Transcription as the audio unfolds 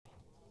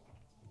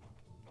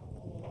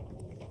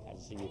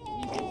see you.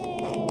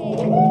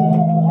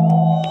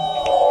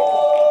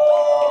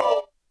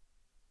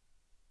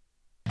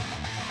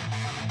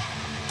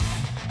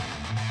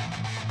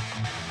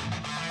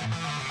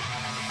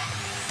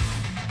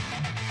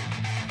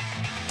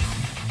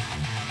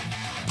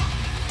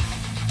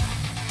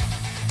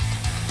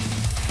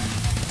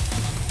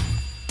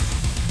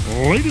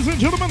 Ladies and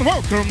gentlemen,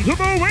 welcome to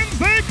the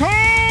Wednesday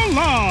Call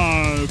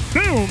Live,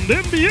 filmed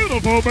in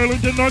beautiful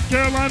Burlington, North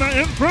Carolina,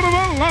 in front of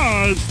a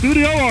live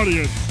studio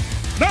audience.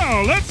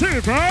 Now, let's hear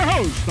it for our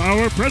host,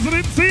 our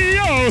president and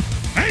CEO,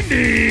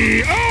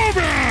 Andy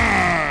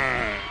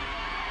Albright.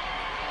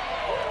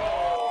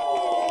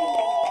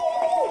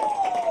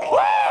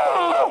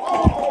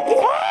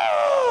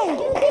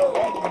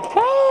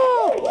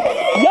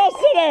 Y'all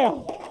sit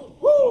down.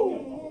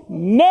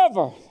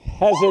 Never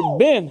has it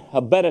been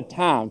a better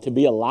time to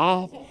be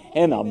alive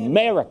in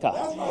America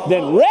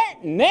than right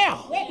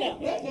now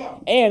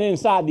and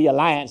inside the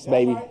Alliance,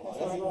 baby.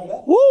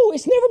 Woo,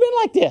 it's never been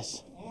like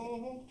this.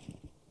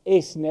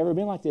 It's never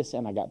been like this,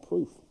 and I got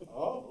proof.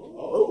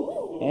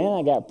 And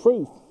I got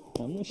proof.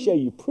 I'm going to show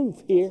you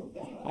proof here.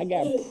 I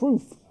got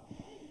proof.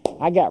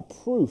 I got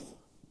proof.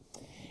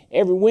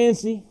 Every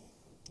Wednesday,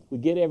 we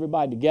get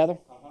everybody together,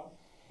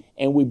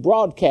 and we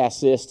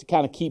broadcast this to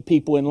kind of keep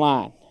people in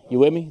line. You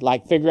with me?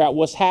 Like figure out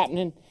what's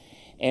happening.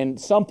 And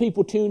some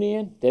people tune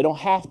in. They don't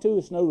have to.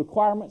 It's no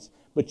requirements.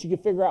 But you can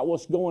figure out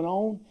what's going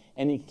on,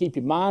 and you can keep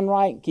your mind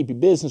right, keep your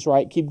business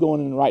right, keep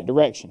going in the right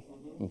direction.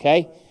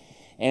 Okay?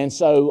 And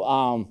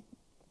so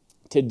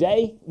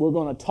today we're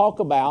going to talk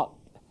about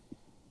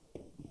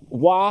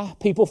why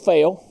people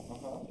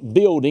fail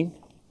building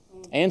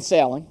and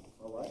selling.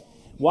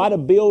 Why do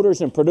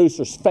builders and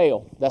producers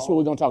fail? That's what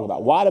we're going to talk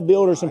about. Why do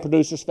builders and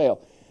producers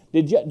fail?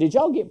 Did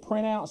y'all get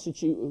printouts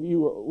that we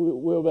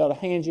were able to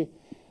hand you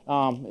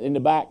in the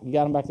back? You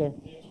got them back there?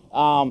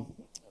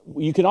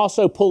 You can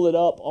also pull it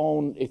up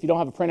on, if you don't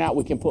have a printout,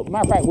 we can put,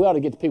 matter of fact, we ought to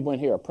get the people in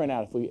here a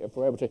printout if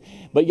we're able to.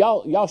 But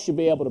y'all should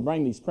be able to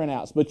bring these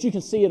printouts. But you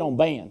can see it on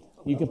band.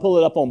 You can pull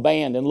it up on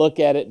band and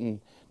look at it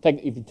and take,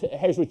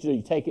 here's what you do.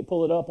 You take it,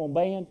 pull it up on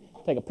band,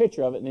 take a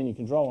picture of it, and then you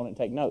can draw on it and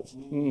take notes.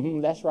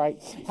 That's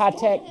right. High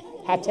tech.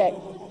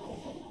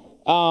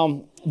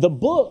 The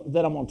book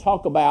that I'm going to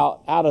talk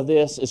about out of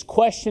this is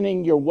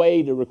Questioning Your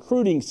Way to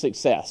Recruiting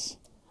Success,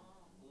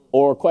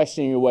 or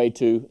Questioning Your Way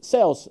to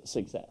Sales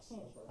Success.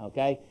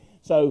 Okay?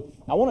 So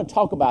I want to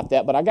talk about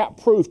that, but I got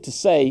proof to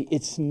say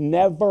it's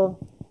never,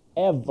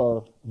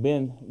 ever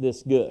been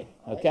this good.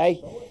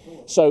 Okay?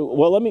 So,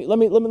 well, let me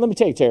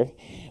tell you, Terry.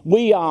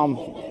 We've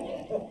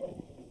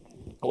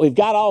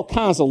got all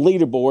kinds of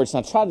leaderboards,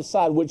 and I try to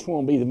decide which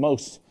one will be the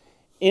most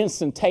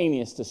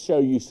instantaneous to show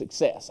you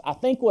success. I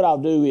think what I'll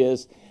do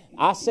is,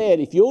 I said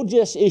if you'll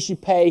just issue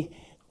pay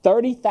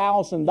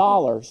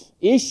 $30,000,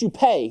 issue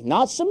pay,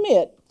 not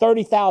submit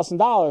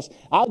 $30,000,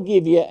 I'll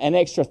give you an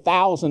extra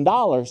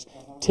 $1,000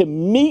 to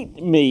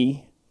meet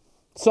me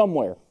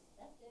somewhere.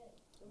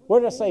 Where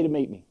did I say to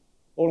meet me?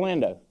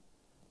 Orlando.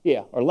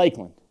 Yeah, or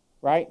Lakeland,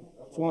 right?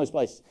 It's one of those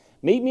places.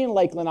 Meet me in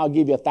Lakeland, I'll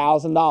give you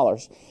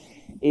 $1,000.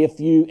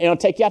 And I'll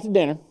take you out to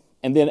dinner.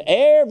 And then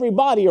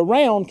everybody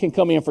around can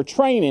come in for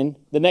training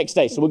the next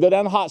day. So we'll go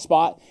down to hot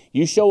spot.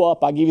 You show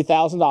up. I'll give you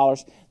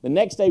 $1,000. The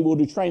next day we'll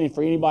do training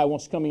for anybody who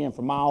wants to come in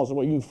for miles.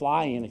 Or you can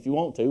fly in if you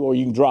want to, or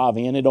you can drive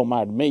in. It don't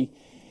matter to me.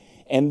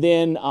 And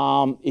then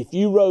if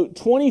you wrote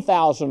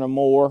 $20,000 or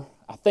more,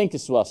 I think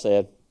this is what I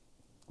said,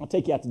 I'll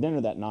take you out to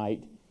dinner that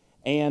night.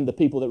 And the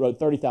people that wrote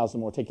 $30,000 or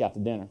more take you out to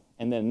dinner.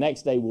 And then the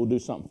next day we'll do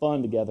something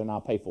fun together and I'll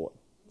pay for it.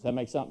 Does that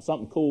make sense?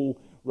 Something cool,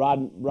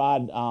 ride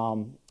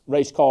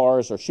race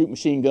cars or shoot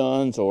machine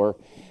guns or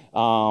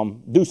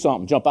do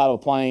something, jump out of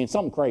a plane,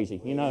 something crazy,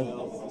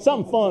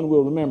 something fun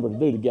we'll remember to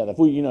do together. If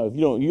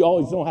you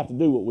always don't have to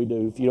do what we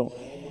do if you don't.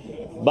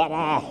 But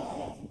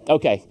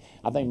okay,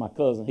 I think my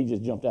cousin, he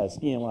just jumped out of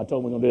skin when I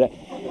told him we we're going to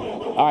do that.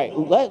 All right,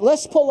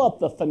 let's pull up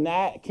the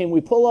fanatic. Can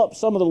we pull up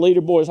some of the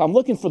leaderboards? I'm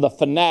looking for the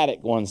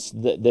fanatic ones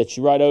that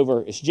you write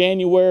over. It's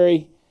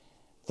January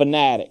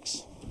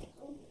fanatics.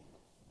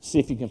 See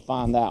if you can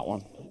find that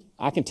one.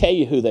 I can tell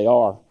you who they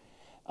are.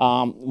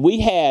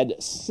 We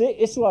had 6,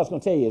 this is what I was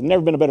going to tell you, it's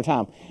never been a better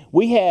time.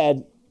 We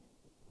had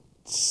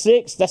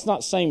 6, that's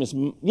not the same as,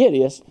 yeah it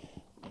is,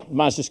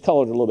 mine's just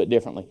colored a little bit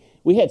differently.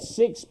 We had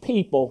 6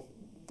 people,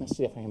 let's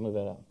see if I can move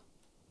that up.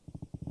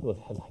 Look,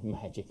 like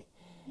magic.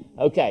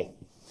 Okay,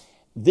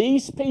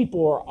 these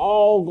people are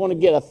all going to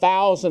get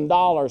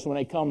 $1,000 when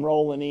they come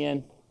rolling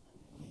in.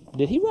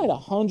 Did he write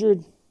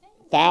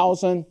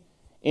 100,000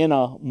 in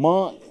a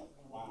month?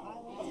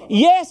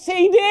 Yes,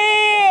 he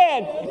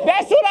did.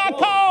 That's what I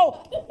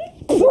call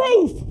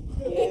proof.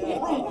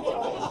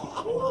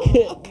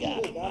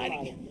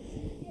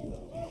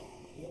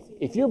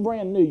 If you're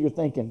brand new, you're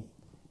thinking,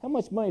 how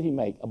much money did he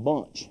make? A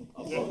bunch.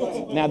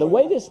 Now, the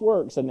way this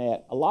works,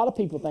 Annette, a lot of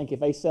people think if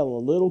they sell a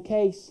little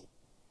case,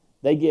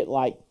 they get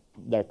like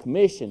their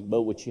commission.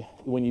 But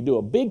when you do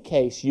a big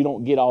case, you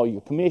don't get all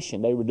your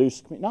commission. They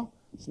reduce the commission. No,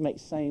 it's make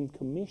same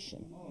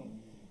commission.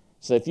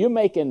 So if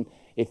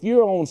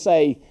you're on,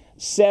 say,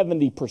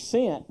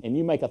 70% and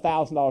you make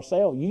 $1,000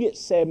 sale, you get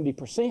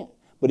 70%.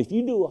 But if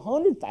you do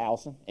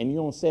 100,000 and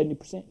you're on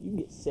 70%, you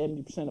get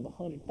 70% of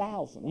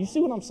 100,000. You see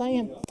what I'm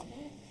saying?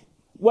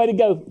 Way to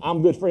go.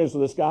 I'm good friends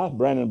with this guy,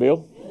 Brandon and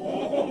Bill.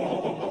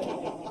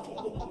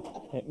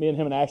 Me and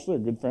him and Ashley are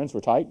good friends.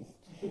 We're tight.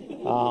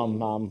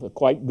 I'm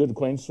quite good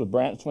acquaintance with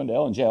Brant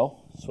Swindell and Jill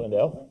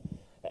Swindell.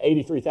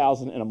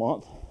 $83,000 in a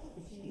month.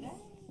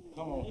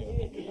 Come on.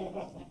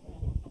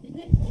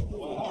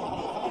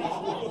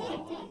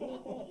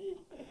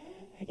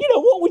 You know,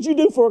 what would you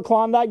do for a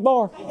Klondike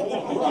bar?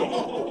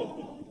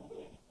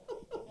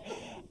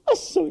 I'm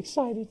so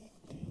excited.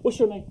 What's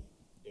your name?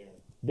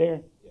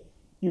 Darren.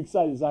 You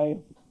excited as I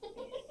am?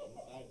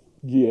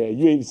 Yeah,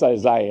 you ain't excited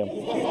as I am.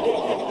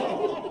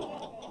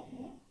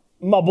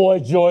 My boy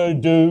Joy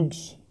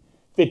Dukes,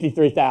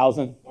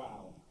 $53,000.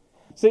 Wow.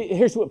 See,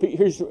 here's what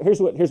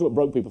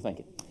broke people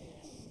thinking.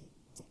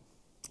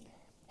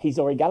 He's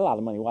already got a lot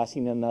of money. Why is he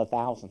need another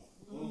 1,000?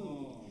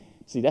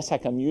 See, that's how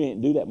come you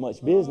ain't do that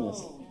much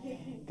business,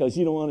 because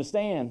you don't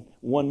understand.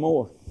 One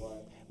more.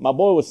 My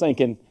boy was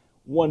thinking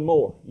one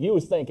more. You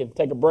was thinking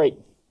take a break.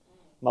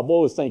 My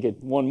boy was thinking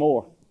one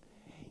more.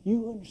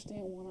 You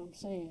understand what I'm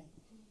saying,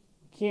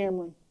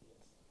 Cameron?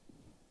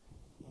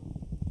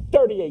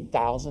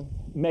 38,000.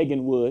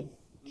 Megan Wood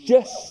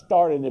just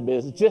started the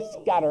business,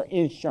 just got her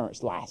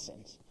insurance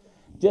license.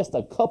 Just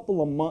a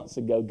couple of months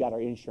ago, got her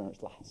insurance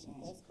license.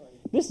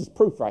 This is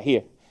proof right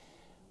here.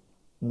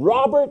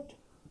 Robert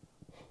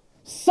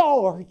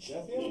Sarge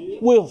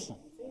Wilson.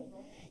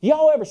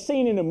 Y'all ever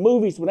seen in the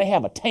movies when they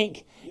have a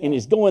tank and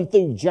it's going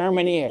through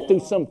Germany or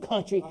through some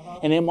country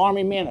and them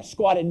army men are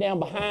squatted down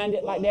behind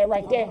it like that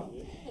right there?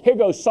 Here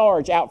goes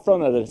Sarge out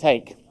front of the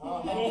tank.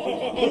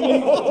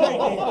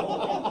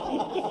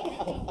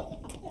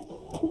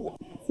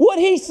 What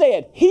he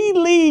said, he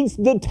leads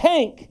the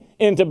tank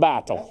into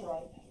battle.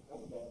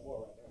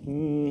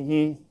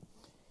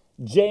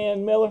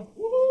 Jan Miller,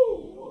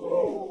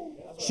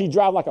 she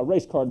drive like a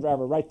race car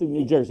driver right through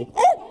New Jersey.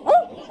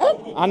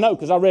 I know,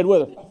 because I read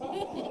with her.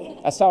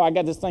 That's how I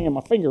got this thing in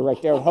my finger right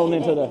there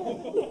holding into the...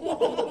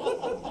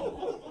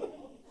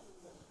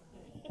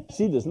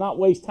 She does not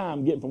waste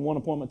time getting from one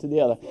appointment to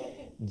the other.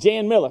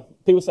 Jan Miller,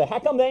 people say, how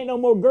come there ain't no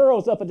more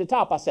girls up at the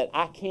top? I said,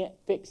 I can't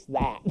fix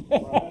that.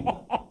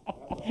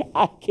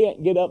 I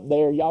can't get up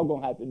there. Y'all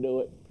going to have to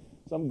do it.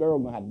 Some girl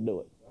going to have to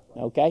do it.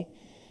 Okay?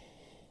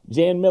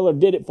 Jan Miller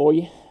did it for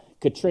you.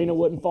 Katrina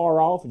wasn't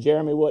far off.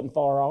 Jeremy wasn't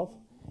far off.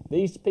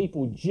 These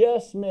people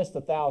just missed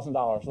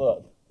 $1,000.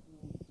 Look.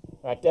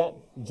 Like that.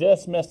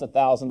 Just missed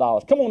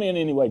 $1,000. Come on in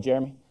anyway,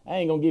 Jeremy. I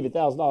ain't going to give you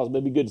 $1,000, but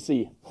it'd be good to see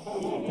you.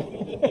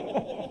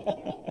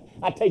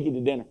 I take you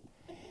to dinner.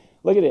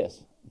 Look at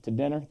this. To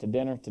dinner, to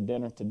dinner, to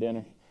dinner, to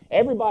dinner.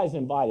 Everybody's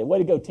invited. Way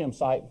to go, Tim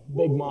Sipe.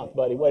 Big month,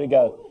 buddy. Way to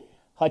go.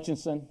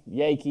 Hutchinson,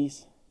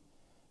 Yankees,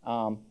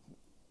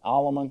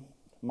 Alleman,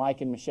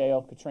 Mike and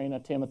Michelle, Katrina,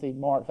 Timothy,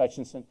 Mark,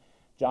 Hutchinson,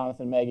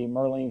 Jonathan, Maggie,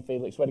 Merlene,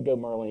 Felix. Way to go,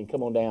 Merlene.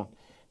 Come on down.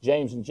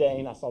 James and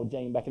Jane. I saw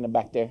Jane back in the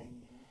back there.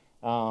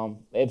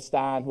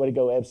 Ebstein. Way to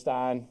go,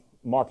 Ebstein.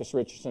 Marcus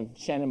Richardson,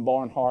 Shannon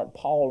Barnhart,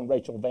 Paul and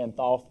Rachel Van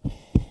Thoff,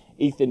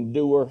 Ethan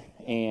Dewar,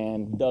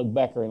 and Doug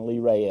Becker and Lee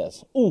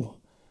Reyes. Ooh,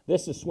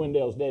 this is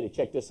Swindell's daddy.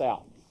 Check this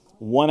out.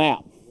 One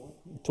out,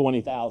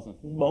 20,000.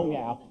 Boom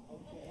out.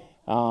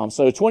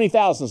 So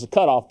 20,000 is a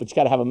cutoff, but you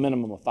got to have a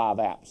minimum of 5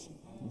 apps.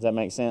 Does that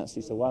make sense?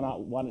 He said, "Why not?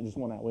 Why not just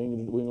one app? We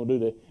ain't gonna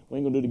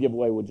do the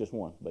giveaway with just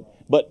one."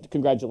 But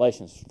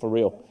congratulations, for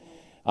real.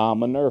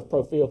 Minerve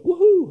Profil.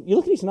 Woohoo! You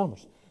look at these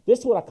numbers. This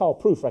is what I call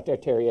proof right there,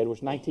 Terry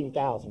Edwards.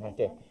 19,000 right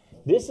there.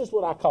 This is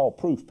what I call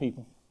proof,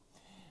 people.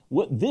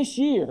 What this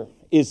year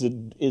is a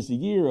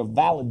year of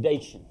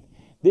validation.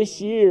 This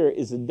year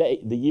is the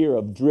year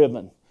of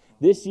driven.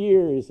 This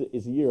year is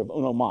a year of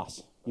uno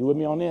mas. You with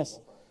me on this?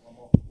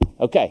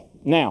 Okay.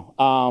 Now,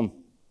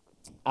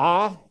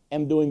 I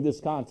am doing this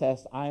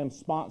contest. I am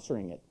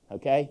sponsoring it.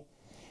 Okay,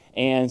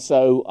 and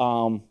so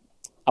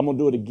I'm going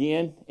to do it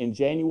again in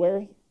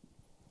January.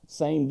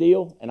 Same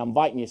deal, and I'm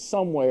inviting you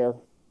somewhere.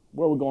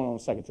 Where are we going on a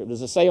second trip?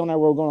 Does it say on there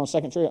where we're going on a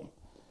second trip?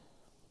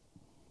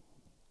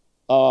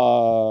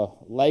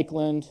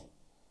 Lakeland.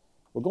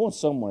 We're going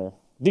somewhere.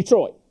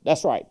 Detroit.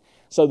 That's right.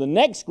 So the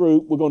next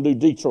group, we're going to do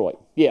Detroit.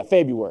 Yeah,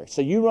 February.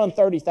 So you run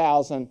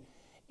 30,000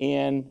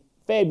 in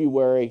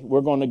February.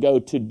 We're going to go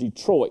to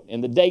Detroit.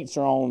 And the dates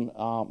are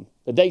on,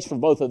 the dates for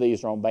both of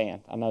these are on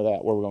band. I know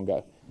that, where we're going to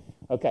go.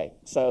 Okay,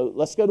 so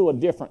let's go to a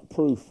different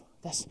proof.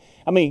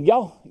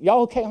 Y'all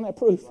okay on that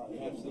proof?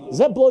 Does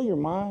that blow your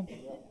mind?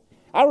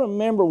 I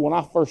remember when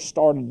I first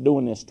started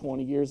doing this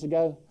 20 years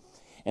ago,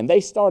 and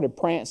they started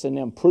prancing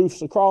them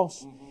proofs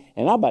across,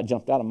 and I about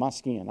jumped out of my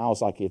skin. I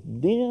was like, if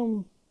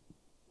them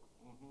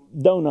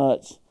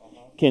donuts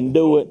can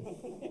do it,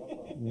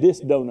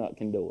 this donut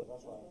can do it.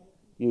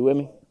 You with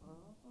me?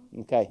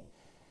 Okay.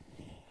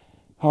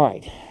 All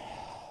right.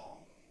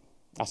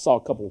 I saw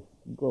a couple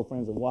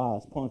girlfriends of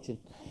wives punching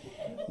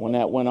when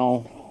that went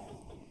on.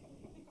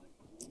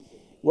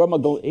 Where am I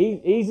going?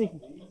 Easy.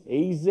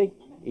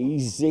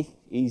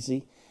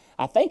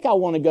 I think I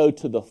want to go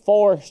to the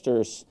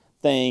Foresters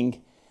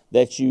thing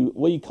that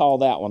what do you call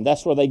that one?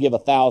 That's where they give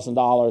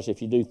 $1,000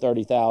 if you do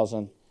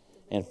 30,000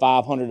 and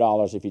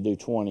 $500 if you do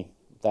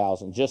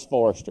 20,000, just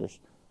foresters.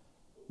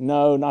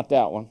 No, not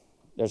that one.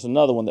 There's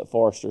another one that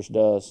Foresters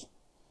does.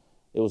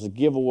 It was a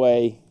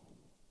giveaway.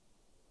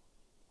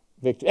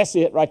 Victor, that's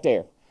it right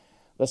there.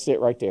 That's it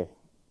right there.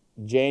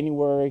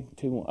 January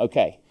 2.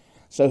 Okay.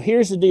 So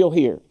here's the deal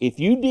here. If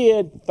you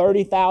did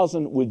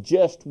 30,000 with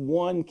just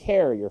one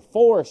carrier,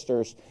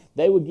 Foresters,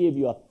 they would give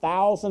you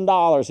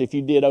 $1,000 if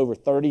you did over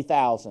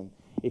 30,000.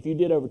 If you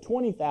did over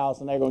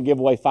 20,000, they're going to give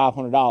away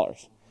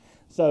 $500.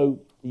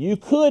 So you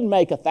could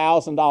make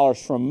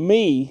 $1,000 from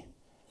me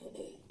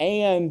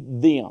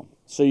and them.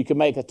 So you can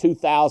make a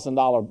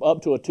 $2,000,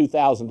 up to a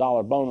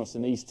 $2,000 bonus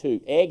in these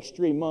two.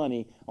 Extra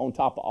money on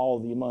top of all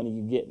of the money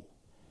you're getting.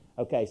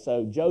 Okay,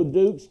 so Joe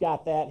Duke's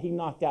got that. He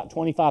knocked out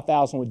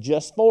 $25,000 with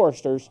just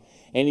Foresters,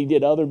 and he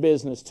did other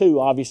business too.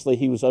 Obviously,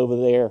 he was over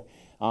there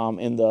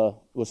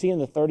was he in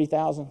the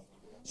 30,000?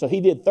 So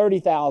he did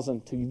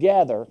 30,000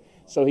 together.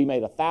 So he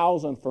made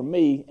 1,000 from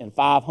me and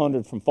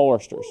 500 from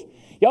Foresters.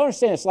 Y'all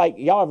understand? It's like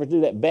y'all ever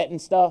do that betting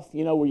stuff?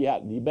 You know, where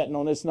you're betting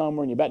on this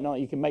number and you're betting on it.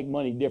 You can make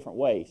money different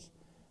ways.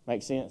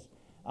 Makes sense?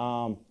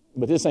 But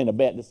this ain't a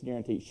bet. This is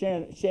guaranteed.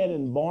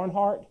 Shannon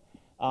Barnhart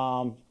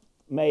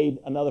made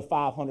another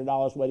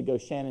 $500. Way to go,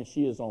 Shannon.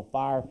 She is on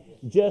fire.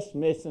 Just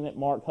missing it.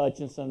 Mark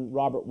Hutchinson,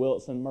 Robert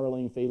Wilson,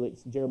 Merlene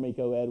Felix,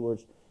 Jeremico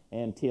Edwards,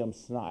 and Tim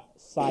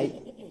Sight,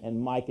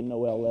 and Mike and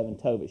Noel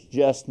Leventovich.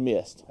 Just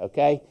missed,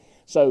 okay?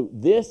 So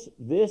this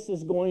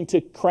is going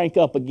to crank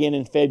up again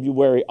in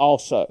February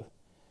also.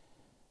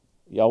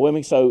 Y'all with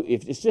me? So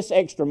if it's just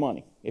extra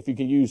money, if you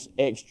can use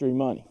extra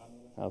money,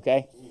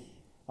 okay?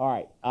 All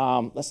right,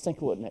 let's think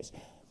of what next.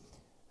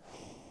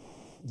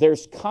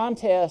 There's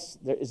contests.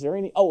 Is there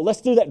any? Oh,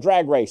 let's do that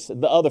drag race,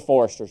 the other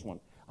Foresters one.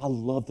 I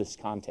love this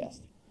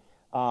contest.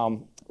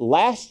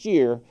 Last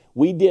year,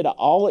 we did an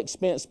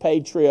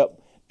all-expense-paid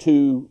trip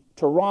to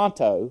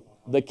Toronto.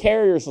 The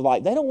carriers are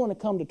like, they don't want to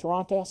come to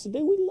Toronto. I said,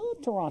 dude, we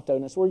love Toronto,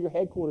 and that's where your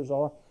headquarters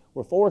are,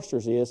 where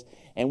Foresters is.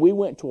 And we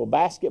went to a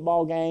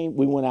basketball game.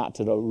 We went out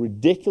to the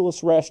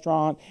ridiculous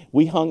restaurant.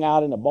 We hung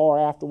out in a bar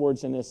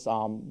afterwards in this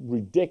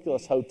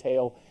ridiculous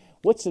hotel.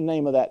 What's the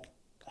name of that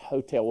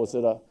hotel? Was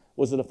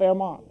it a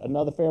Fairmont?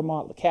 Another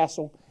Fairmont, the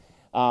Castle?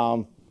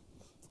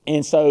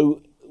 And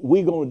so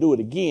we're going to do it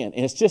again.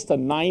 And it's just a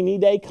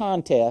 90-day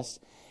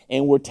contest,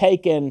 and we're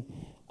taking,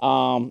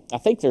 I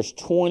think there's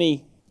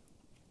 20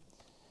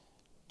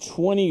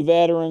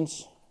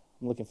 veterans.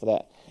 I'm looking for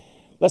that.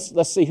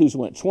 Let's see who's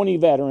went. 20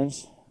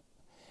 veterans.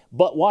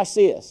 But watch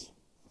this.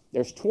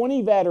 There's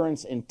 20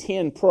 veterans and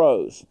 10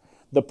 pros.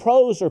 The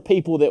pros are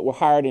people that were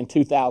hired in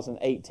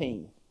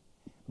 2018.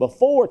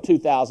 Before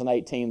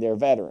 2018, they're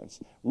veterans.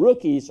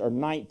 Rookies are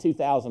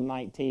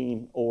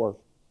 2019 or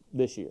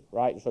this year,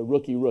 right? So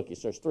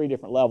rookies. There's 3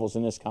 different levels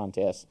in this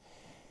contest.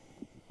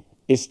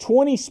 It's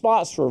 20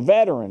 spots for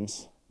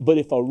veterans, but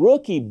if a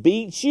rookie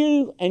beats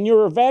you and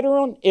you're a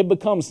veteran, it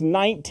becomes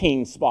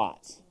 19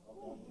 spots.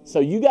 So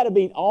you got to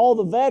beat all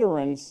the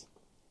veterans,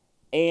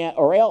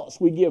 or else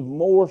we give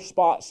more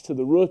spots to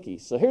the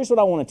rookies. So here's what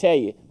I want to tell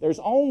you. There's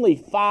only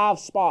 5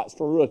 spots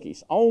for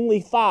rookies. Only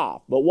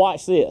 5. But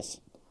watch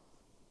this.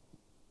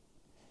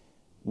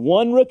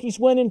 1 rookie's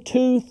winning,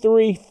 2,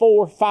 3,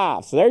 4,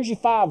 5. So there's your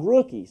 5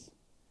 rookies.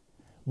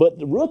 But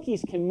the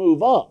rookies can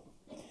move up.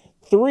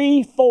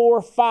 3,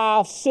 4,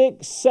 5,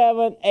 6,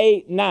 7,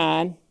 8,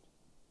 9.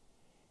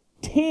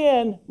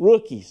 10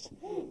 rookies.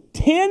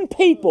 10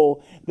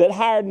 people that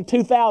hired in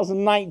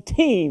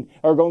 2019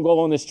 are going to go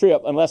on this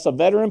trip unless a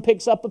veteran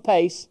picks up the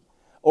pace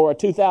or a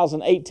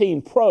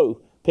 2018 pro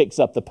picks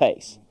up the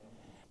pace.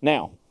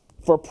 Now,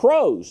 for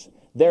pros,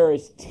 there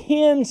is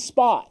 10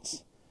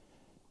 spots.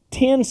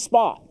 10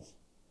 spots.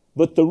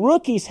 But the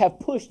rookies have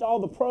pushed all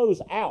the pros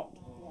out.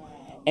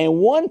 And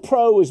 1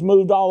 pro is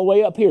moved all the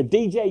way up here.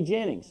 DJ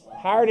Jennings,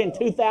 hired in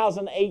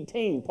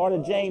 2018, part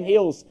of Jane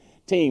Hill's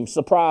team.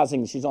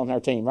 Surprising, she's on her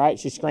team, right?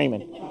 She's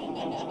screaming.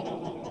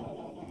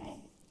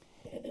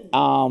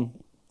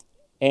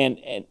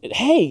 And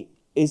hey,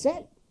 is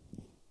that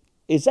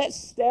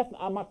Steph?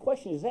 My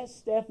question is that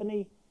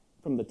Stephanie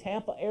from the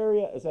Tampa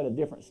area? Or is that a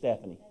different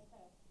Stephanie?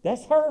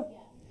 That's her.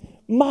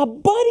 My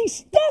buddy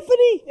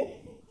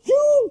Stephanie,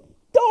 you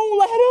don't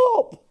let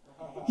up.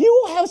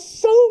 You will have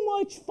so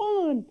much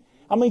fun.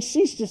 I mean,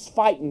 she's just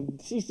fighting.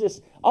 She's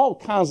just, all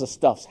kinds of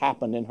stuff's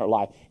happened in her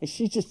life. And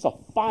she's just a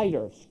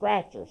fighter,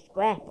 scratcher,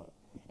 scrapper.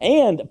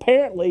 And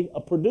apparently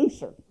a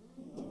producer.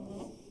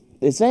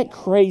 Is that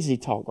crazy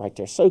talk right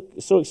there? So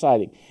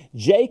exciting.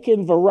 Jake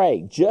and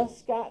Varay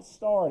just got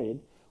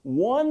started.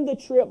 Won the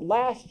trip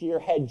last year.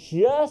 Had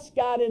just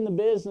got in the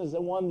business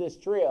and won this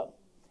trip.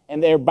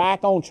 And they're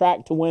back on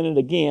track to win it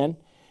again.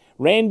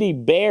 Randy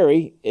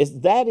Berry,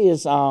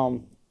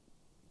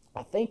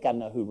 I think I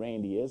know who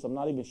Randy is. I'm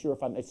not even sure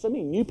if I know. There's so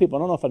many new people, I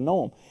don't know if I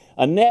know them.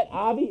 Annette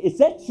Ivy, is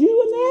that you,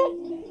 Annette?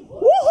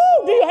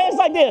 Woohoo! Do your hands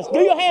like this. Do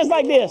your hands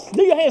like this.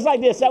 Do your hands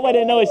like this. That way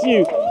they know it's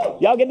you.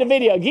 Y'all get the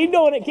video. Keep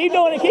doing it. Keep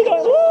doing it. Keep doing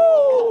it.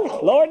 Woo!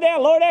 Lower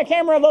that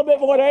camera a little bit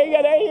more. There you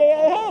go. There you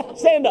go.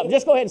 Stand up.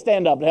 Just go ahead and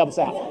stand up to help us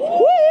out.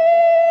 Woo!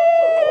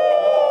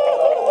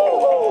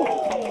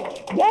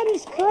 That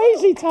is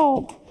crazy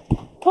talk.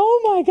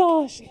 Oh my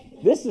gosh.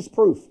 This is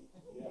proof.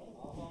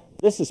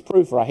 This is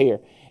proof right here.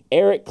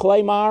 Eric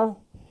Claymeyer,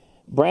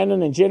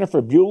 Brandon and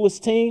Jennifer Beulah's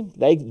team.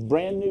 They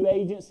brand new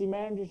agency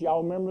managers.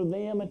 Y'all remember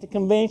them at the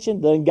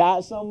convention? Done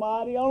got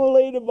somebody on the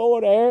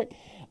leaderboard, Eric.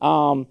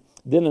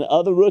 Then the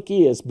other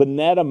rookie is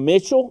Bonetta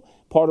Mitchell,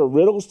 part of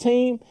Riddle's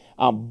team.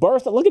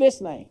 Bertha, look at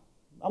this name.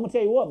 I'm going to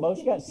tell you what, Bo,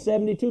 she got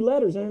 72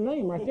 letters in her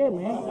name right there,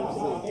 man.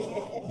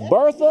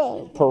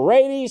 Bertha,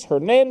 Paredes,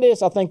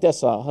 Hernandez. I think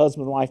that's a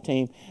husband-wife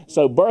team.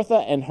 So Bertha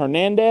and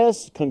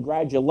Hernandez,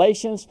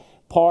 congratulations.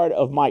 Part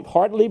of Mike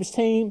Hartlieb's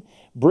team.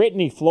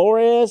 Brittany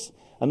Flores,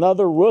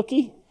 another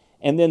rookie.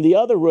 And then the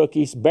other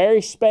rookies,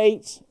 Barry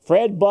Spates,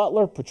 Fred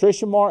Butler,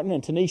 Patricia Martin,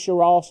 and Tanisha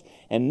Ross,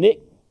 and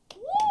Nick.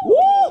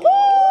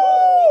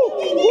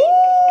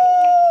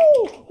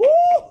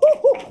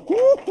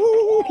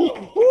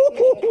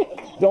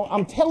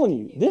 I'm telling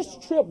you, this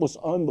trip was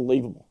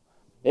unbelievable.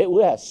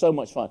 We had so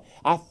much fun.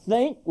 I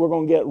think we're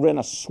going to rent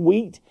a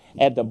suite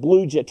at the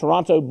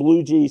Toronto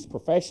Blue Jays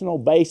professional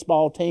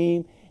baseball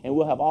team, and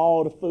we'll have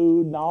all the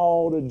food and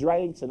all the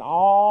drinks and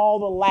all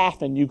the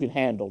laughing you can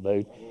handle,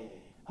 dude.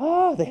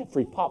 Oh, they had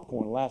free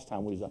popcorn last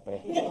time we was up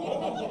there.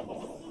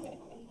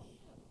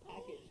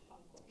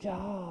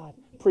 God,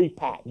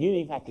 pre-packed. You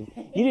didn't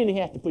even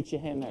have to put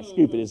your hand in there and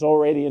scoop it. It's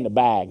already in the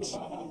bags.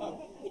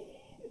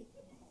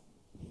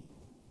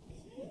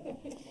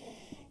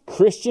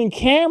 Christian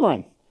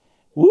Cameron.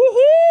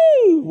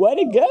 Woohoo! Way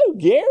to go,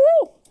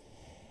 Gerald.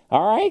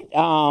 All right.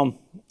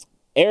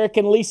 Eric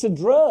and Lisa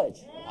Drudge.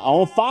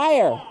 On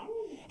fire.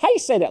 How you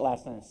say that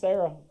last name?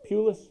 Sarah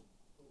Pools?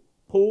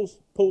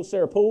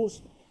 Sarah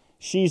Pools.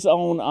 She's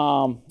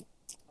on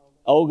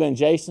Olga and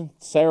Jason.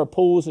 Sarah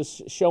Pools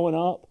is showing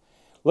up.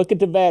 Look at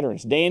the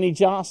veterans. Danny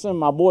Johnson,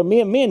 my boy. Me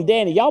and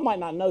Danny, y'all might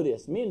not know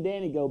this. Me and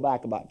Danny go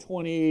back about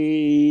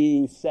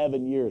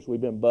 27 years.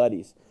 We've been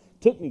buddies.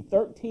 Took me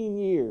 13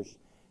 years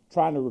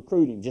trying to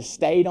recruit him. Just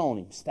stayed on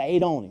him.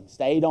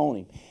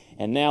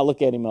 And now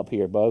look at him up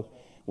here, Bo.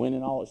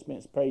 Winning all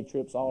expense paid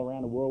trips all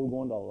around the world. We're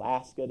going to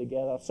Alaska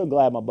together. I'm so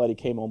glad my buddy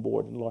came on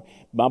board.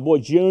 My boy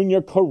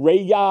Junior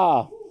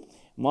Correa.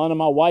 One of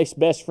my wife's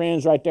best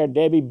friends right there,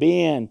 Debbie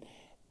Ben.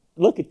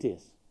 Look at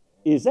this.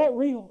 Is that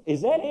real?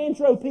 Is that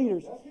Andrew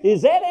Peters?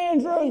 Is that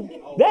Andrew?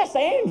 That's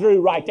Andrew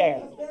right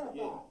there.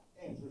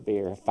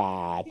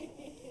 Verified.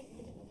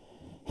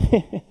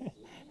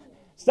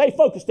 Stay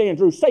focused,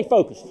 Andrew. Stay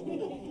focused.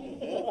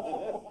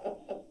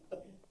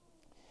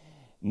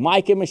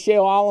 Mike and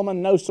Michelle Alleman,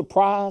 no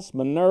surprise.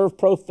 Minerve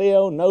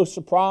Profil, no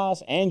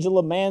surprise.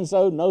 Angela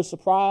Manzo, no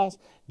surprise.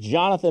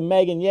 Jonathan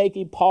Megan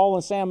Yakey, Paul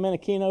and Sam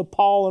Menachino,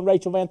 Paul and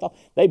Rachel Vanthal.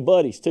 They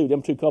buddies too.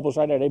 Them two couples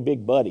right there, they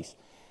big buddies.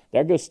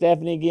 There goes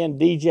Stephanie again,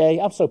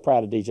 DJ. I'm so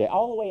proud of DJ.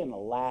 All the way in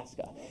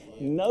Alaska.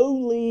 No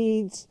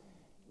leads.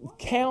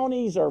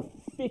 Counties are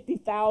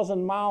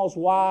 50,000 miles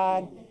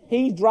wide.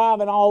 He's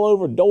driving all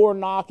over, door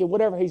knocking,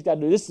 whatever he's got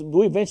to do.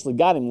 We eventually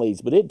got him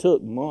leads, but it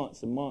took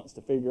months and months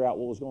to figure out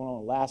what was going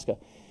on in Alaska.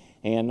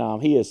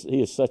 And he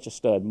is such a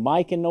stud.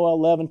 Mike and Noel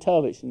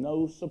Leventovich,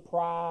 no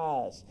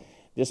surprise.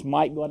 Just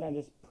Mike going there,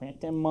 just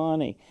printing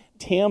money.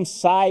 Tim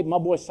Sipe, my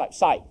boy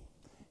Sipe.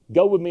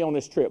 Go with me on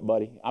this trip,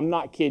 buddy. I'm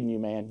not kidding you,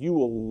 man. You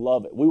will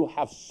love it. We will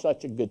have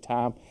such a good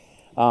time.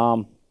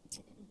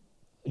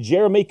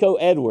 Jeremico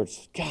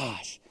Edwards.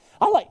 Gosh.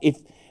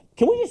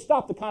 Can we just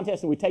stop the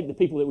contest and we take the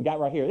people that we got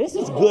right here? This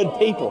is good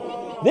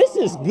people. This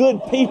is good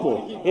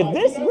people. If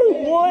this group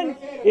won,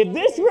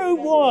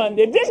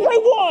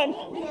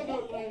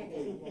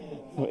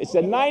 it's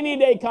a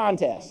 90-day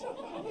contest.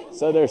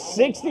 So there's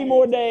 60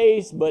 more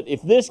days, but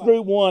if this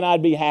group won,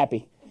 I'd be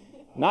happy.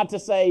 Not to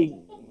say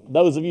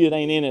those of you that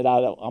ain't in it,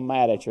 I'm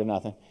mad at you or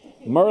nothing.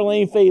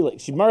 Merlene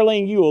Felix.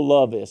 Merlene, you will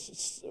love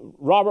this.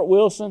 Robert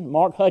Wilson,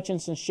 Mark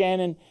Hutchinson,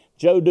 Shannon,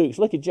 Joe Dukes.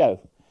 Look at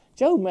Joe.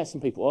 Joe messing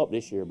people up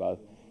this year, Bo.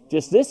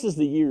 This is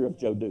the year of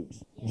Joe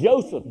Dukes.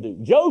 Joseph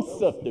Duke.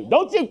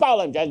 Don't you call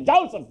him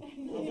Joseph.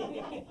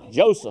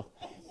 Joseph.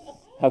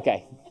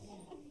 Okay.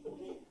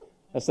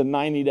 That's a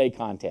 90-day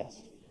contest.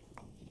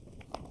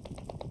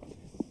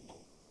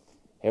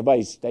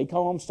 Everybody stay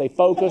calm, stay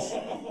focused.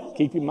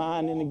 Keep your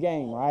mind in the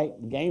game, right?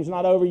 The game's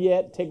not over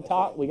yet.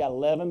 Tick-tock, we got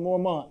 11 more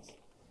months.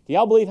 Can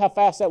y'all believe how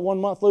fast that 1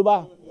 month flew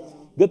by?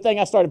 Good thing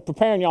I started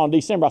preparing y'all in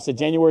December. I said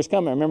January's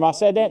coming. Remember I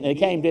said that? And it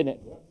came, didn't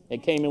it?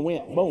 It came and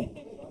went. Boom.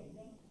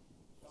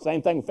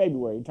 Same thing with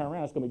February. You turn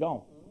around, it's going to be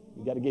gone.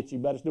 You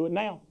better do it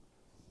now.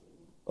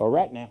 Or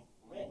right now.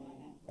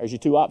 There's your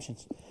two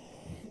options.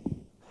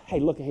 Hey,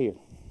 look at here.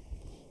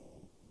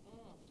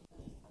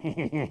 I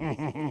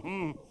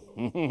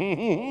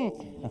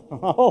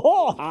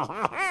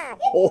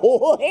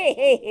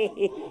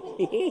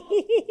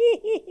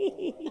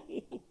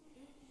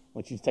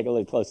want you to take a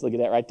little close look at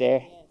that right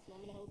there. I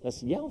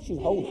want you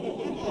to hold it.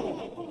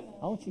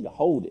 I want you to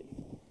hold it.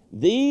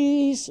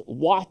 These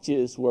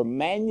watches were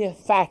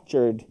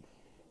manufactured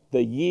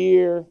the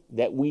year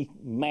that we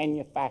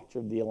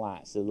manufactured the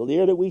Alliance. So the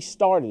year that we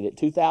started it,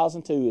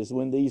 2002, is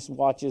when these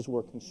watches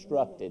were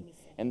constructed.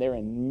 And they're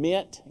in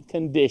mint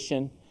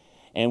condition.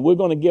 And we're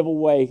going to give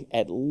away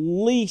at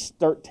least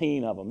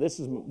 13 of them. This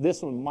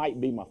one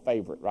might be my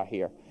favorite right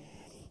here.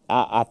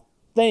 I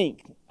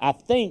think, I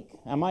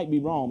might be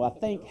wrong, but I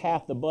think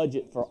half the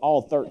budget for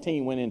all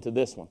 13 went into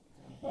this one.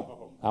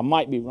 I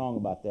might be wrong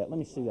about that. Let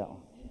me see that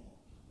one.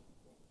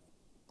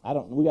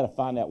 We got to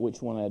find out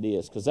which one that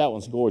is, because that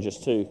one's gorgeous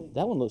too.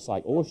 That one looks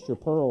like oyster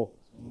pearl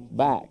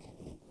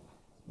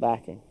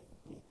backing.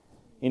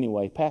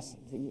 Anyway, pass.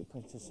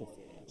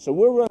 So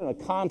we're running a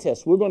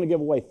contest. We're going to give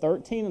away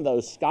 13 of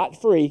those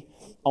scot-free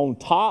on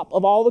top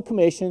of all the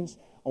commissions,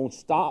 on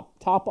top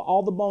of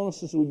all the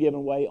bonuses we're giving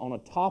away, on the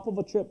top of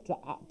a trip to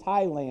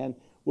Thailand.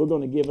 We're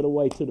going to give it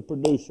away to the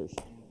producers.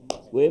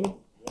 With me?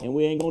 And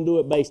we ain't going to do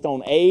it based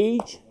on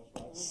age,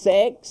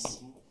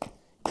 sex,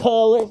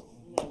 color,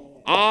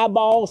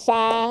 eyeball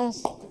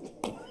size,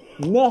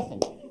 nothing.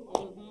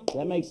 Does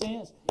that make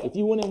sense? If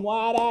you went in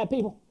wide-eyed,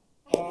 people,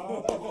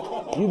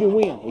 you can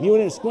win. If you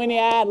went in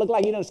squinty-eyed, look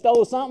like you done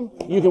stole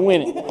something, you can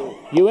win it.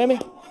 You with me?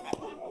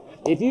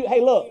 If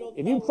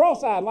you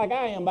cross-eyed like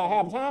I am by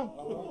half the time,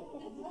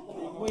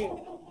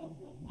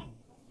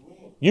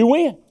 you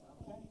win.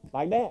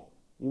 Like that.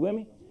 You with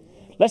me?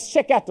 Let's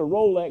check out the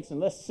Rolex and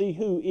let's see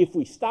who, if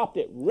we stopped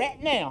it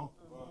right now,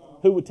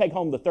 who would take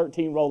home the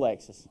 13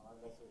 Rolexes.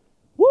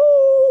 Woo!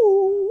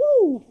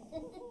 Woo!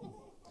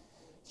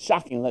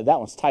 Shockingly, that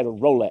one's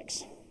titled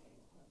Rolex.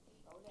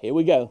 Here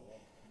we go.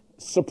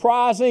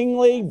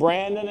 Surprisingly,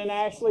 Brandon and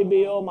Ashley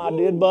Bill, my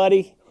dear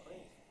buddy,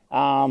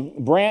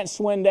 Brant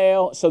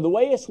Swindell. So the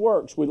way this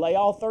works, we lay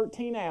all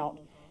 13 out,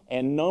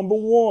 and number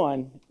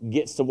one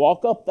gets to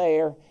walk up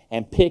there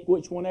and pick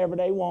which whenever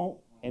they want,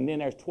 and then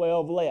there's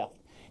 12 left.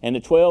 And the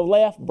 12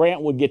 left,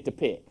 Brant would get to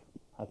pick.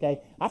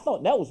 Okay, I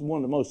thought that was one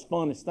of the most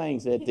funnest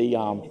things at the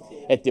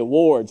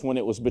awards, when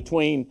it was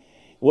between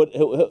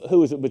who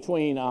was it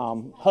between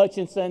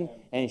Hutchinson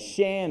and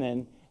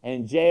Shannon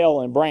and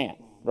Jail and Brant,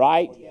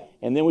 right?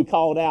 And then we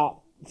called out.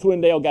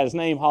 Swindell got his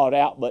name hollered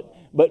out, but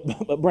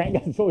Brant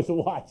got the choice of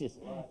watches.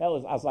 I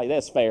was like,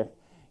 that's fair,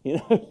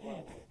 you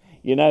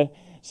know.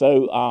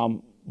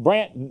 So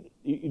Brant,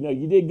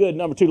 you did good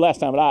number 2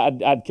 last time,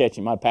 but I'd catch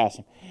him, I'd pass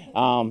him.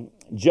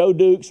 Joe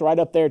Duke's right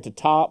up there at the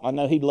top. I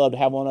know he'd love to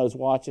have one of those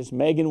watches.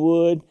 Megan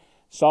Wood,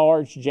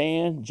 Sarge,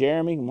 Jan,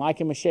 Jeremy, Mike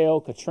and Michelle,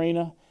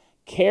 Katrina,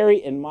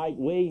 Carrie and Mike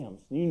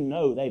Williams. You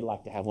know they'd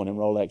like to have one of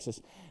them Rolexes.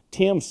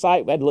 Tim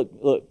Sipe, that'd look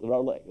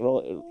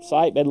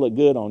Sipe, that'd look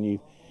good on you.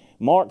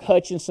 Mark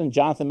Hutchinson,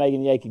 Jonathan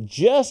Megan Yake,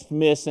 just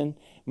missing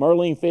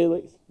Merlene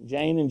Felix,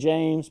 Jane and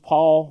James,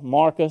 Paul,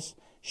 Marcus,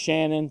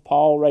 Shannon,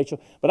 Paul,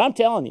 Rachel. But I'm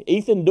telling you,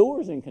 Ethan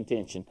Doerr's in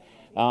contention.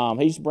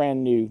 He's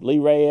brand new. Lee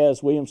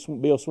Reyes, Bill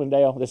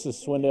Swindell. This is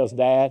Swindell's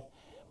dad,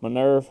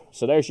 Minerve.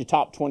 So there's your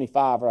top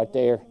 25 right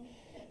there.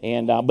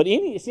 And but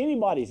it's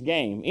anybody's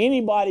game.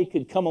 Anybody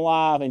could come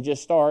alive and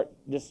just start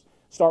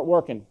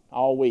working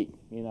all week,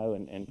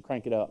 and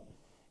crank it up.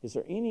 Is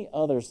there any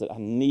others that I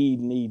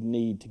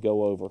need to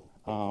go over?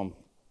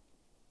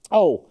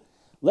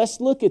 Let's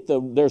look at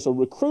there's a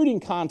recruiting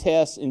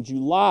contest in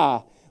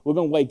July. We're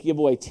going to give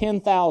away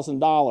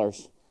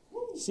 $10,000.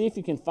 See if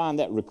you can find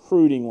that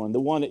recruiting one,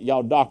 the one that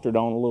y'all doctored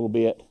on a little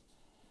bit.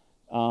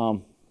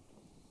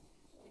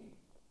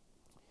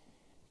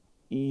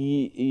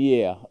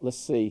 Yeah, let's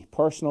see.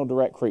 Personal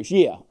direct recruits.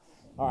 Yeah.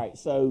 All right,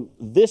 so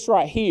this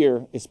right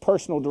here is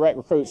personal direct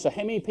recruits. So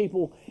how many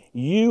people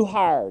you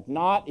hired?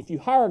 Not if you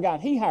hire a guy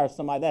and he hires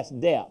somebody, that's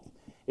depth.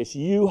 It's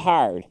you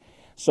hired.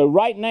 So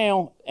right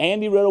now,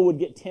 Andy Riddle would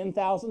get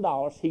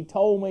 $10,000. He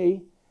told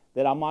me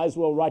that I might as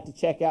well write the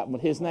check out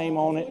with his name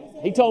on it.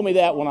 He told me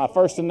that when I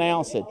first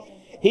announced it.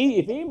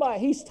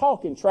 He's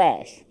talking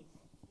trash.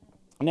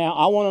 Now,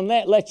 I want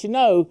to let you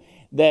know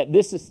that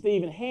this is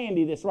Stephen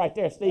Handy that's right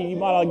there. Steve, you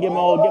might ought to give him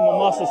a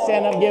muscle.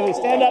 Stand up and give us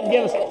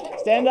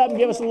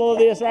a little of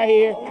this right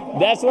here.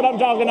 That's what I'm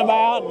talking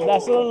about. Matter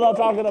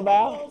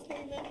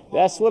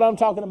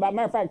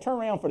of fact, turn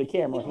around for the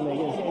camera. Turn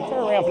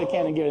around for the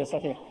camera and give it this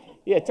right here.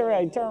 Yeah,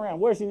 turn around.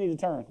 Where's he need to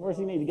turn? Where's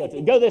he need to go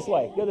to? Go this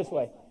way.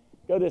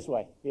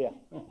 Yeah.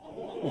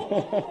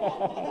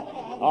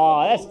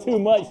 Oh, that's too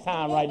much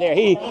time right there.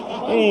 He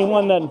ain't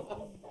one nothing.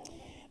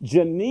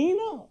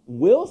 Janina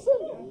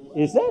Wilson?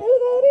 Is that who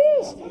that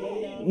is?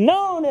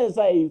 Known as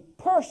a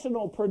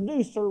personal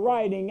producer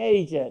writing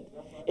agent,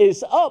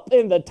 is up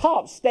in the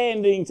top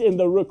standings in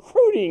the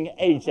recruiting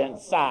agent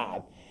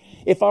side.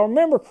 If I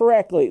remember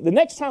correctly, the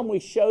next time we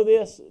show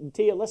this,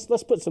 Tia,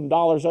 let's put some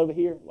dollars over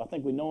here. I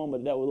think we know them,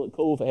 but that would look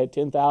cool if it had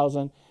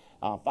 10,000.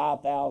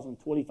 5,000,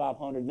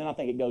 2,500, then I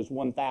think it goes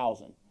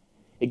 1,000.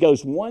 It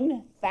goes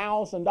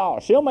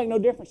 $1,000. So it'll make no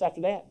difference after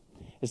that.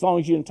 As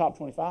long as you're in the top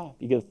 25,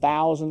 you get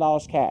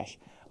 $1,000 cash,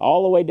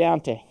 all the way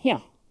down to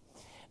him.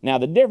 Now,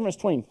 the difference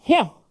between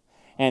him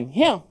and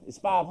him is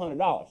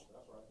 $500.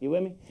 You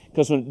with me?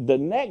 Because when the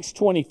next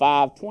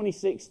 25,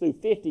 26 through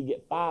 50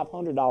 get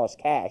 $500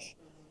 cash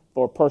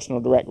for personal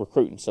direct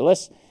recruiting. So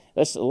that's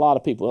a lot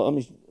of people.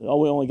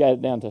 We only got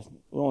it down to,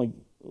 we only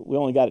we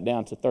only got it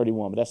down to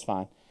 31, but that's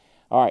fine.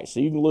 All right, so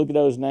you can look at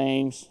those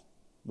names.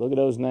 Look at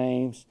those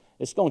names.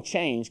 It's going to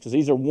change because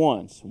these are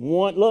ones.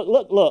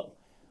 Look.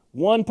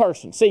 One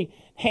person. See,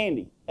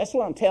 handy. That's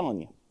what I'm telling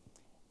you.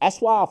 That's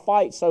why I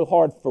fight so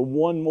hard for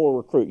one more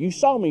recruit. You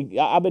saw me.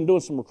 I've been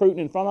doing some recruiting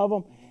in front of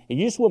them, and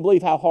you just wouldn't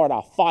believe how hard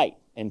I fight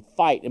and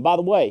fight. And by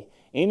the way,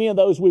 any of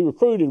those we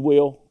recruited,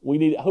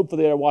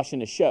 hopefully they're watching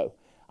the show.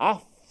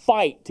 I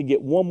fight to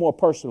get one more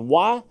person.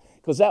 Why?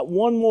 Because that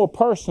one more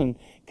person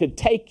could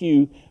take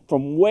you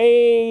from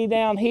way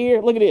down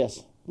here. Look at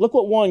this. Look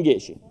what one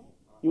gets you.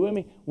 You with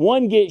me?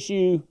 One gets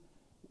you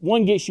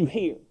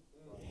here.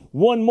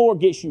 One more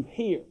gets you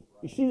here.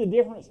 You see the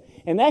difference?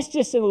 And that's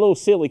just in a little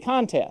silly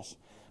contest.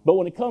 But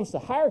when it comes to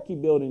hierarchy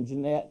building,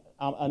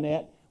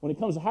 Annette, when it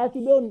comes to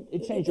hierarchy building,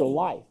 it changed your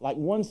life. Like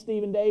one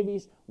Stephen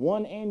Davies,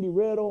 one Andy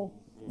Riddle,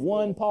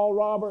 one Paul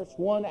Roberts,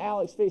 one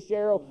Alex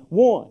Fitzgerald,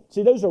 one.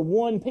 See, those are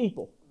one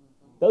people.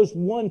 Those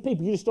one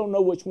people, you just don't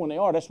know which one they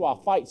are. That's why I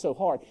fight so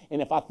hard.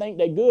 And if I think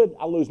they're good,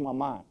 I lose my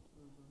mind.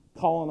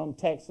 Calling them,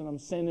 texting them,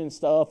 sending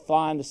stuff,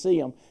 flying to see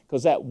them.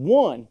 Because that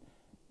one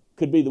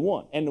could be the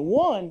one. And the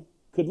one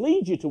could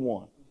lead you to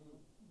one.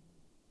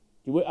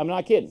 I'm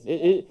not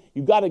kidding.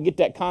 You've got to get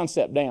that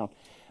concept down.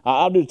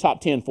 I'll do the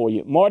top 10 for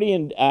you. Marty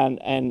and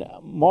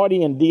Deanna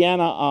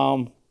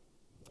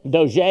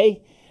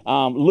Doge,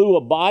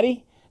 Lou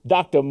Abadi,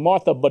 Dr.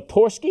 Martha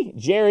Batorsky,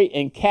 Jerry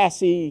and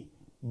Cassie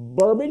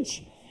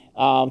Burbage,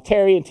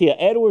 Terry and Tia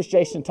Edwards,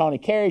 Jason Tony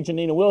Carey,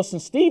 Janina Wilson,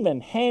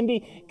 Stephen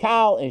Handy,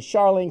 Kyle and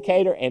Charlene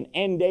Cater, and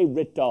Andy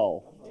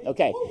Rittal.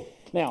 Okay.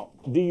 Now,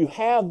 do you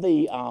have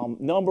the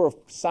number of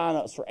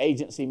sign-ups for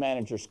agency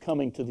managers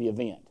coming to the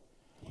event?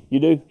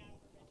 You do?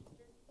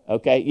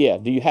 Okay, yeah.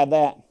 Do you have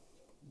that?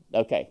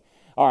 Okay.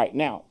 All right.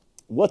 Now,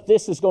 what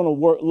this is going to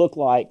look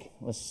like,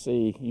 let's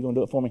see. You going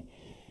to do it for me?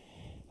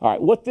 All right.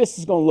 What this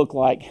is going to look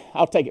like,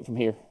 I'll take it from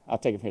here.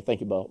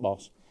 Thank you,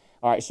 boss.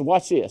 All right. So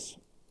watch this.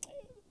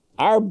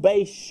 Our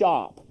base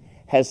shop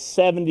has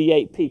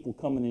 78 people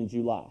coming in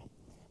July.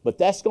 But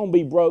that's going to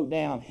be broke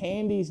down.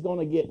 Handy's going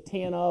to get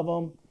 10 of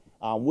them.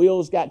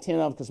 Will's got 10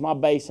 of them because my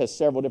base has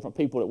several different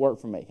people that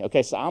work for me.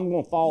 Okay, so I'm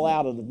going to fall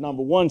out of the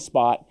number one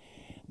spot.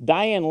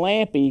 Diane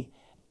Lampy,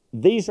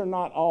 these are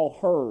not all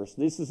hers.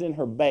 This is in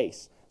her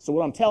base. So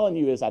what I'm telling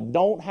you is I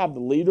don't have the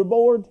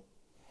leaderboard.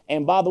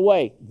 And by the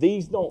way,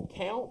 these don't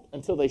count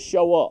until they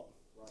show up.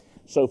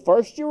 So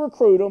first you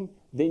recruit them,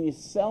 then you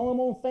sell them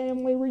on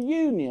family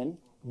reunion,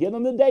 get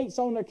them the dates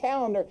on their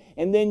calendar,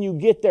 and then you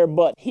get their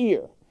butt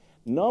here.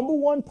 Number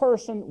one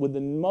person with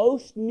the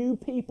most new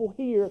people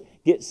here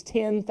gets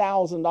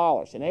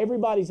 $10,000, and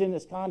everybody's in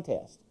this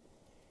contest.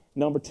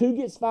 Number two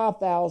gets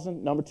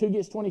 $5,000. Number two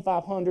gets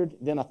 $2,500.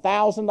 Then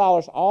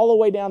 $1,000 all the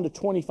way down to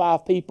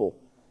 25 people,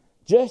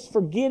 just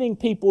for getting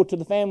people to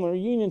the family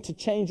reunion to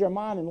change their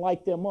mind and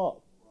light them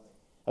up.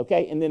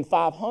 Okay, and then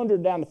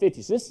 500 down to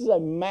 50. So this is a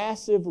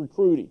massive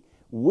recruiting.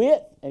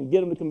 Width and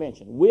get them to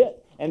convention. Width,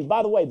 and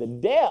by the way, the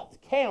depth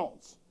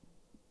counts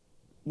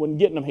when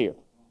getting them here.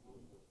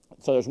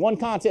 So there's one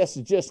contest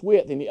that's just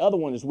width, and the other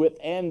one is width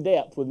and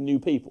depth with new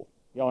people.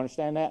 Y'all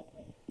understand that?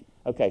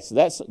 Okay, so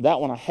that's that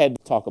one I had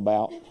to talk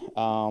about.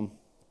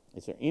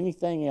 Is there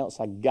anything else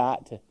I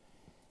got to?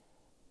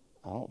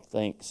 I don't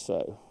think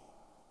so.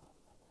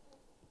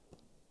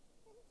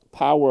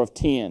 Power of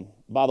 10.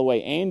 By the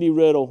way, Andy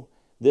Riddle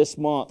this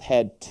month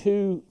had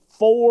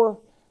four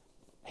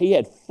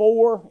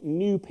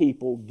new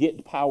people get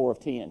the power of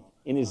 10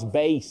 in his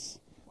base.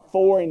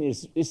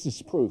 This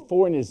is proof.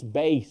 4 in his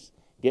base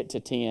get to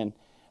 10.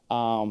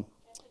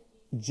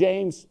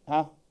 James,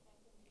 I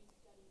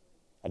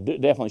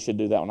definitely should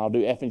do that one. I'll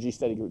do F&G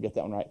study group, get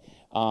that one right.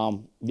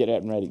 Get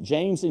that one ready.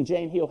 James and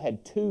Jane Hill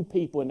had 2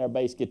 people in their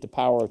base get the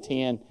power of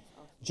 10.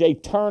 Jay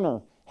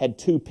Turner had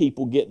 2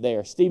 people get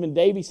there. Stephen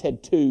Davies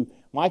had 2.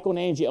 Michael and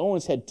Angie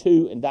Owens had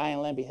 2, and Diane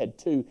Lampy had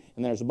 2.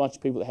 And there's a bunch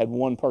of people that had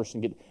 1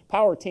 person get.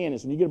 Power of 10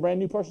 is when you get a brand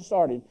new person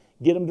started,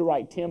 get them to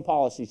write 10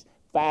 policies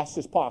fast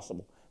as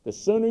possible. The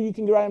sooner you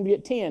can get them to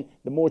get 10,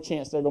 the more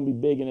chance they're going to be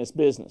big in this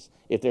business.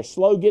 If they're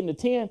slow getting to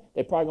 10,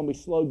 they're probably going to be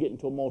slow getting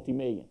to a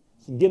multi-million.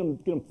 So get them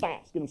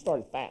fast. Get them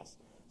started fast.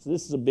 So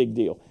this is a big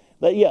deal.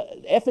 But yeah,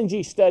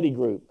 F&G study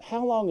group.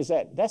 How long is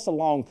that? That's a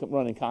long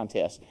running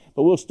contest,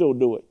 but we'll still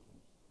do it.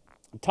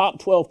 Top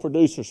 12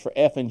 producers for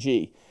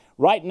F&G.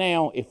 Right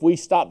now, if we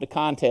stop the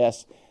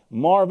contest,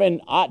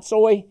 Marvin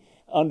Otsoy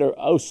under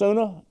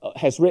Osuna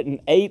has written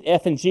 8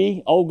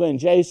 F&G. Olga and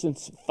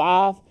Jason's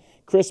 5.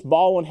 Chris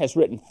Baldwin has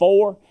written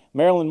 4.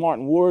 Marilyn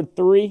Martin Ward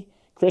 3.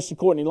 Chris and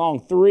Courtney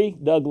Long 3.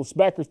 Douglas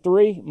Becker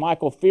 3.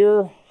 Michael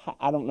Fear,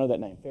 I don't know that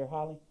name. Fair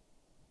Holly?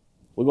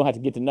 We're going to have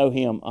to get to know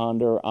him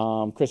under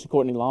Chris and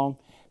Courtney Long.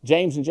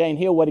 James and Jane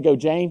Hill, way to go,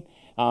 Jane.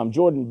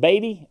 Jordan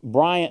Beatty,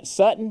 Bryant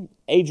Sutton,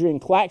 Adrian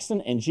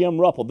Claxton, and Jim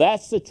Ruppel.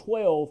 That's the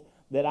 12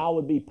 that I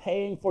would be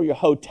paying for your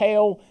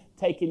hotel,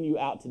 taking you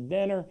out to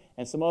dinner,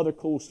 and some other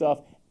cool stuff.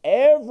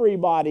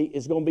 Everybody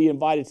is going to be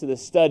invited to the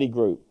study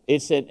group.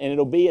 And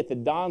it'll be at the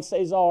Don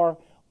Cesar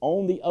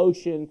on the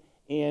ocean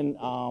in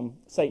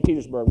St.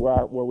 Petersburg,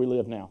 where we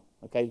live now.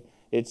 Okay,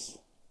 it's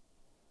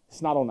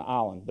It's not on the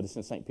island, but it's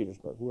in St.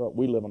 Petersburg.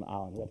 We live on the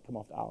island. We have to come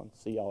off the island to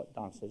see y'all at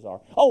Don Cesar.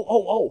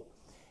 Oh.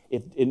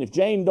 If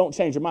Jane don't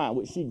change her mind,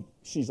 which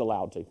she's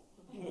allowed to,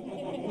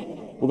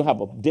 we're going to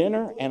have a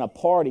dinner and a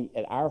party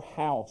at our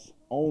house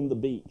on the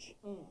beach,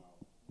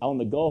 on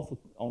the Gulf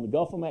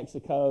of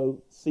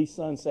Mexico, see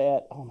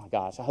sunset. Oh, my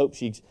gosh, I hope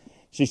she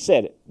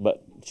said it,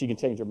 but she can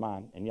change her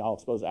mind. And y'all are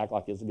supposed to act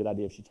like it's a good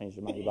idea if she changed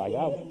her mind. You're like,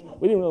 oh,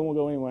 we didn't really want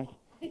to go anyway.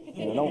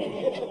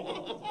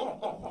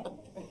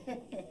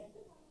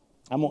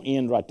 I'm going to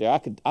end right there. I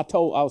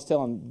was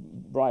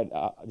telling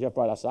Jeff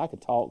Bright, I said I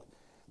could talk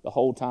the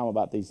whole time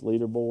about these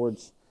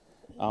leaderboards.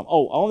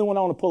 Only one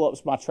I want to pull up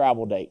is my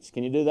travel dates.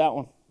 Can you do that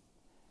one?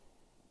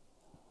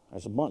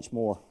 There's a bunch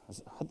more.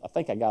 I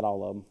think I got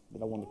all of them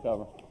that I wanted to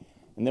cover.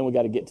 And then we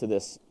got to get to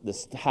this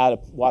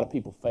why do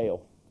people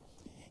fail?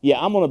 Yeah,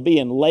 I'm going to be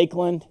in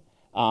Lakeland.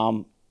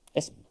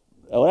 That's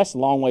a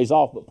long ways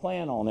off, but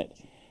plan on it.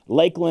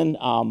 Lakeland,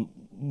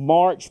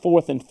 March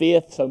 4th and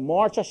 5th. So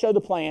March, I show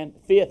the plan.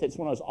 5th, it's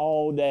one of those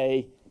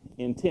all-day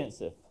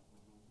intensive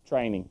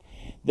training.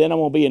 Then I'm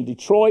going to be in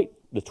Detroit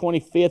the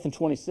 25th and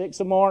 26th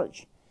of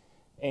March.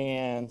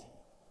 And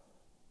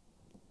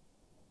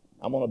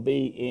I'm going to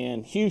be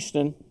in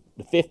Houston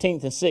the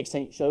 15th and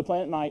 16th. Show the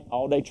plan at night,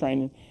 all-day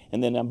training.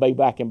 And then I'll be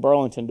back in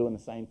Burlington doing the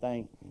same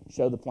thing.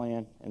 Show the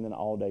plan, and then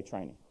all-day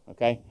training.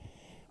 Okay?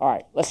 All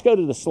right, let's go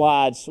to the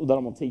slides that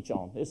I'm going to teach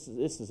on. This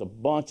is a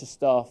bunch of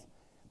stuff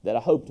that I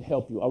hope to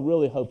help you. I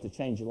really hope to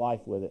change your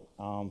life with it.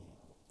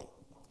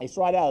 It's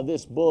right out of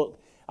this book.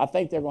 I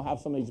think they're going to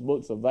have some of these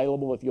books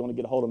available if you want to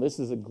get a hold of them. This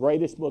is the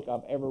greatest book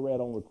I've ever read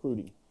on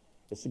recruiting.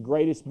 It's the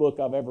greatest book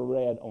I've ever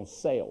read on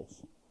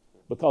sales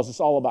because it's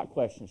all about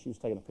questions. She was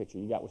taking a picture.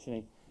 You got what you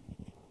need?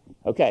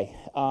 Okay.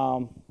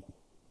 All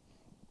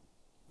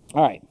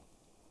right.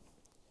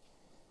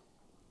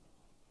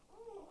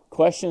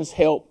 Questions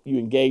help you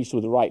engage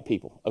with the right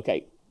people.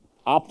 Okay.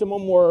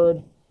 Optimum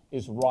word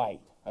is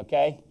right.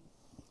 Okay.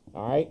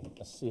 All right.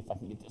 Let's see if I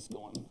can get this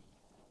going.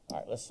 All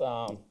right. Let's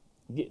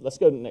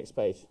go to the next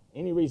page.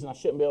 Any reason I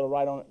shouldn't be able to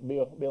write on it,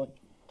 Billy?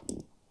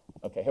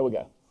 Okay. Here we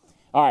go.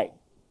 All right.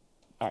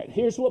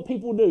 Here's what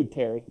people do,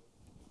 Terry.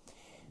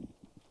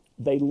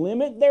 They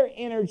limit their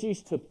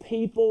energies to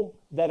people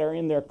that are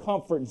in their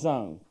comfort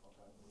zone.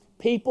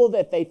 People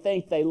that they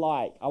think they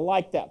like. I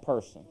like that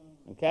person.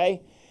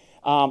 Okay.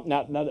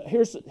 Now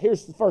here's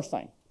the first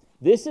thing.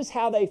 This is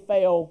how they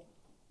fail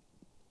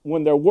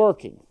when they're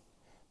working.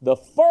 The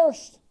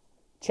first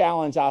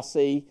challenge I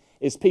see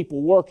is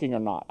people working or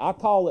not. I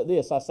call it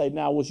this. I say,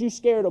 now, was you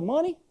scared of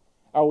money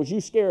or was you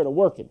scared of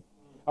working?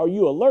 Are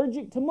you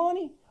allergic to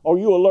money or are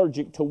you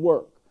allergic to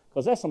work?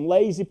 Because there's some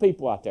lazy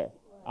people out there.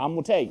 I'm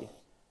going to tell you.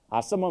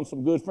 Some of them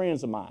some good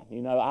friends of mine.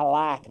 I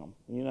like them,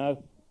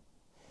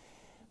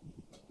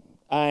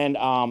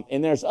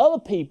 And there's other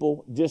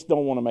people just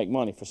don't want to make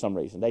money for some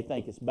reason. They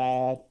think it's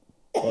bad.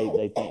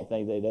 They think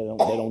they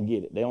don't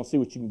get it. They don't see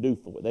what you can do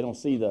for it. They don't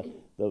see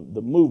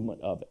the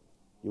movement of it.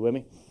 You with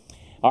me?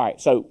 All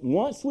right. So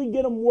once we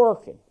get them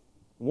working,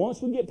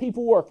 once we get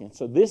people working.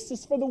 So this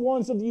is for the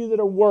ones of you that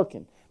are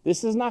working.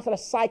 This is not a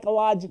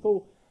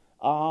psychological.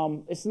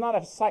 It's not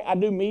I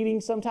do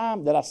meetings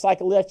sometimes that I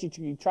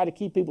psychologically try to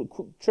keep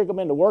people, trick them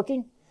into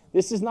working.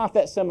 This is not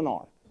that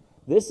seminar.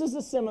 This is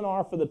a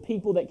seminar for the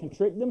people that can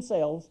trick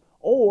themselves,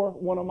 or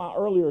one of my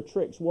earlier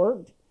tricks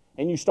worked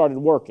and you started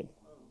working.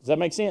 Does that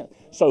make sense?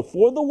 So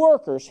for the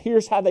workers,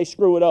 here's how they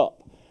screw it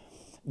up.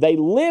 They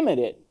limit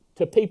it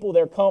to people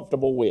they're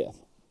comfortable with.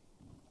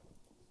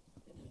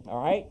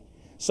 All right?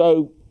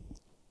 So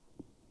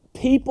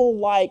people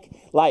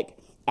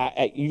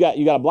you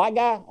got a black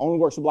guy, only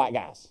works with black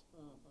guys.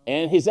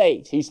 And his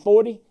age, he's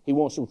 40, he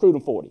wants to recruit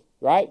him 40,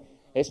 right?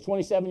 It's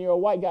 27-year-old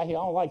white guy, I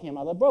don't like him.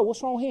 I like, bro,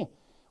 what's wrong with him?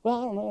 Well,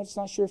 I don't know. I'm just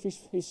not sure if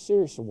he's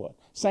serious or what.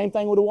 Same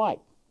thing with a white.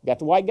 Got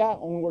the white guy,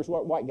 only works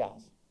with white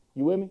guys.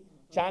 You with me?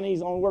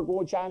 Chinese only work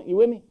with Chinese. You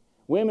with me?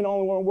 Women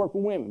only want to work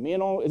with women.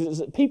 Men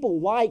only.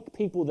 People like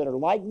people that are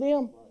like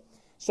them,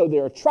 so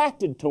they're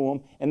attracted to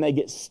them, and they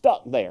get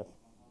stuck there.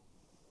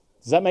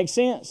 Does that make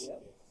sense?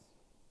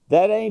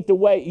 That ain't the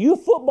way. You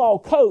football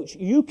coach,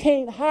 you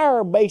can't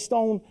hire based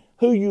on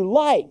who you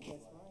like.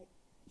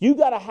 You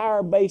got to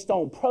hire based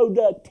on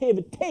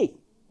productivity.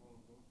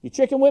 You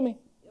tricking with me?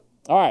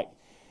 All right.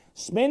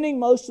 Spending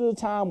most of the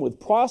time with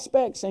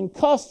prospects and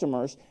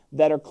customers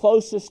that are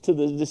closest to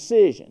the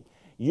decision.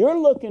 You're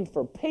looking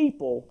for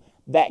people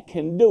that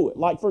can do it.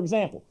 Like, for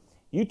example,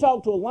 you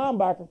talk to a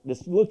linebacker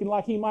that's looking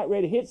like he might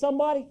ready to hit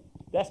somebody,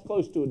 that's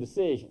close to a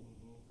decision.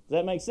 Does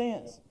that make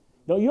sense?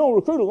 No, you don't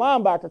recruit a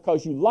linebacker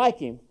because you like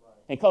him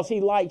and because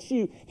he likes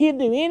you. He'll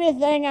do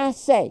anything I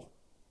say.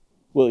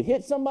 Will he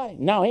hit somebody?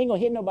 No, he ain't going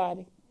to hit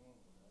nobody.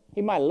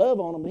 He might love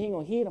on them, but he ain't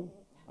going to hit them.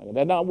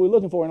 That's not what we're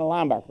looking for in a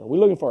linebacker. We're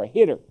looking for a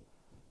hitter.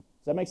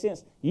 Does that make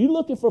sense? You're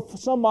looking for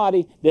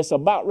somebody that's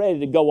about ready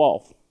to go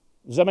off.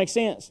 Does that make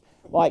sense?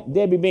 Like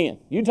Debbie Ben.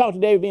 You talk to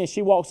Debbie Ben,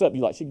 she walks up,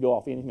 you like, she could go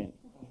off any minute.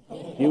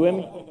 You with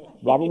me?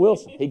 Robert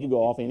Wilson, he could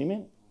go off any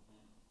minute.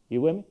 You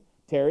with me?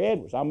 Terry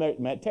Edwards. I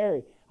met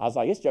Terry. I was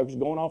like, this joker's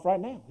going off right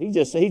now. He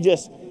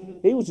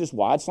was just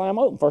wide slam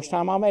open. First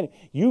time I met him.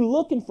 You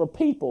looking for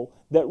people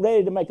that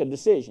ready to make a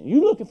decision. You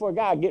looking for a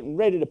guy getting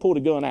ready to pull the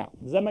gun out.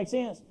 Does that make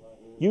sense?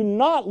 You're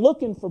not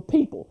looking for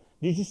people.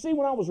 Did you see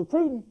when I was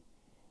recruiting?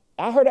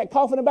 I heard that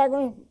cough in the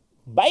background.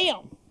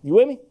 Bam! You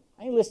with me?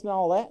 I ain't listening to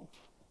all that.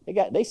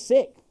 They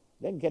sick.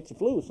 They can catch the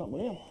flu or something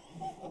with them.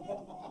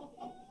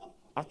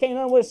 I can't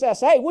understand what it says.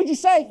 Hey, what'd you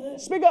say?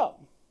 Speak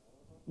up.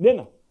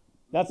 Didn't I?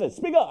 That's it.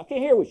 Speak up. I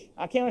can't hear what you.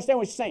 I can't understand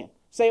what you're saying.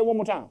 Say it one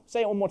more time.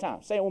 Say it one more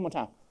time. Say it one more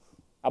time.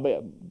 I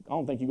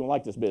don't think you're going to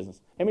like this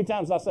business. How many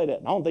times did I say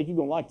that? I don't think you're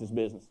going to like this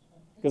business.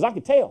 Because I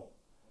could tell.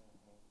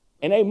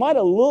 And they might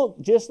have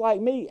looked just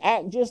like me,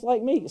 act just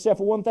like me, except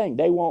for one thing.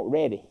 They weren't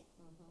ready.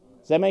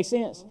 Does that make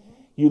sense?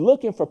 You're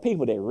looking for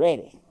people that are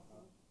ready.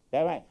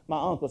 That right?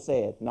 My uncle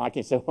said, no, I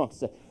can't say what my uncle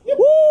said.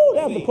 Woo,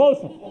 that was the close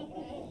one.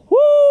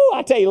 Woo,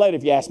 I'll tell you later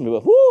if you ask me,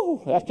 but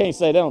woo, I can't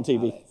say that on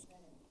TV.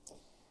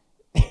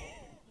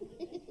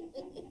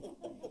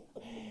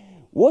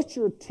 What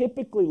you're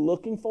typically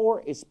looking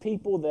for is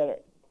people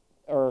that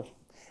are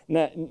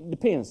now, it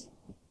depends.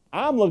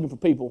 I'm looking for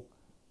people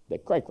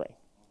that cray-cray.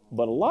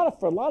 But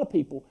for a lot of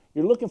people,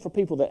 you're looking for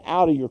people that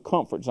out of your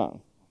comfort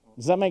zone.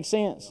 Does that make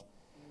sense?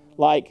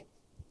 Like,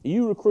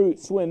 you recruit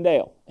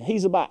Swindell.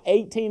 He's about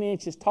 18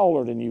 inches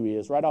taller than you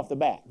is right off the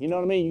bat. You know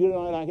what I mean? You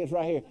know, like it's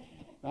right here.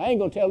 I ain't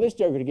going to tell this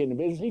joker to get in the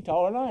business. He's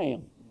taller than I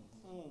am.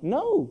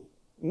 No,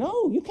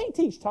 you can't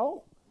teach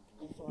tall.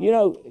 You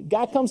know,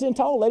 guy comes in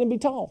tall, let him be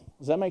tall.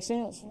 Does that make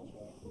sense?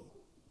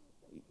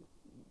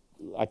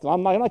 Like,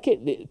 I'm not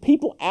kidding.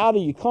 People out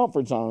of your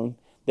comfort zone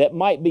that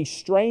might be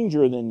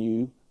stranger than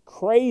you,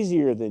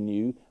 crazier than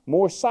you,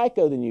 more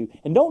psycho than you,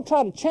 and don't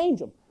try to change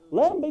them.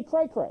 Let them be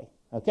cray-cray,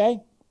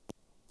 okay?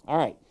 All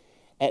right.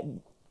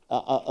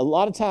 A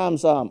lot of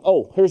times,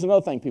 here's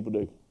another thing people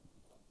do.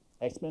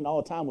 They spend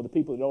all the time with the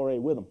people that are already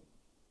with them.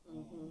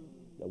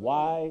 The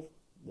wife,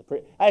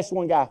 I asked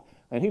one guy,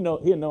 and he'll know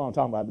what I'm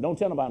talking about, but don't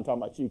tell nobody I'm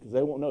talking about you because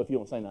they won't know if you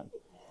don't say nothing.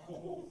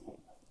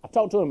 I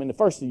talked to him in the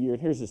first of the year,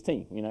 and here's his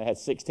team. You know, it had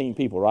 16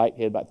 people, right?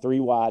 He had about 3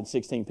 wide,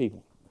 16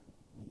 people.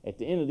 At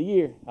the end of the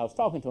year, I was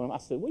talking to him. I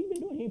said, what you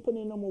been doing? He ain't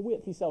putting in no more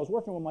width. He said, I was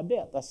working on my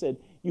depth. I said,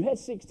 you had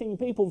 16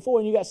 people before,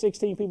 and you got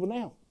 16 people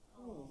now.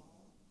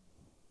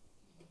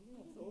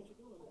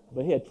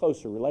 But he had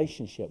closer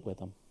relationship with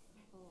them.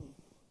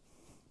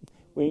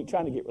 We ain't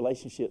trying to get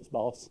relationships,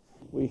 boss.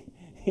 We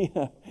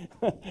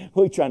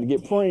trying to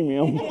get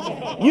premium.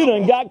 You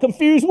done got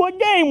confused what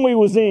game we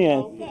was in.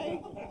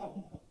 Okay.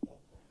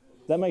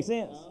 Does that make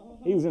sense?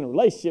 He was in a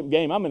relationship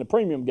game. I'm in a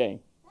premium game.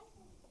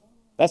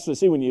 That's what,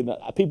 see, when you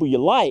people you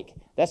like,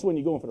 that's when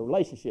you're going for the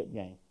relationship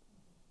game.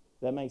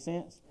 Does that make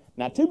sense?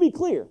 Now, to be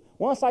clear,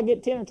 once I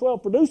get 10 or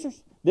 12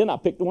 producers, then I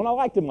pick the one I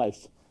like the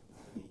most.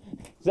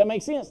 Does that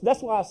make sense?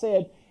 That's why I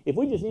said, if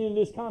we just ended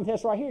this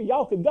contest right here,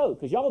 y'all could go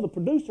because y'all are the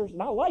producers,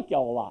 and I like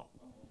y'all a lot.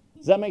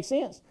 Does that make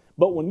sense?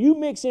 But when you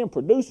mix in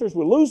producers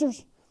with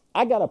losers,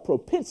 I got a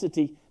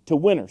propensity to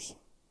winners.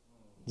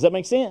 Does that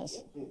make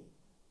sense?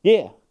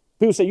 Yeah.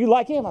 People say, you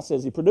like him? I said,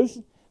 is he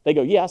producing? They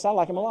go, yes, I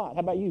like him a lot.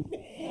 How about you?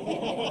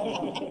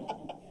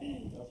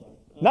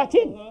 Not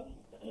kidding.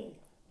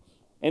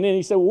 And then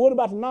he said, well, what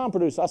about the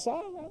non-producer? I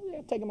said,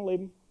 yeah, take him or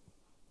leave him.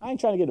 I ain't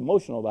trying to get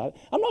emotional about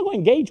it. I'm not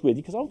going to engage with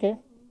you because I don't care.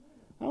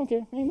 I don't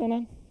care. I ain't doing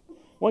nothing.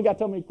 One guy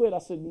told me to quit. I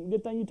said,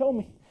 good thing you told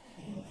me.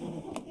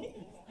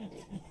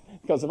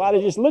 Because if I'd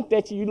have just looked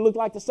at you, you'd look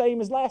like the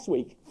same as last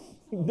week.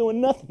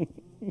 Doing nothing.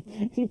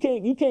 You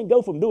can't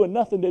go from doing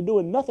nothing to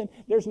doing nothing.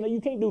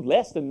 You can't do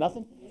less than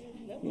nothing.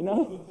 You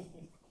know?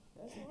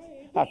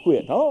 I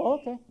quit. Oh,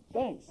 okay.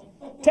 Thanks.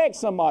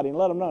 Text somebody and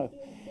let them know.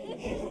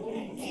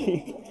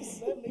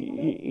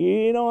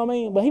 You know what I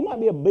mean? But he might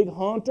be a big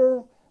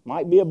hunter,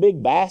 might be a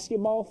big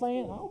basketball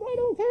fan. I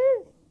don't care.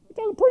 You're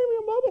talking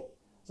premium, Bubba.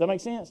 Does that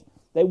make sense?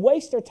 They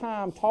waste their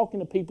time talking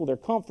to people they're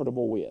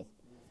comfortable with.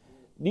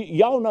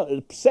 Y'all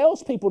know,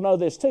 salespeople know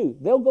this too.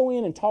 They'll go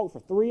in and talk for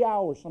 3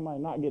 hours,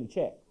 somebody not get a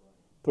check.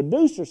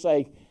 Producers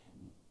say,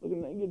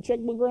 look, get a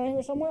checkbook around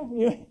here somewhere?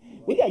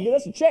 We got to get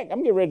us a check.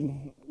 I'm getting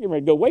ready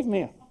to go away from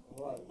here.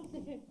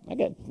 I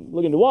got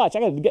looking to watch.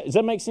 Does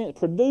that make sense?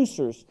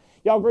 Producers,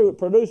 y'all agree with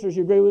producers?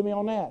 You agree with me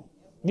on that?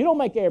 You don't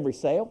make every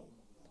sale,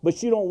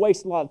 but you don't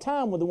waste a lot of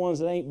time with the ones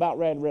that ain't about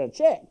ready to read a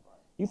check.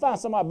 You find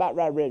somebody about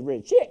ready to read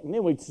a check, and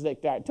then we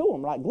stick that to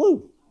them like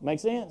glue. Make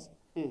sense?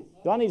 Do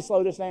I need to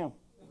slow this down?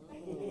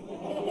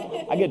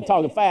 I get to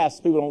talking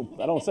fast. I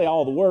don't say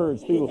all the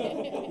words.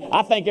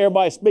 I think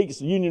everybody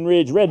speaks Union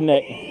Ridge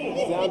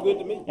redneck. Sound good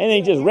to me. It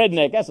ain't just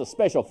redneck. That's a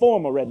special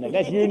form of redneck.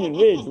 That's Union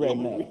Ridge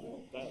redneck.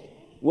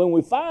 When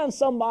we find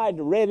somebody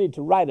ready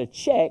to write a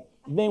check,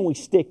 then we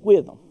stick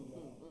with them.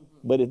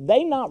 But if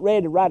they not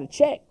ready to write a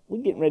check,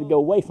 we're getting ready to go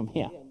away from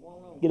here.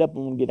 Get up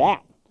and get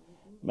out.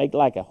 Make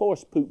like a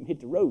horse poop and hit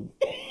the road.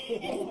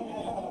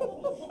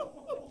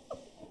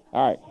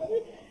 All right.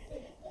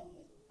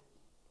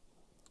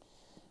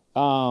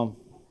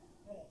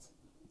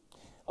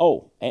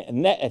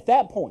 And at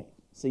that point,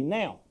 see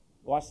now,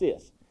 watch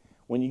this.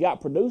 When you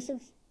got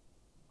producers,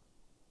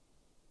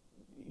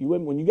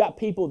 when you got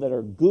people that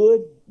are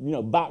good,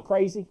 about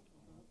crazy,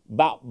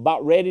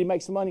 about ready to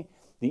make some money,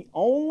 the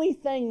only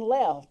thing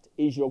left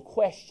is your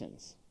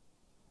questions.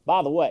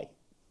 By the way,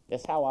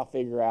 that's how I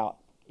figure out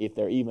if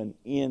they're even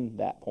in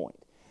that point.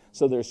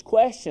 So there's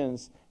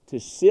questions to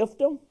sift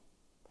them,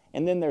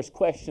 and then there's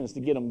questions to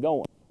get them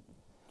going.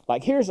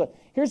 Like here's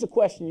a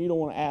question you don't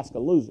want to ask a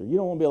loser. You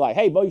don't want to be like,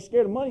 hey, Bo, you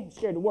scared of money? You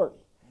scared of work?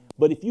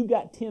 But if you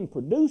got 10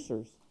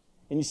 producers,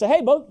 and you say,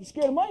 hey, Bo, you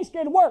scared of money? You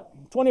scared of work?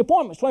 20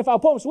 appointments, 25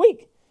 appointments a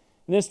week.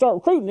 And then start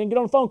recruiting, then get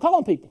on the phone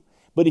calling people.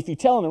 But if you're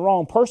telling the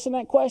wrong person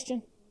that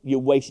question, you're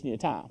wasting your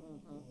time.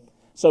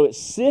 So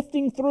it's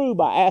sifting through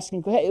by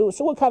asking, hey,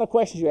 so what kind of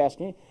questions are you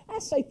asking? I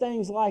say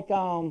things like,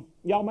 y'all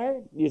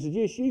married? Is it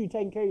just you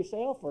taking care of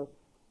yourself? Or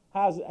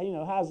how's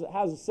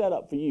it set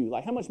up for you?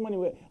 Like how much money,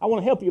 I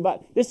want to help you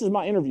about, this is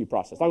my interview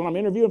process. Like when I'm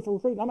interviewing for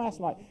recruiting, I'm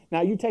asking like,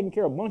 now you taking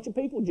care of a bunch of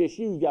people, just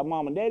you? You got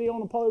mom and daddy on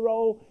the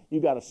payroll?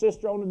 You got a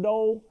sister on the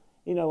dole?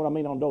 You know what I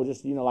mean on dole,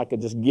 just,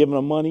 just giving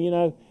them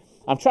money,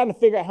 I'm trying to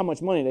figure out how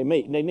much money they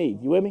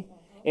need. You with me?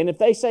 And if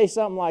they say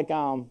something like,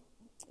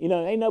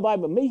 ain't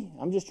nobody but me.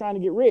 I'm just trying to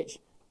get rich.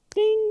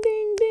 Ding,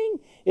 ding, ding.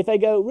 If they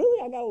go,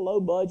 really, I got a low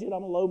budget.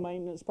 I'm a low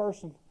maintenance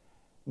person.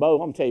 Bo, I'm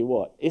going to tell you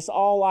what. It's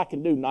all I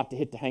can do not to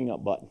hit the hang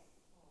up button.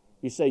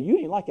 You say, you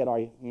ain't like that, are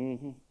you?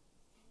 Mm-hmm.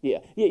 Yeah.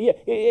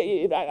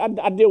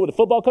 I deal with a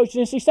football coach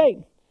at NC State.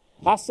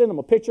 I send them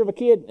a picture of a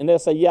kid, and they'll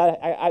say,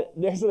 yeah,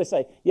 here's what they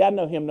say. Yeah, I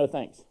know him, no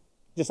thanks.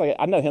 Just like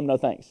I know him, no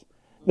thanks.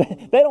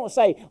 They don't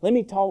say, let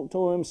me talk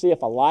to him, see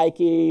if I like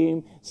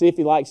him, see if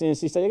he likes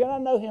NC State. They go, I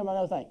know him, I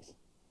know thanks.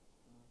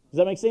 Does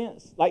that make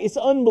sense? Like, it's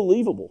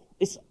unbelievable.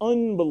 It's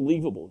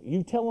unbelievable.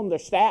 You tell them their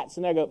stats,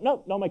 and they go,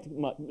 no, don't make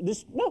much.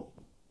 Just, no.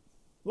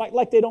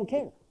 Like they don't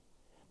care.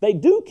 They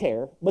do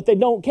care, but they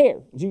don't care.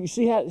 Do you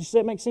see how does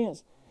that make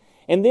sense?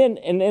 And then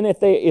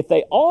if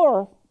they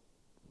are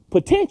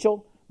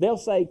potential, they'll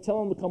say,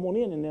 tell them to come on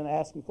in, and then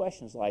ask them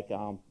questions like,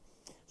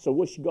 so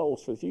what's your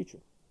goals for the future?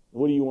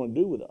 What do you want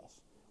to do with us?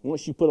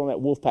 Once you put on that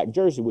Wolfpack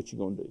jersey, what you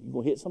going to do? You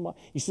going to hit somebody?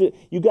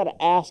 You got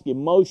to ask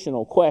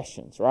emotional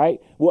questions, right?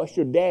 What's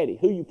your daddy?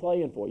 Who you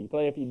playing for? You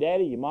playing for your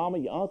daddy, your mama,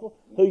 your uncle?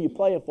 Who you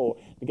playing for?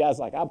 The guy's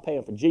like, I'm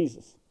playing for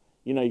Jesus.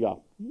 You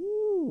go,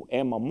 ooh,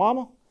 and my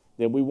mama,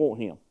 then we want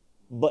him.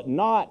 But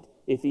not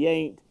if he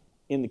ain't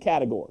in the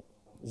category.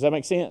 Does that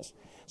make sense?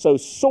 So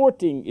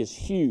sorting is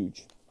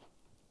huge.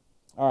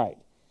 All right,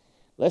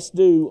 let's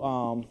do.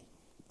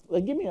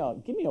 Give me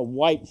a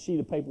white sheet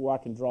of paper where I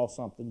can draw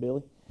something,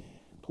 Billy.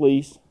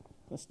 Please,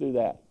 let's do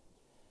that.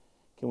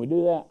 Can we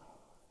do that?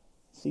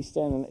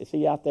 Is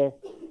he out there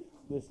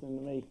listening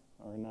to me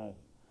or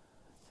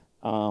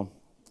no?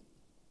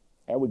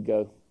 There we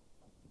go.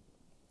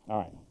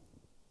 All right.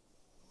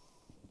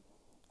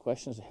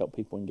 Questions to help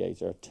people engage.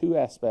 There are two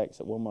aspects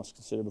that one must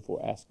consider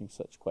before asking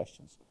such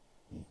questions.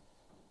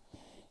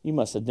 You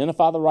must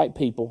identify the right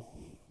people,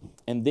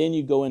 and then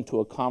you go into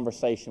a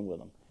conversation with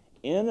them.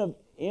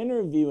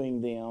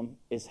 Interviewing them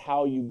is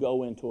how you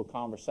go into a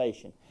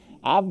conversation.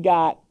 I've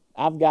got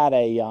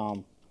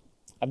a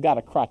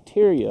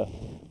criteria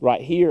right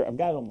here. I've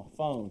got it on my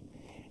phone,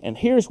 and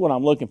here's what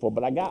I'm looking for.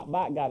 But I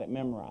got it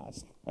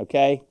memorized.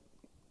 Okay.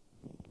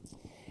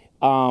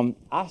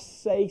 I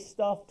say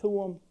stuff to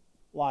them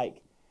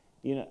like,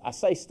 we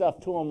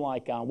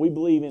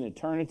believe in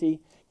eternity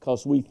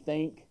because we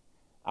think.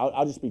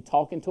 I'll just be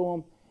talking to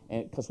them,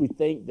 and because we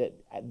think that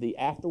the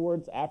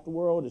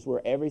afterworld is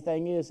where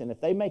everything is. And if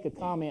they make a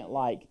comment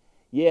like,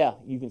 yeah,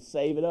 you can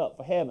save it up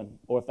for heaven,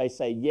 or if they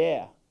say,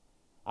 yeah,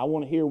 I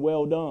want to hear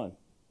well done.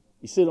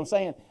 You see what I'm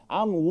saying?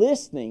 I'm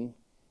listening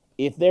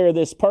if they're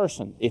this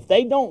person. If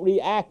they don't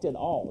react at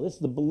all, this is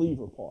the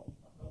believer part.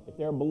 If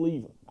they're a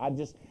believer,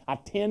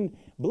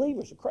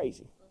 believers are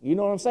crazy. You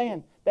know what I'm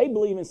saying? They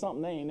believe in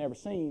something they ain't never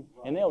seen,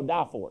 and they'll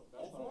die for it.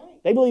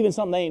 They believe in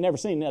something they ain't never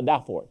seen, and they'll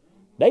die for it.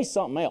 They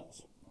something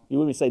else.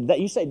 You say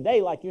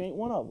they like you ain't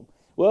one of them.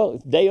 Well,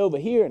 if they over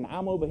here and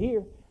I'm over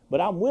here, but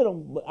I'm with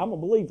them, but I'm a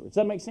believer. Does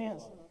that make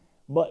sense?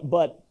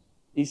 But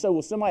you say,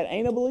 well, somebody that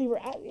ain't a believer?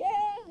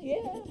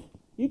 Yeah.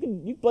 You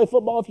can play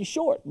football if you're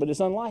short, but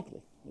it's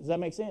unlikely. Does that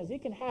make sense?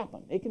 It can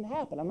happen.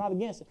 I'm not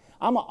against it.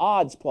 I'm an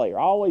odds player.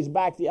 I always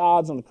back the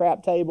odds on the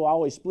crap table. I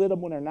always split them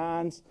when they're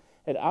nines.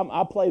 And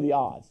I play the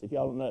odds. If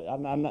y'all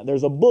don't know,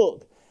 there's a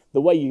book. The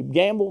way you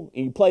gamble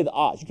and you play the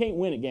odds. You can't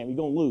win a game. You're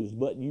going to lose,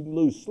 but you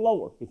lose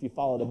slower if you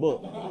follow the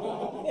book.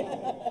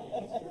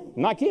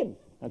 I'm not kidding,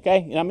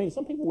 okay? I mean,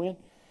 some people win.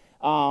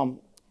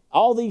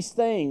 All these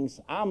things,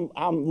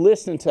 I'm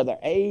listening to their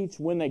age,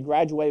 when they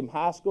graduate from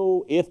high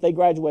school, if they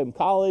graduate from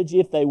college,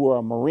 if they were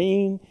a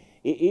Marine,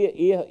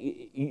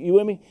 you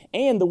with me?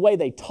 And the way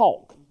they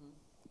talk.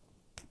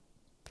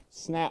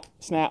 Snap,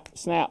 snap,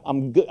 snap.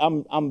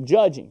 I'm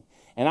judging.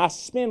 And I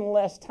spend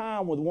less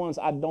time with ones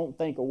I don't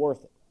think are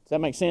worth it. Does that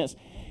make sense?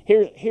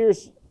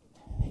 Here's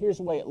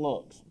the way it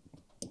looks.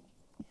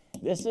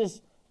 This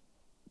is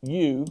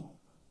you,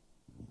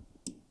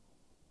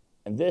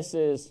 and this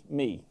is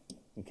me,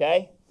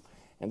 okay?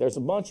 And there's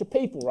a bunch of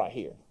people right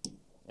here,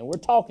 and we're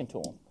talking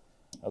to them,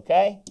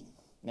 okay?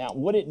 Now,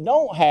 what it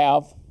don't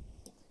have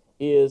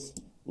is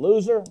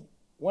loser,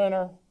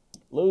 winner,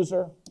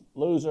 loser,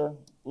 loser,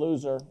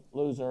 loser,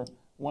 loser,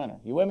 winner.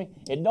 You with me?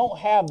 It don't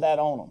have that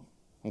on them,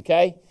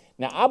 okay?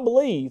 Now, I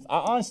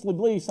honestly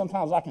believe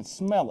sometimes I can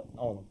smell it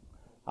on them.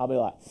 I'll be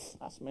like,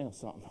 I smell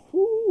something,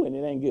 whoo, and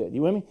it ain't good.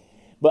 You with me?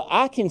 But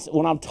I can,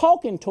 when I'm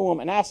talking to them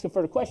and asking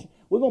for the question,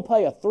 we're going to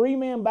play a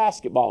 3-man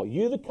basketball.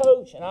 You're the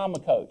coach and I'm a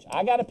coach.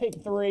 I got to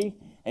pick 3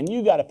 and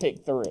you got to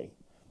pick 3.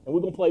 And we're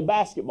going to play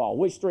basketball.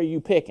 Which 3 are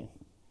you picking?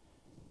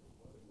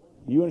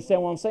 You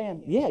understand what I'm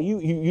saying? Yeah,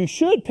 you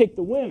should pick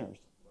the winners.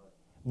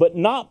 But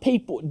not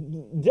people,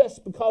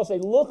 just because they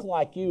look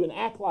like you and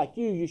act like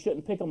you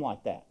shouldn't pick them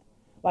like that.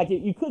 Like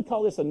you could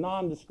call this a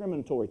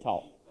non-discriminatory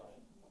talk.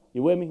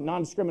 You with me?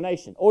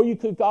 Non-discrimination. Or you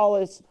could call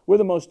this, we're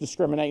the most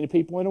discriminating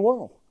people in the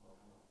world.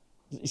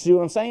 You see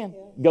what I'm saying?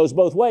 It goes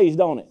both ways,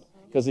 don't it?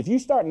 Because if you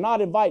start not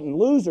inviting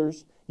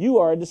losers, you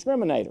are a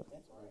discriminator.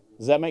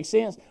 Does that make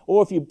sense?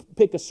 Or if you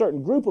pick a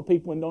certain group of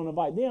people and don't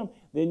invite them,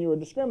 then you're a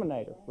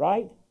discriminator,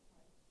 right?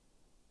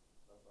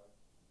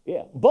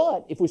 Yeah.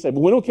 But if we say, but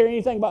we don't care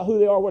anything about who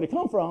they are, where they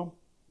come from,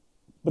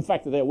 but the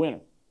fact that they're a winner.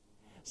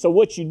 So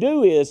what you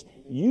do is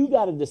you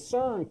got to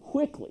discern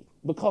quickly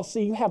because,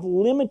 see, you have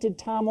limited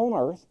time on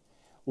earth,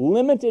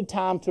 limited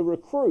time to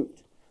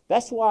recruit.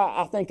 That's why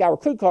I think I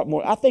recruit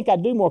more. I think I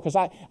do more because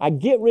I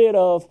get rid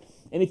of,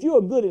 and if you're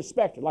a good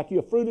inspector, like you're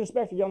a fruit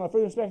inspector, you know what a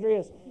fruit inspector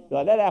is? You're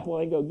like, that apple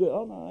ain't go good.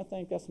 Oh, no, I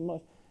think that's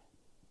much.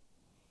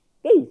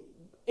 Dude,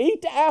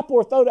 eat the apple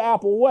or throw the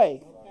apple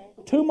away.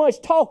 Too much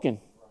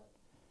talking.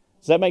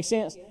 Does that make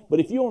sense?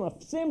 But if you're on an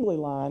assembly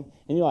line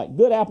and you're like,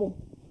 good apple,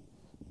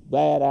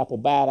 bad apple,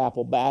 bad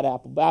apple, bad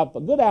apple, bad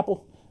apple, good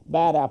apple,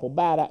 bad apple,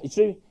 bad apple. You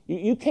see,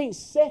 you can't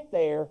sit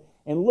there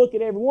and look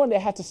at everyone. They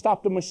have to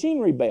stop the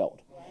machinery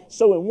belt.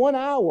 So in 1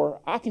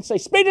 hour, I can say,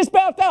 speed this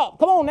belt up.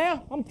 Come on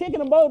now. I'm kicking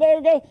them both. There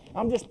we go.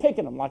 I'm just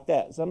picking them like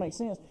that. Does that make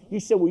sense? You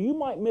said, well, you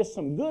might miss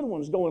some good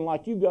ones going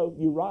like you go.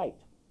 You're right.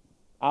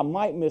 I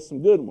might miss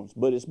some good ones.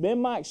 But it's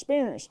been my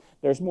experience,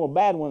 there's more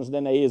bad ones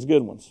than there is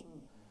good ones.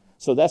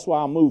 So that's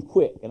why I move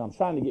quick. And I'm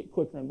trying to get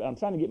quicker. And I'm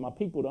trying to get my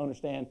people to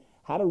understand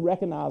how to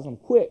recognize them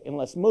quick and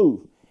let's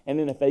move. And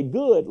then if they're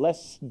good,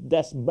 let's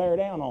bear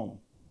down on them.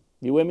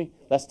 You with me?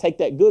 Let's take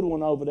that good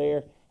one over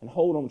there and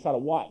hold them and try to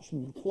watch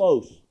them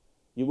close.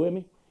 You with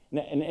me?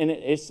 And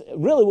it's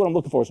really what I'm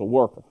looking for is a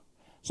worker.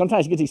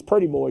 Sometimes you get these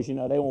pretty boys, you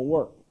know, they won't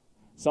work.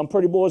 Some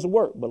pretty boys will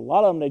work, but a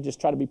lot of them, they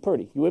just try to be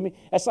pretty. You with me?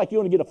 That's like you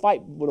want to get a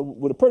fight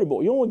with a pretty boy.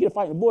 You don't want to get a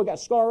fight with a boy got a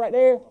scar right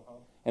there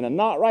and a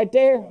knot right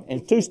there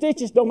and 2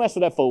 stitches. Don't mess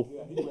with that fool.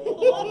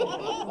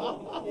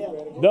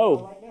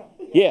 No.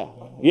 Yeah.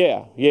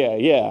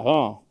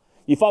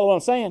 You follow what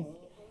I'm saying?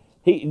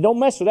 Don't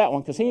mess with that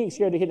one because he ain't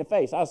scared to hit in the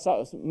face.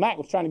 Mac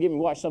was trying to get me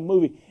to watch some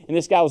movie, and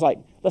this guy was like,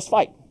 let's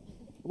fight.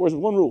 Where's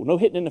one rule? No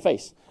hitting in the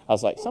face. I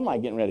was like,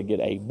 somebody getting ready to get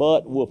a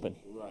butt whooping.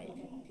 Right.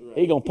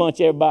 He going to punch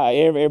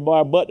everybody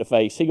butt in the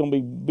face. He going to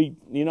be beat,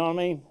 you know what I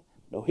mean?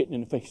 No hitting in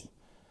the face.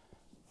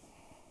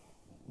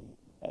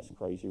 That's a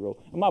crazy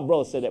rule. And my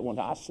brother said that one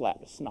time. I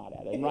slapped the snot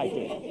out of him right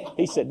there.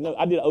 He said, no,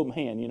 I did an open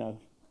hand, you know.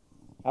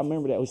 I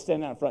remember that. We was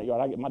standing out in the front yard.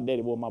 I get my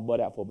daddy wore my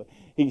butt out for, but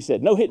he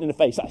said, no hitting in the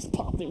face. I just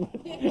popped him.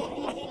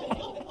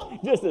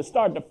 Just to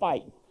start the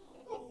fight.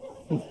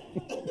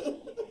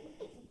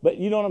 But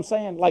you know what I'm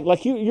saying?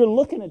 Like you're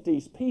looking at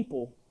these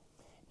people,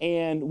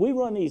 and we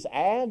run these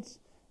ads,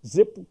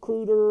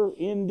 ZipRecruiter,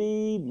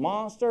 Indeed,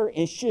 Monster, and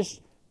it's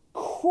just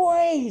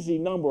crazy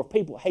number of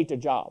people hate their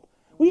job.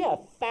 We had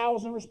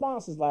 1,000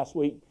 responses last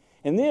week,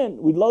 and then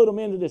we load them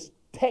into this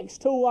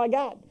text tool I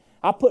got.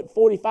 I put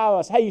 45.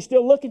 I said, hey, you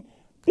still looking?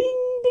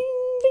 Ding,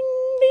 ding,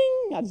 ding,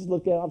 ding. I just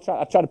look at it.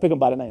 I try to pick them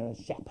by the name.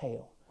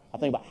 Chappelle. I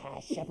think about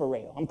High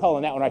Chaparral. I'm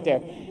calling that one right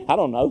there. I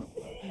don't know.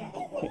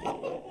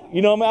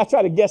 You know what I mean? I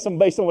try to guess them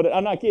based on what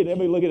I'm not kidding.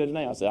 Everybody looking at it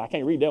now. I said, I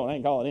can't read that one. I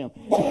ain't calling him.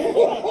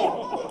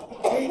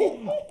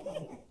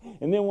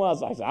 And then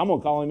once I said, I'm going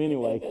to call him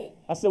anyway.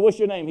 I said, what's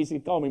your name? He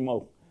said, call me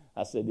Mo.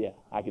 I said, yeah,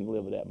 I can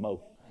live with that,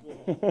 Mo.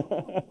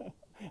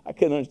 I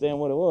couldn't understand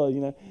what it was, you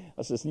know.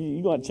 I said,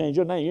 you're going to change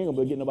your name. You ain't going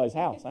to be able to get nobody's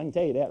house. I can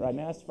tell you that right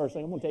now. That's the first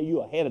thing I'm going to tell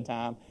you ahead of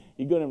time.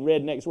 You go to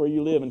rednecks where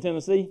you live in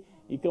Tennessee.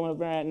 You come up with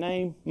that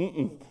name,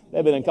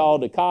 they've been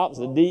called the cops,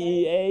 the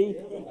DEA,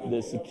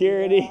 the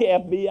security,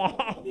 FBI.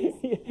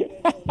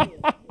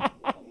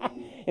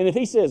 And if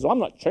he says, well, I'm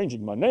not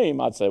changing my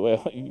name, I'd say,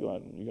 well,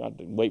 you got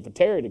to wait for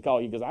Terry to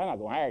call you because I'm not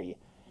going to hire you.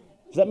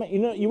 Does that make,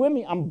 you with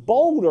me? I'm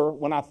bolder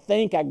when I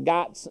think I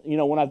got,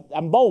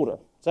 I'm bolder.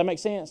 Does that make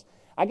sense?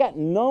 I got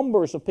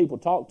numbers of people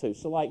to talk to.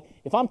 So, like,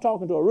 if I'm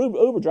talking to a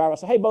Uber driver, I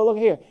say, hey, Bo, look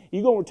here.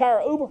 You going to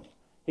retire Uber?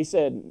 He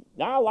said,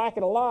 I like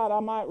it a lot. I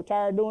might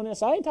retire doing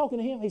this. I ain't talking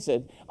to him. He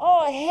said,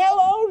 oh,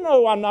 hello,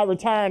 no, I'm not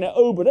retiring at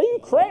Uber. Are you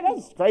crazy?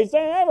 That's the craziest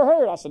thing I ever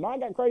heard. I said, no, I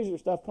got crazier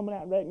stuff coming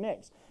out right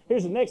next.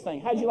 Here's the next thing.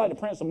 How'd you like to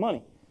print some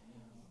money?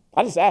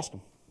 I just asked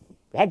him,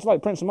 how'd you like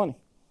to print some money?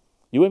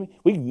 You with me?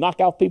 We can knock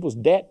off people's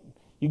debt.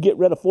 You get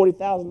rid of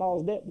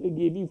 $40,000 debt, we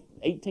give you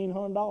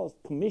 $1,800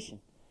 commission.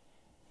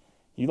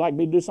 You like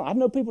me to do something? I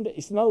know people,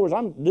 in other words,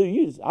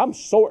 I'm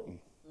sorting.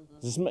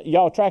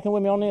 Y'all tracking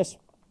with me on this?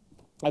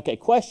 Okay,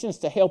 questions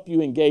to help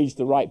you engage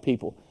the right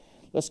people.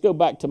 Let's go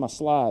back to my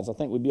slides. I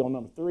think we'd be on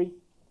number 3.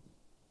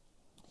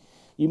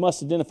 You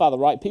must identify the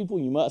right people.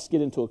 You must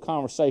get into a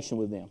conversation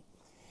with them.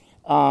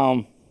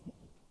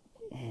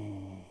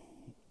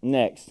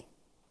 Next.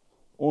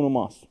 Uno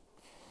más.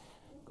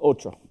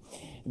 Otra.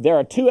 There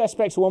are 2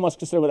 aspects one must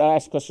consider when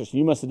asking questions.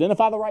 You must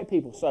identify the right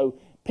people. So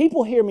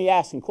people hear me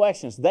asking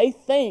questions. They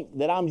think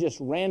that I'm just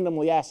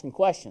randomly asking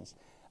questions.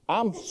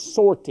 I'm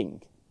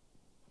sorting.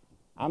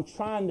 I'm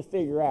trying to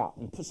figure out.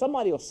 And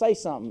somebody will say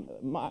something.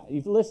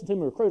 If you listen to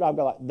me recruit, I'll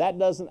go like, that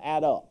doesn't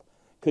add up.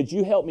 Could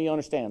you help me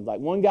understand? Like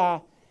one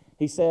guy,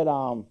 he said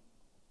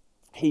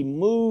he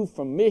moved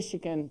from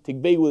Michigan to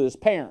be with his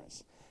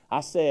parents.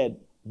 I said,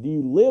 do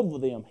you live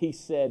with them? He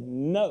said,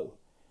 no.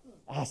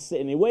 I said,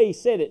 and the way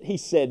he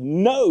said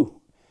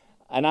no.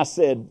 And I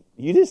said,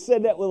 you just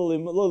said that with a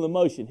little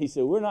emotion. He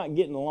said, we're not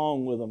getting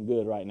along with them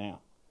good right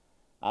now.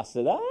 I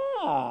said,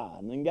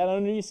 and then got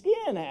under your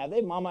skin. Have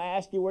they? Mama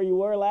asked you where you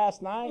were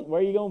last night,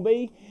 where you going to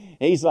be?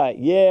 And he's like,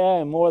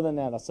 yeah, and more than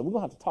that. I said, we're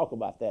going to have to talk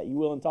about that. You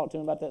willing to talk to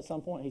him about that at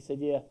some point? He said,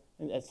 yeah,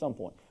 at some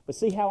point. But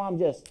see how I'm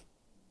just,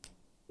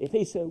 if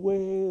he said, well,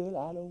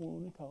 I don't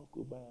want to talk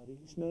about it.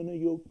 It's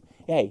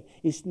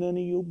none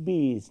of your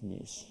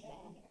business.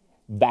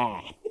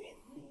 Bye.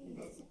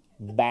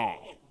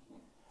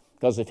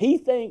 Because if he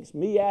thinks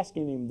me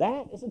asking him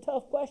that is a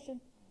tough question,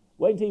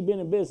 wait until he's been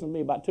in business with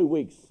me about 2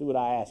 weeks, see what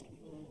I ask him.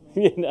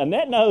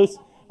 Annette knows.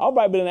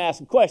 Albright been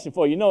asked a question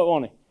for you. You know it,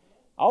 won't he?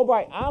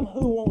 Albright, I'm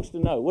Who Wants to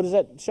Know. What does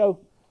that show?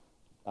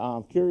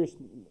 Curious,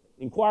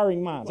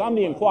 Inquiring Minds. I'm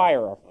the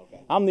inquirer.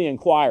 I'm the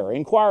inquirer.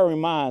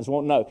 Inquiring minds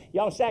won't know.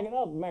 Y'all shacking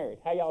up married.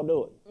 How y'all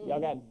do it?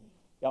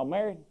 Y'all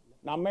married?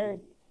 Not married?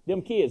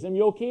 Them kids. Them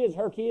your kids,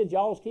 her kids,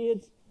 y'all's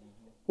kids?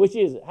 Which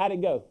is it? How'd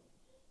it go?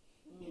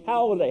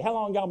 How old are they? How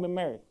long y'all been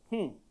married?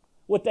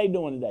 What they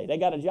doing today? They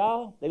got a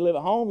job? They live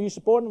at home? You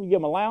support them? You give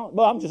them allowance?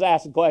 Well, I'm just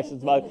asking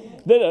questions about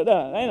it.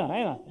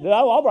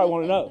 I'll probably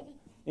want to know.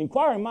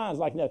 Inquiring minds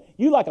like, no.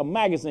 You like a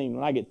magazine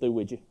when I get through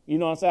with you. You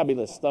know what I'm saying? I'll be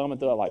just thumbing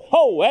through it like,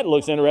 oh, that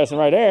looks interesting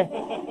right there.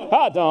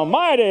 God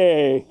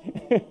almighty.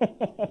 Does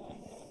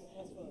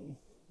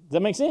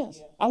that make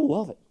sense? I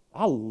love it.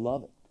 I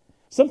love it.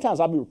 Sometimes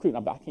I'll be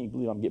recruiting. I can't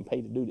believe I'm getting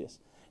paid to do this.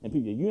 And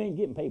people, you ain't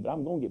getting paid, but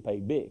I'm going to get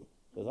paid big.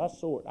 Because I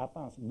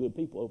find some good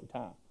people over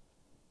time.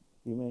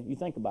 You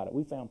think about it.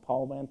 We found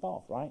Paul Van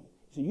Thoth, right?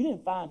 So you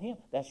didn't find him.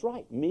 That's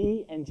right.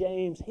 Me and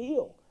James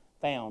Hill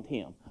found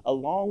him,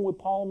 along with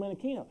Paul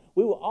Menachino.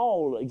 We were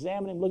all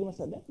examining him, looking and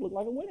said, that looked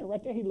like a winner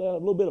right there. He let a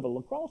little bit of a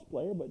lacrosse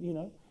player, but,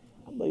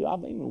 I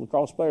believe a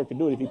lacrosse player could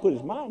do it if he put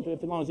his mind to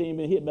it, as long as he ain't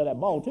been hit by that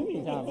ball too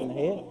many times in the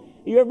head.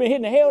 You ever been hit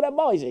in the head with that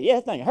ball? He said, yeah,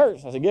 that thing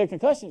hurts. I said, get a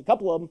concussion, a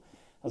couple of them.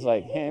 I was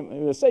like,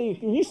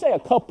 can you say a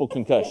couple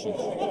concussions?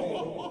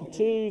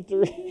 2,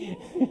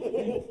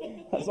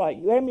 3. I was like,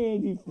 let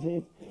me.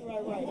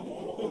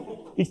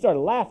 He started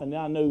laughing,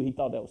 and I knew he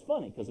thought that was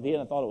funny, because if he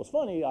hadn't thought it was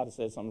funny, I'd have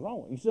said something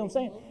wrong. You see what I'm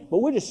saying? But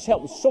we're just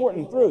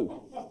sorting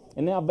through.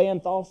 And now Van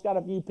Thoth's got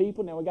a few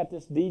people. Now we got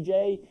this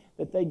DJ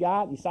that they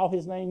got. You saw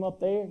his name up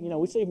there.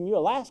 We see from you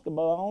Alaska,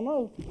 but I don't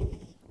know.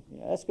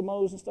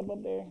 Eskimos and stuff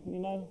up there,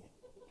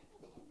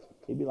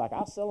 He'd be like,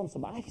 I'll sell him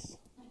some ice.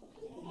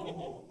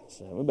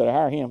 So we better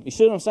hire him. You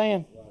see what I'm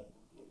saying?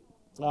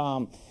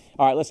 All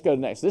right, let's go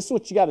to next. This is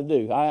what you got to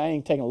do. I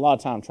ain't taking a lot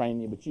of time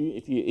training you, but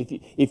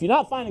if you're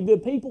not finding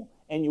good people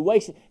and you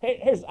waste it.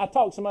 I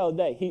talked to somebody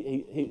the other day.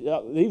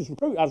 He was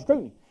recruiting. I was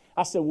recruiting him.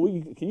 I said, well,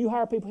 can you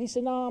hire people? He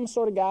said, no, I'm the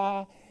sort of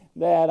guy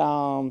that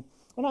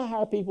when I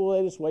hire people,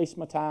 they just waste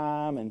my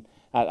time. And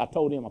I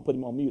told him, I put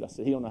him on mute. I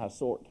said, he don't know how to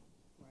sort.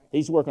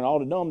 He's working all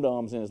the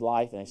dum-dums in his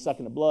life, and he's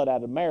sucking the blood out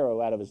of the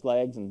marrow out of his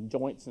legs and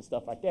joints and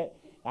stuff like that.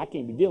 I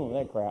can't be dealing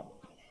with that crap.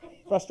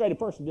 Frustrated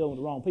person dealing with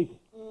the wrong people.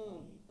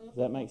 Does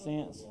that make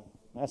sense?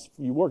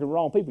 You're working with the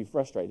wrong people, you're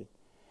frustrated.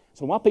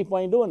 So my people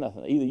ain't doing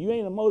nothing. Either you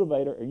ain't a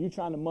motivator or you're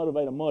trying to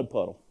motivate a mud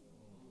puddle.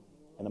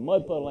 And a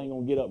mud puddle ain't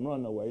going to get up and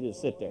run nowhere. It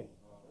just sit there.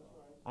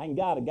 I can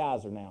guide a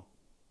geyser now.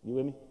 You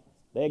with me?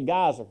 They're a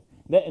geyser.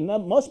 And that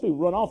must be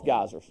run-off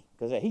geysers.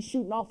 Because he's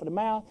shooting off at the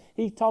mouth.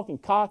 He's talking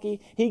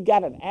cocky. He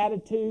got an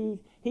attitude.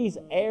 He's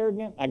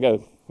arrogant. I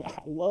go,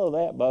 I love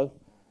that, Bo.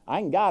 I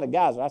can guide a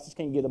geyser. I just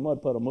can't get a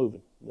mud puddle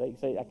moving. They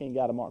say I can't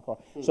guide a marked car.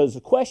 So there's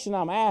a question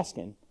I'm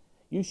asking.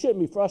 You shouldn't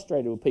be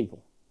frustrated with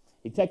people.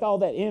 You take all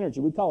that energy.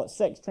 We call it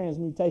sex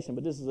transmutation,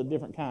 but this is a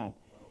different kind.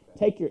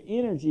 Take your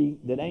energy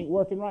that ain't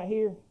working right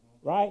here,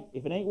 right?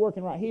 If it ain't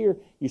working right here,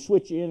 you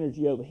switch your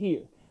energy over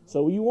here.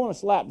 So you want to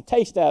slap the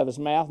taste out of his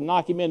mouth and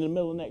knock him in the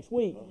middle of next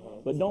week.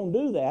 But don't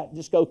do that.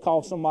 Just go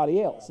call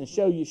somebody else and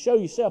show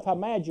yourself how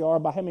mad you are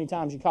by how many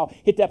times you call.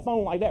 Hit that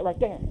phone like that right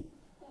there.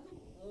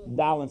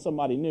 Dialing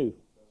somebody new.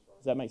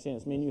 Does that make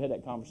sense? Me and you had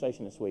that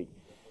conversation this week.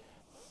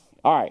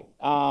 All right.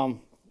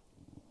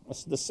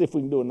 Let's see if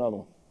we can do another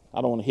one.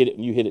 I don't want to hit it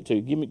and you hit it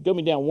too. Go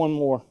me down one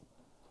more.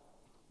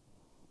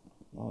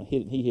 I'll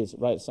hit it. He hits it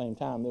right at the same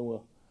time.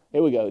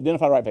 Here we go.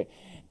 Identify the right page.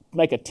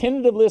 Make a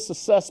tentative list of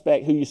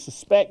suspects who you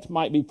suspect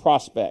might be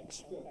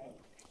prospects.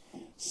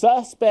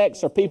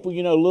 Suspects are people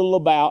you know little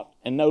about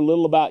and know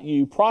little about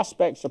you.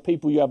 Prospects are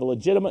people you have a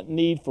legitimate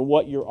need for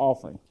what you're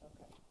offering.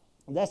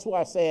 That's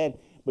why I said,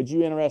 but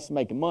you interested in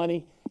making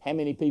money? How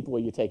many people are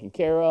you taking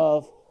care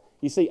of?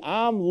 You see,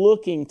 I'm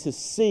looking to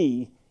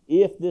see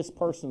if this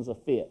person's a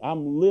fit.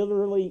 I'm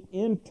literally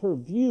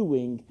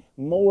interviewing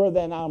more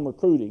than I'm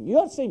recruiting. You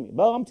ought to see me.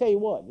 But I'm tell you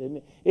what,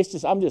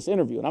 I'm just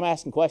interviewing. I'm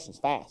asking questions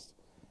fast.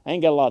 I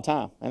ain't got a lot of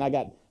time. And I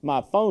got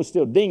my phone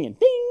still dinging.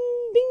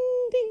 Ding,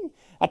 ding, ding.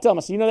 I tell them,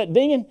 I say, you know that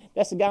dinging?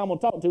 That's the guy I'm going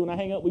to talk to when I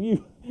hang up with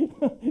you.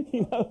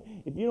 You know,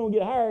 if you don't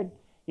get hired,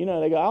 you know,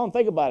 they go, I don't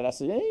think about it. I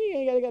said, hey,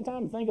 you ain't got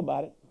time to think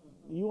about it.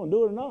 You want to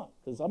do it or not?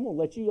 Because I'm going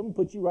to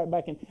put you right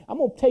back in. I'm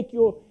going to take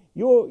your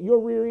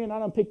rear end. I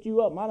done picked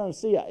you up. And I done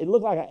see it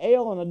looked like an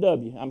L and a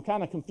W. I'm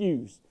kind of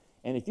confused.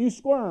 And if you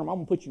squirm, I'm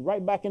going to put you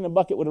right back in the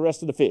bucket with the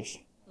rest of the fish.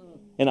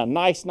 In a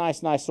nice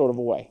sort of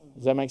a way.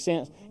 Does that make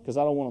sense? Because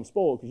I don't want them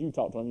spoiled, because you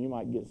talk to them, you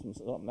might get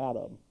something out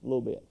of them a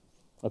little bit.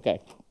 Okay.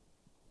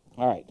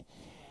 All right.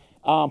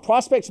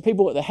 Prospects are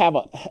people that have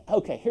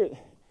here.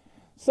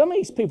 Some of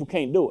these people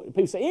can't do it.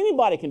 People say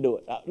anybody can do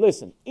it.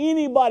 Listen,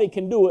 anybody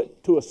can do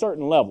it to a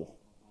certain level.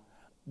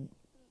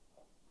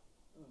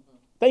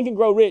 Think and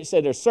Grow Rich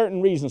said there's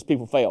certain reasons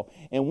people fail.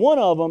 And one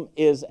of them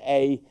is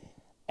a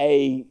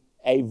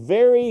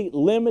very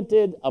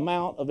limited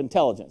amount of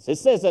intelligence. It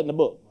says that in the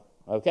book.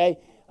 Okay?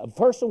 A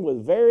person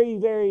with very,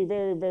 very,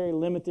 very, very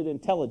limited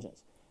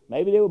intelligence.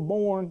 Maybe they were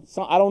born,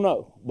 I don't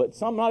know, but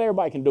not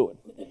everybody can do it.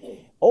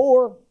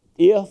 Or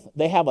if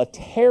they have a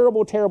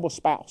terrible, terrible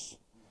spouse.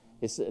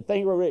 Think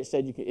and Grow Rich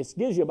said it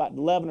gives you about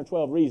 11 or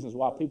 12 reasons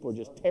why people are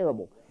just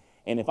terrible.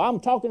 And if I'm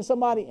talking to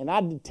somebody and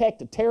I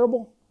detect a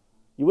terrible,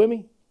 you with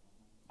me?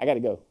 I got to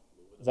go.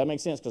 Does that make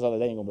sense? Because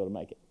they ain't going to be able to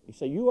make it. You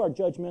say, you are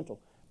judgmental.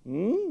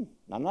 I'm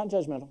not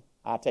judgmental.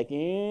 I take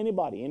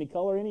anybody, any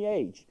color, any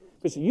age.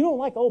 Because you don't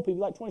like old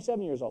people, like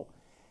 27 years old.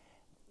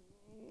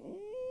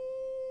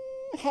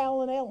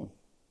 Hal and Ellen.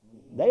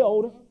 They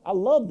older. I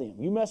love them.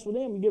 You mess with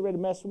them, you get ready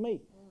to mess with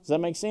me. Does that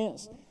make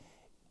sense?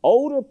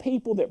 Older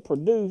people that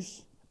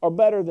produce are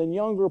better than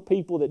younger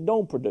people that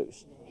don't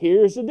produce.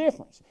 Here's the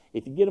difference.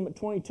 If you get them at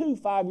 22,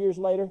 5 years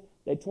later,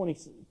 they're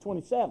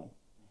 27.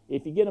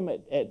 If you get them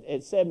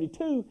at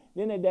 72,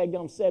 then they're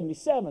dadgum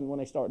 77 when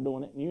they start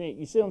doing it.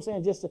 You see what I'm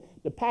saying? Just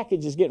the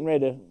package is getting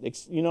ready to,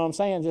 you know what I'm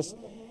saying? Just,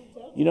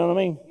 you know what I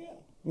mean?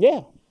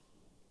 Yeah.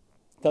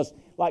 Because,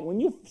 like, when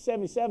you're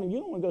 77, you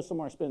don't want to go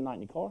somewhere and spend the night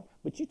in your car.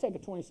 But you take a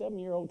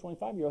 27-year-old,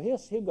 25-year-old,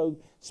 he'll go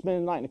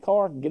spend the night in the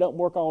car, get up and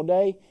work all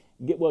day,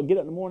 get up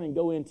in the morning and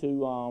go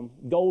into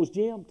Gold's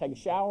Gym, take a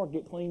shower,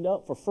 get cleaned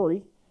up for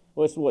free.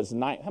 Well, it's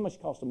how much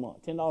it cost a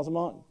month? $10 a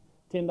month?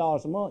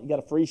 $10 a month. You got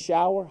a free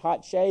shower,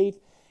 hot shave,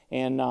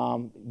 and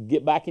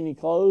get back in your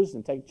clothes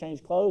and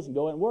change clothes and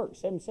go in and work.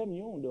 77,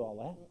 you don't want to do all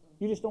that.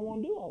 You just don't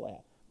want to do all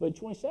that. But at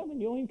 27,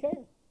 you don't even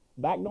care.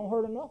 Back don't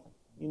hurt or nothing.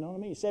 You know what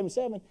I mean?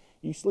 77,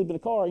 you sleep in the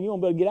car and you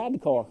won't be able to get out of the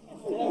car.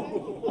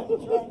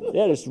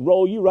 They'll just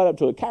roll you right up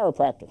to a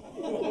chiropractor.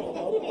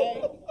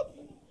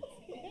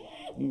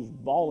 Use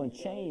ball and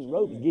chain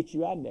rope to get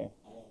you out of there.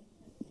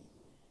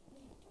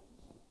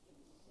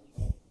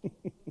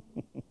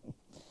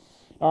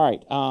 All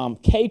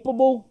right,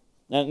 capable.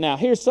 Now,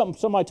 here's something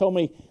somebody told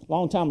me a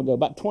long time ago,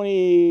 about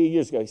 20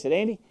 years ago. He said,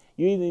 Andy,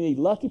 you either need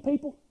lucky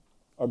people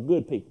or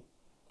good people.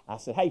 I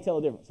said, how you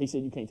tell the difference? He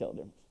said, you can't tell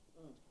the difference.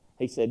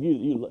 He said,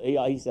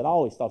 he said, I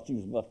always thought you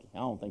was lucky. I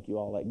don't think you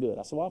all that good.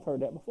 I said, well, I've heard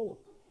that before.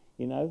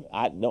 You know,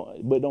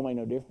 but it don't make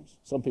no difference.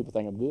 Some people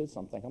think I'm good,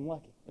 some think I'm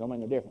lucky. It don't make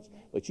no difference.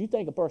 But you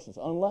think a person's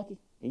unlucky,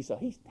 and you say,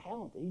 he's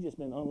talented, he's just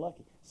been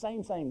unlucky.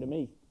 Same to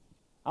me.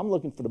 I'm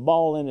looking for the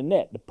ball in the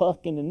net, the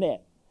puck in the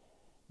net,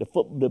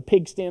 the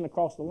pig stand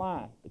across the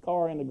line, the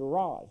car in the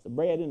garage, the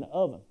bread in the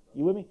oven.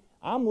 You with me?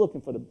 I'm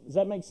looking for does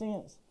that make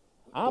sense?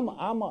 I'm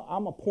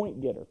a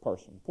point getter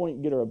person,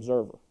 point getter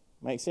observer.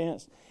 Make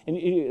sense?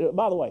 And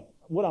by the way,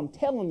 what I'm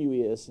telling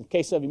you is, in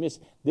case of you miss,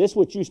 this is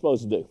what you're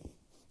supposed to do.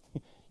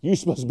 You're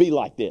supposed to be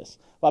like this.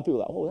 A lot of people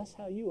are like, oh, that's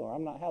how you are.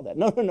 I'm not how that.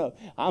 No.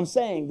 I'm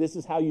saying this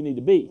is how you need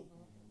to be.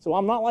 So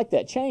I'm not like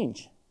that.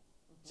 Change.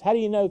 So how do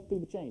you know if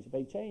people change? If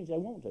they change, they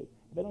want to.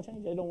 If they don't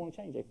change, they don't want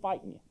to change. They're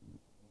fighting you.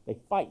 They're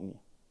fighting you.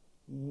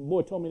 A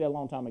boy told me that a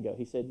long time ago.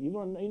 He said, you know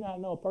how to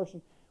know a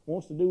person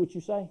wants to do what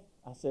you say?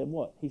 I said,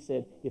 what? He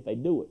said, if they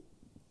do it.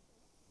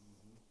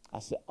 I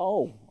said,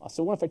 oh. I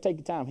said, what if they take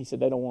your time? He said,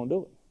 they don't want to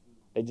do it.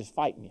 They're just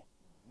fighting you.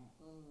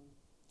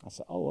 I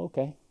said, oh,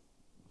 okay.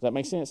 Does that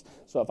make sense?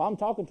 So if I'm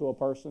talking to a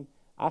person,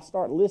 I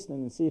start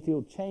listening and see if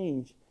he'll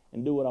change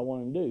and do what I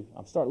want him to do.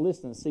 I start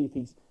listening and see if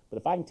but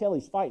if I can tell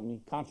he's fighting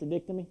me,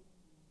 contradicting me,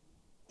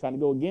 trying to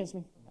go against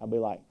me, I'll be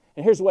like,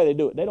 and here's the way they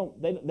do it.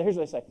 Here's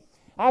what they say.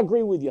 I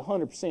agree with you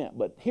 100%,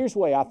 but here's the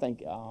way I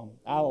think, I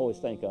always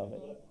think of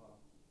it.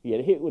 Yeah,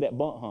 to hit with that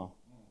bunt, huh?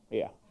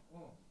 Yeah.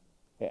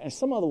 And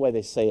some other way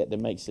they say it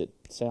that makes it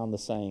sound the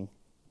same.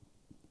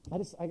 I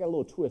got a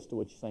little twist to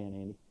what you're saying,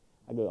 Andy.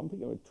 I'm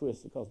picking a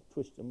twist because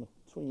I'm going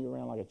to swing you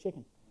around like a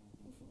chicken.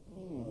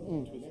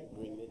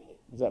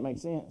 Does that make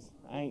sense?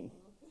 I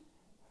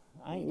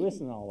ain't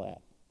listening to all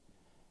that.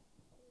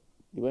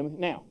 You with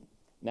me?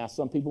 Now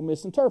some people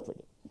misinterpret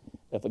it.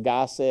 If a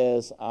guy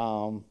says,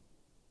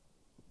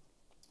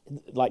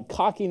 like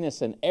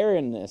cockiness and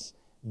arrogance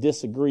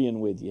disagreeing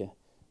with you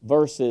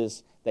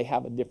versus they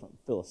have a different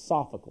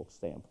philosophical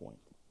standpoint.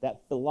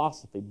 That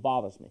philosophy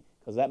bothers me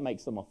because that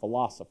makes them a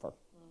philosopher.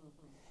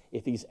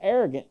 If he's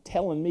arrogant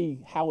telling me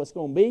how it's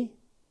going to be,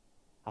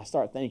 I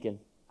start thinking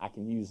I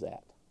can use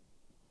that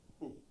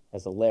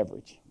as a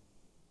leverage.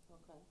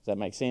 Okay. Does that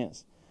make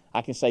sense?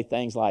 I can say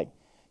things like,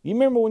 you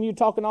remember when you were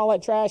talking all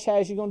that trash,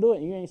 how's you going to do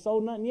it? And you ain't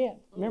sold nothing yet.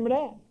 Remember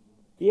that?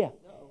 Yeah.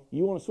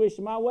 You want to switch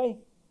to my way?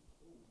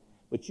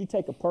 But you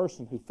take a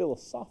person who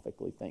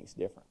philosophically thinks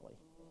differently.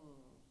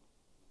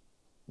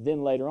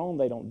 Then later on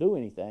they don't do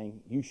anything.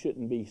 You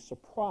shouldn't be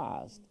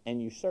surprised,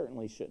 and you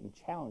certainly shouldn't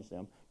challenge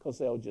them because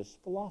they'll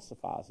just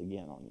philosophize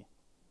again on you.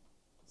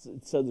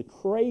 So the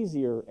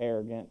crazier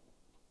arrogant,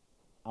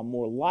 I'm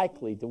more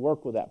likely to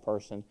work with that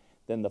person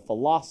than the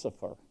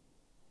philosopher.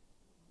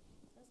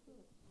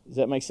 Does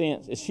that make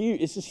sense? It's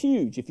huge. It's just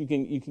huge if you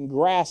can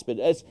grasp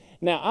it.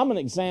 Now, I'm an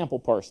example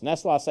person.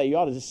 That's why I say you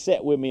ought to just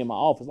sit with me in my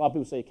office. A lot of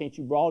people say, can't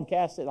you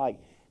broadcast it? Like,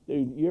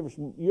 dude, you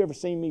ever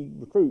seen me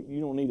recruit?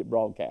 You don't need it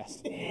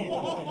broadcast.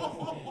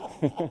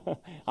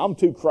 I'm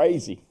too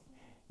crazy.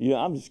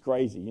 I'm just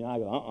crazy. I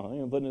go, I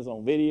ain't putting this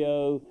on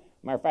video.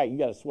 Matter of fact, you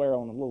got to swear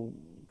on a little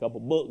couple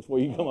books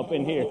where you come up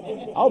in here.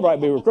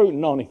 Albright be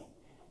recruiting on him.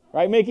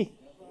 Right, Mickey?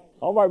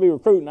 Albright be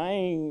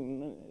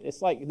recruiting.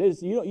 It's like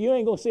this. You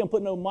ain't going to see him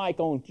put no mic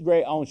on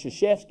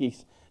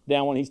Krzyzewski's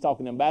down when he's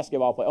talking to them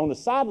basketball players on the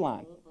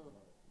sideline.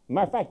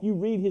 Matter of fact, you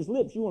read his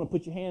lips, you want to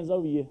put your hands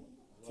over your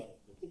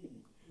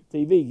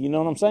TV. You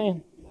know what I'm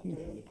saying?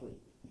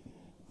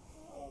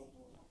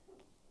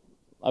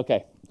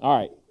 Okay. All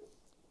right.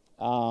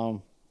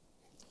 All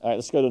right,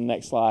 let's go to the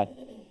next slide.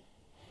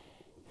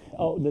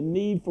 Oh, the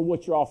need for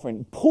what you're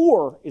offering.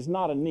 Poor is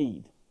not a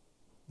need.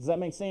 Does that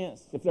make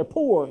sense? If they're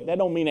poor, that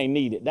don't mean they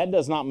need it. That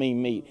does not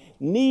mean need.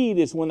 Need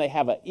is when they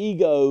have an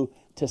ego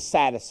to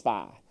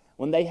satisfy,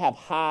 when they have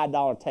high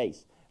dollar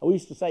taste. We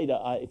used to say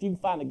if you can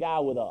find a guy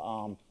with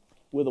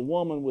a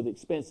woman with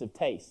expensive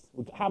taste,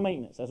 with high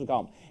maintenance, that's what we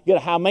call them. You get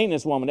a high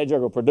maintenance woman, that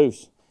jerk will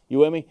produce. You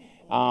with me?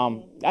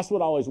 That's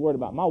what I always worried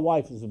about. My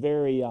wife is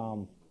very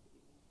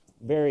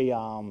very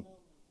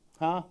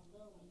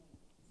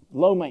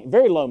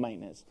low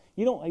maintenance.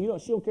 She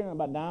don't care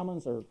about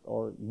diamonds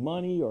or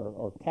money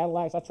or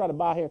Cadillacs. I try to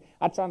buy her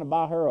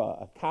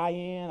a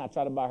Cayenne. I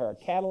try to buy her a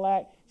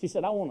Cadillac. She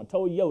said, I want a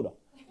Toyota.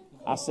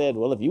 I said,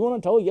 well, if you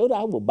want a Toyota,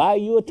 I will buy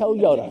you a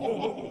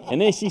Toyota. And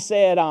then she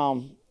said,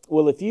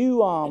 well, if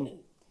you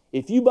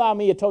buy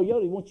me a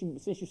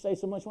Toyota, since you save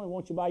so much money,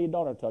 won't you buy your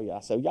daughter a Toyota?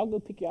 I said, y'all go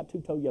pick you out 2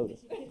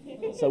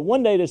 Toyotas. So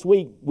one day this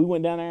week, we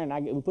went down there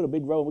and we put a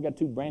big row. We got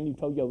 2 brand new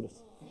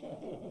Toyotas.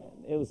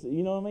 It was,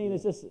 you know what I mean?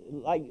 It's just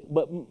like,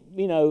 but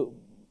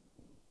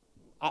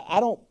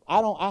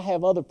I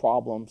have other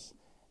problems.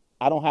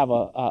 I don't have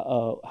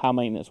a high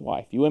maintenance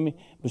wife. You with me?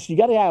 But you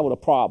got to have with a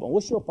problem.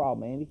 What's your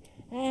problem, Andy?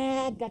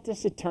 I got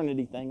this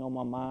eternity thing on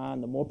my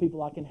mind. The more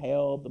people I can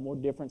help, the more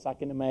difference I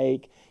can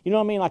make. You know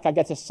what I mean? Like I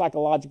got this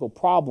psychological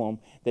problem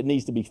that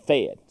needs to be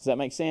fed. Does that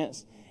make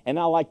sense? And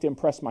I like to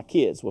impress my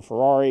kids with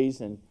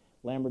Ferraris and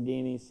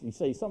Lamborghinis. You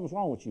say, something's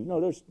wrong with you. No,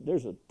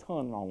 there's a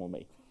ton wrong with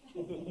me.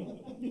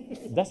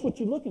 That's what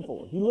you're looking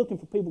for. You're looking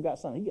for people who got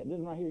something. This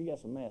right here, you got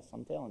some mess,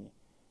 I'm telling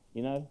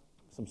you.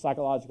 Some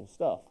psychological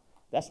stuff.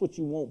 That's what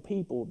you want,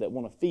 people that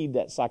want to feed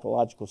that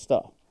psychological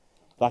stuff.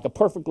 Like a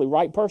perfectly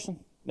right person,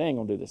 they ain't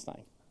going to do this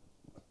thing.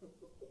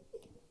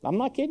 I'm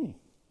not kidding you.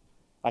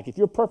 Like if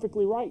you're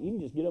perfectly right, you can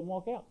just get up and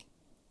walk out.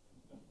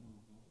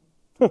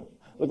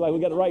 Look like we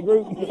got the right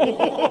group.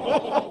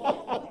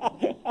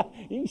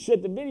 You can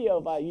shut the video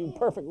about you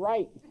perfect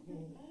right.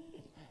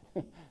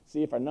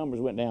 See if our numbers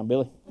went down,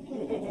 Billy.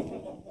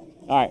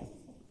 All right.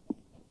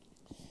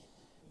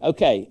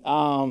 Okay.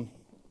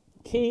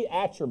 Key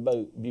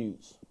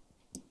attributes.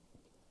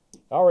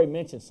 I already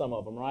mentioned some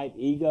of them, right?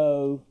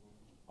 Ego,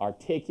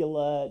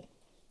 articulate,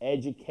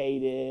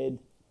 educated,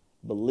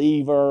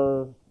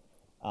 believer,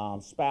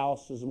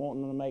 spouses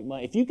wanting to make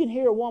money. If you can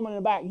hear a woman in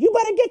the back, you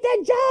better get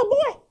that job,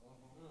 boy.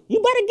 You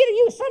better get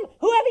you some.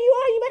 Whoever you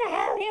are, you better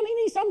hire him. He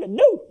needs something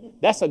to do.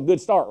 That's a good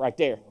start right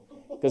there.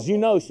 Because she's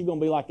going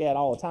to be like that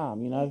all the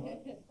time,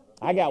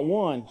 I got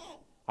one.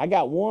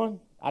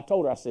 I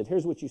told her, I said,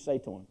 here's what you say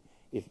to him.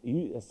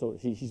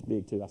 She's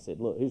big too. I said,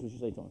 look, here's what you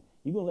say to him.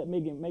 You going to let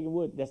Megan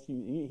Wood, that's you.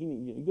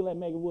 You going to let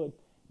Megan Wood,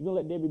 you going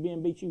to let Debbie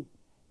Ben beat you?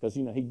 Because,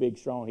 he's big,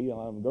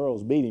 strong.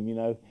 Girls beat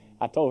him,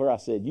 I told her, I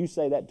said, you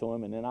say that to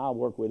him, and then I'll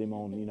work with him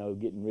on,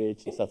 getting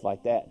rich and stuff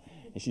like that.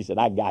 And she said,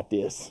 I got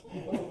this.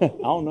 I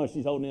don't know if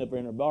she's holding it up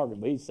in her bargain,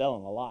 but he's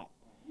selling a lot,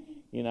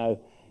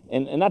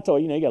 And I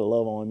told her, you got to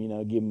love on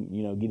him,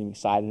 get him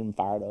excited and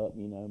fired up,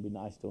 be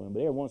nice to him.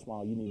 But every once in a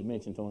while, you need to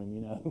mention to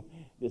him,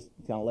 just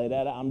kind of lay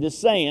that out. I'm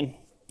just saying,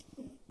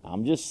 All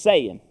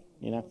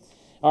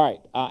right,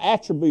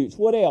 attributes.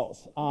 What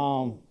else?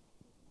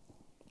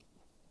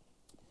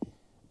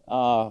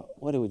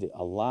 What do we do?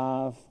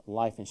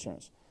 Life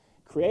insurance.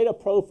 Create a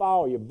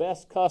profile of your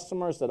best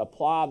customers that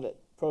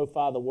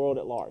profile the world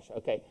at large.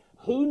 Okay,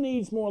 who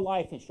needs more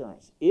life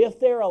insurance? If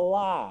they're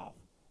alive,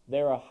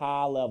 they're a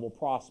high-level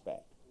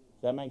prospect.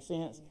 Does that make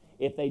sense?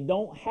 If they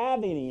don't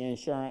have any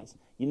insurance,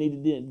 you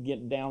need to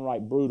get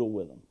downright brutal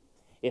with them.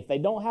 If they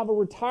don't have a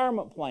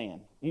retirement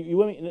plan, you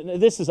with me?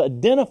 This is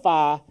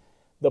identify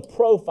the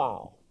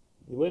profile.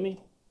 You with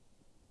me?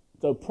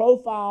 The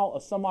profile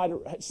of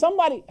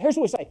somebody, here's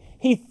what we say.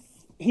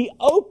 He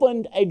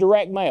opened a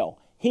direct mail.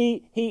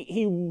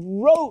 He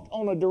wrote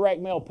on a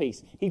direct mail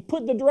piece. He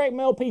put the direct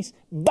mail piece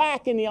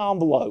back in the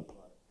envelope.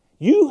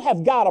 You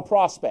have got a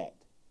prospect.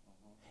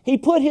 He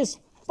put his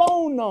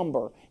phone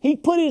number. He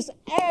put his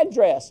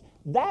address.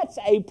 That's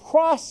a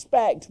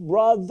prospect,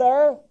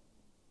 brother.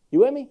 You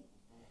with me?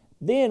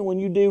 Then when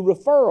you do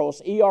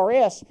referrals,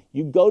 ERS,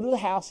 you go to the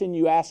house and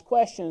you ask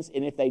questions,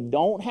 and if they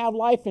don't have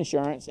life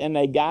insurance and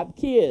they got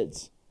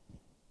kids,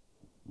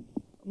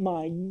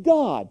 my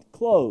God,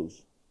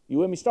 close. You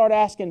with me? Start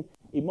asking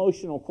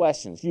emotional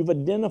questions. You've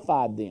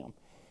identified them.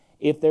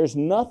 If there's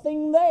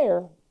nothing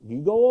there, you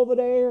go over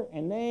there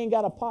and they ain't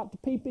got a pot to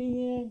pee-pee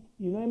in,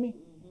 you know what I mean?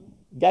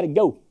 Got to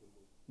go.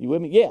 You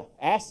with me? Yeah.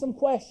 Ask some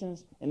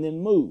questions and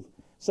then move.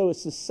 So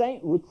it's the same.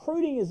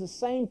 Recruiting is the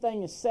same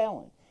thing as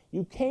selling.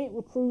 You can't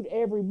recruit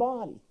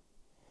everybody.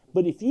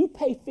 But if you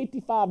pay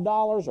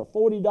 $55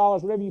 or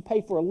 $40, whatever you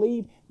pay for a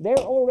lead, they're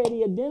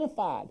already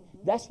identified.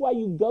 That's why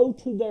you go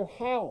to their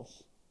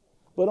house.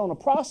 But on a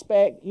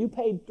prospect, you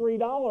paid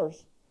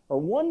 $3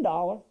 or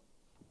 $1,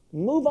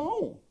 move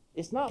on.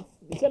 It's not,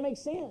 does that make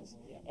sense?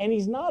 And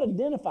he's not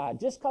identified.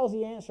 Just because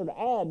he answered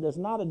an ad does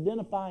not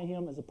identify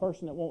him as a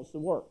person that wants to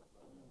work.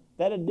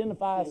 That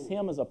identifies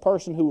him as a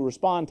person who will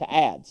respond to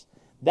ads.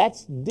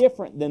 That's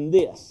different than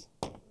this.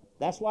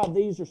 That's why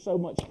these are so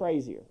much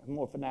crazier and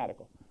more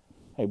fanatical.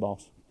 Hey,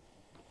 boss.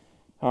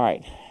 All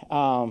right.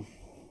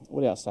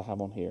 What else do I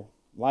have on here?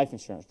 Life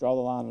insurance. Draw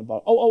the line on the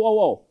bottom.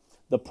 Oh.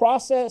 The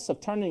process of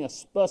turning a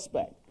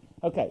suspect.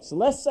 Okay, so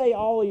let's say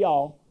all of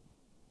y'all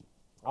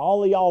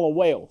are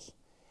whales,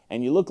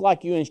 and you look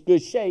like you're in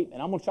good shape,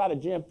 and I'm going to try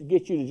to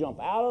get you to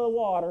jump out of the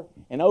water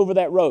and over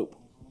that rope.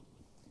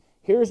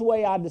 Here's the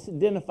way I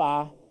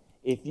identify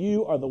if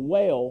you are the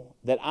whale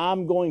that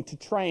I'm going to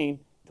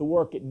train to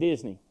work at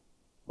Disney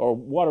or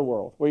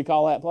Waterworld. What do you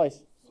call that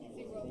place?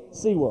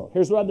 SeaWorld.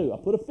 Here's what I do. I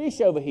put a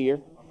fish over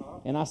here,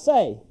 and I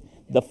say,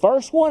 the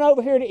first one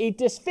over here to eat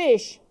this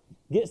fish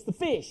gets the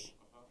fish.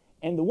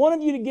 And the one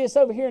of you that gets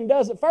over here and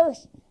does it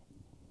first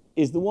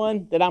is the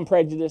one that I'm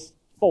prejudiced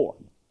for.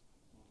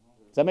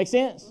 Does that make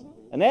sense?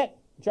 Annette,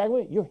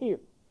 you're here.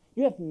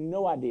 You have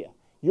no idea.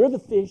 You're the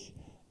fish.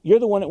 You're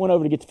the one that went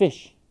over to get the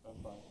fish.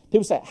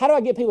 People say, how do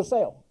I get people to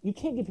sell? You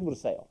can't get people to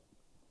sell.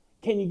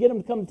 Can you get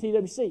them to come to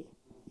TWC?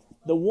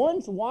 The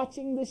ones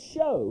watching this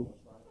show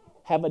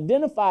have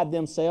identified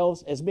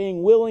themselves as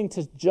being willing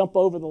to jump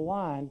over the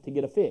line to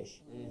get a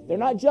fish. They're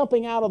not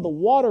jumping out of the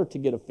water to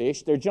get a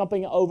fish. They're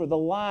jumping over the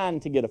line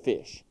to get a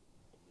fish.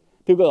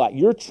 People go like,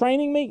 you're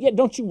training me? Yeah,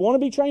 don't you want to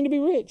be trained to be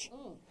rich?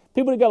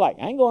 People that go like,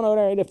 I ain't going over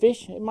there to eat a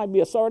fish. It might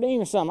be a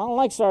sardine or something. I don't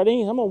like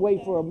sardines. I'm going to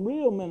wait for a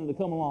real minute to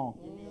come along.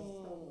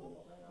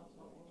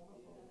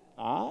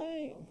 All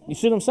right. You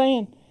see what I'm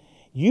saying?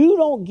 You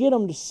don't get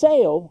them to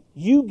sell.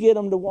 You get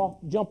them to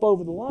jump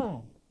over the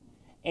line.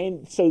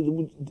 And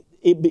so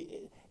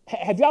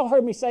have y'all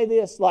heard me say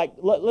this? Like,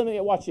 let me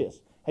watch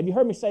this. Have you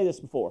heard me say this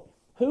before?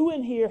 Who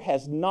in here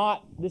has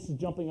not, this is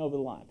jumping over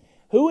the line.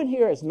 Who in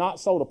here has not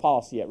sold a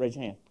policy yet? Raise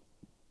your hand.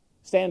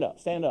 Stand up,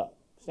 stand up,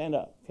 stand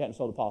up if you haven't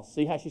sold a policy.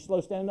 See how she's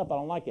slow standing up? I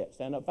don't like that.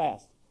 Stand up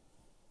fast.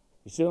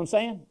 You see what I'm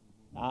saying?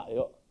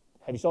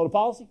 Have you sold a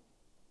policy?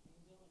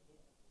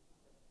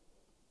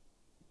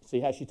 See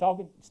how she's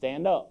talking?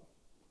 Stand up.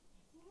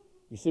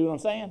 You see what I'm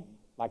saying?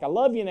 Like, I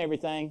love you and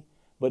everything,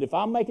 but if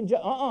I'm making,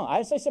 I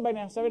didn't say sit back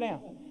down, sit back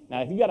down.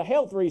 Now, if you got a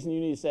health reason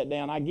you need to sit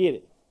down, I get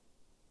it.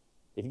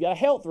 If you got a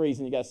health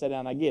reason you got to sit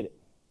down, I get it.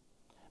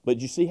 But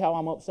you see how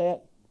I'm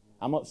upset?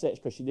 I'm upset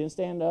because she didn't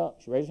stand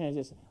up. She raised her hand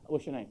and said,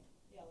 what's your name?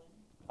 Ellen.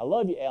 I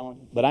love you,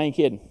 Ellen, but I ain't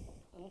kidding.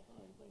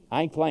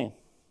 I ain't playing.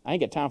 I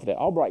ain't got time for that.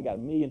 Albright got a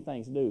million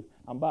things to do.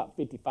 I'm about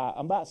 55.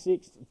 I'm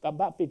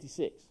about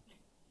 56.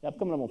 I'm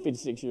coming up on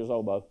 56 years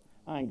old, Bo.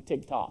 I ain't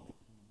TikTok.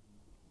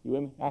 You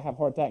with me? I have a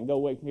heart attack and go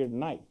away from here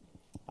tonight.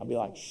 I'll be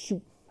like,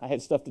 shoot, I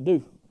had stuff to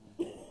do.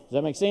 Does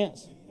that make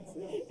sense?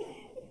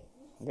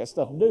 I got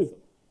stuff to do.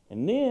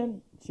 And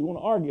then she want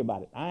to argue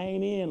about it. I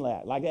ain't in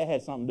that. Like that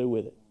had something to do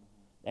with it.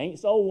 Ain't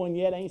sold one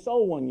yet. Ain't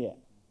sold one yet.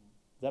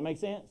 Does that make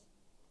sense?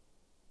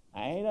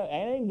 I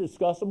ain't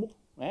discussable.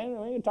 I ain't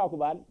going to talk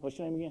about it. What's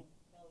your name again?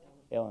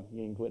 Ellen,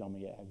 you ain't quit on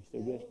me yet. Have you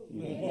still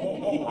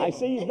good? I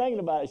see you thinking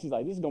about it. She's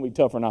like, this is going to be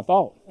tougher than I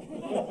thought.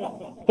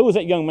 Who was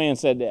that young man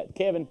said that?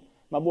 Kevin,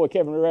 my boy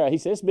Kevin Rivera. He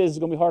said, this business is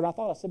going to be harder than I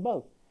thought. I said,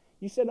 Bo,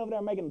 you sitting over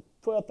there making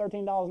 $12,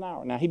 $13 an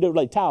hour. Now, he did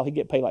like tile. He'd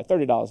get paid like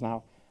 $30 an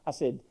hour. I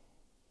said,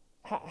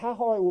 how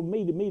hard would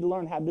it be to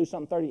learn how to do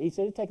something 30? He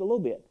said, it'd take a little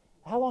bit.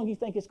 How long do you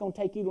think it's going to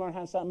take you to learn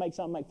how to make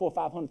something make $400,000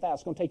 or $500,000?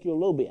 It's going to take you a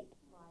little bit.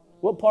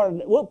 What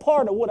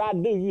part of what I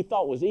do you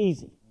thought was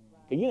easy?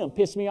 Because you done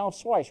pissed me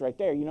off twice right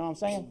there. You know what I'm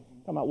saying?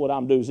 Talking about what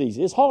I'm doing is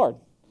easy. It's hard.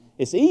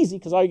 It's easy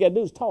because all you got to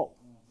do is talk.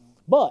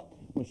 But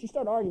when she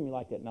started arguing me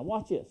like that, now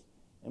watch this.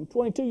 Them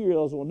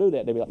 22-year-olds won't do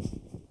that. They'll be like,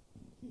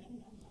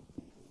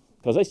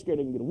 because they scared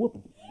they can get a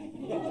whooping.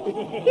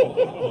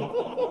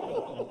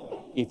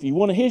 If you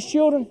one of his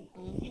children,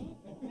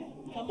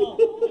 Come on.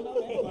 I know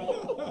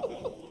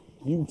that's right.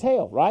 you can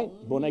tell, right?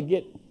 But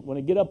when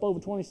they get up over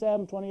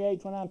 27,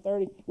 28, 29,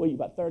 30, what are you,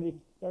 about 30,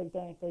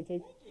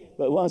 32?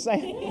 But what I'm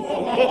saying,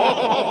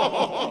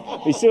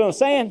 you see what I'm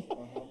saying?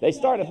 They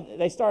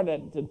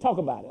started to talk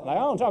about it. Like,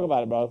 I don't talk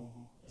about it, bro.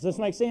 Does this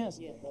make sense?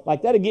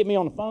 Like, that'd get me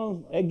on the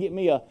phone. That'd get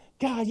me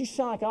God, you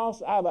sound like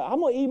awesome. I'm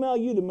going to email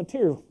you the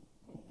material.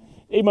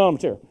 Email the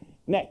material.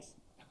 Next.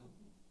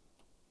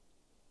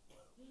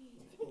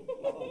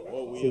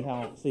 See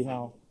how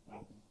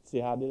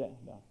I did that?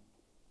 No.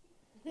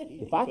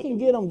 If I can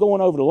get them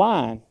going over the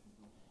line,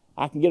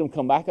 I can get them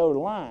come back over the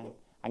line.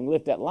 I can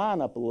lift that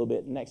line up a little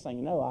bit. And next thing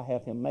you know, I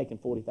have him making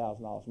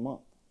 $40,000 a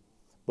month.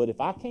 But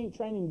if I can't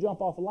train him to jump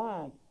off a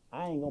line,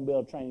 I ain't going to be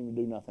able to train him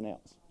to do nothing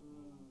else.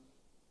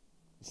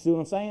 You see what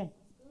I'm saying?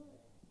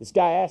 This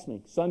guy asked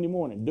me Sunday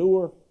morning,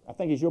 Dewar, I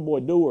think it's your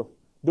boy Dewar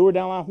down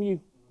the line from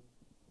you.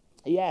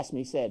 He asked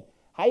me, he said,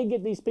 how you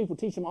get these people,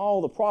 teach them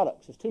all the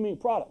products? There's too many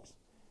products.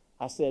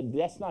 I said,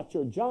 that's not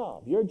your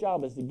job. Your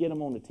job is to get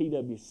them on the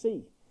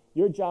TWC.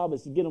 Your job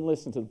is to get them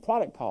listening to the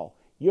product call.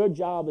 Your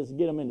job is to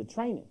get them into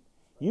training.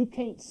 You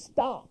can't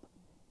stop.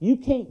 You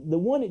can't, the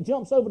one that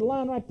jumps over the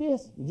line like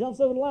this, jumps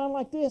over the line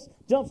like this,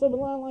 jumps over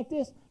the line like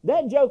this,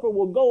 that joker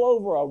will go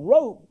over a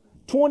rope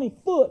 20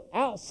 foot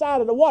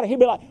outside of the water. He'd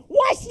be like,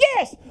 watch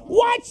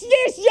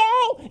this,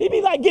 y'all. He'd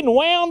be like getting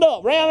wound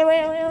up, round and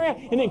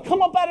round, and then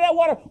come up out of that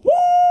water,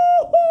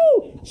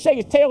 woo-hoo, shake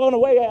his tail on the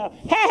way out,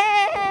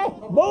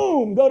 ha-ha,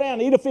 boom, go down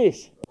and eat a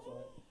fish.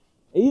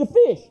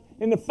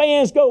 And the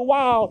fans go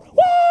wild,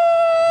 woo,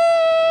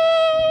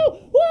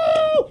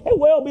 woo, and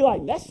Will be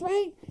like, that's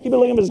right. He'd be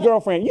looking at his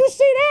girlfriend, you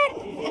see that?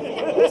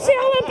 You see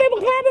all them people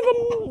clapping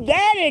for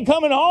Daddy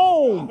coming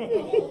home?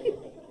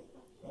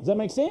 Does that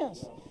make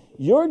sense?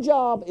 Your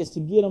job is to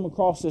get them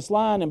across this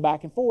line and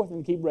back and forth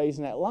and keep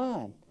raising that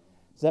line.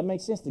 Does that make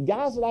sense? The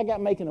guys that I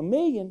got making $1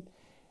 million,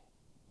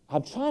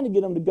 I'm trying to get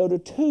them to go to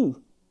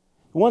 2.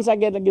 The ones I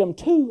get to get them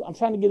 2, I'm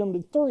trying to get them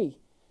to 3.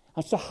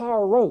 I'm to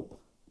hire a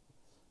rope.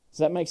 Does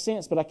that make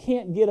sense? But I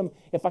can't get them,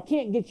 if I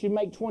can't get you to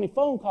make 20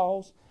 phone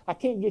calls, I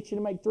can't get you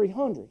to make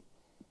 300.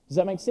 Does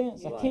that make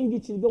sense? Right. I can't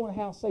get you to go in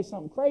the house and say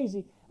something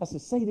crazy. I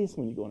said, say this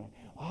when you go in there.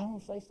 Well, I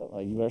don't say stuff.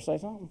 Well, you better say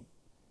something.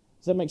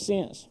 Does that make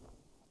sense?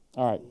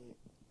 All right.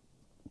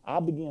 I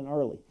begin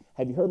early.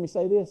 Have you heard me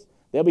say this?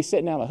 They'll be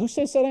sitting down like, who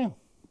said sit down?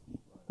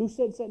 Who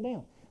said sit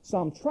down? So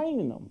I'm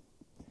training them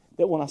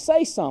that when I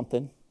say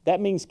something,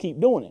 that means keep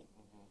doing it.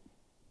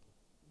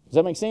 Does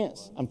that make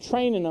sense? I'm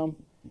training them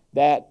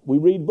that we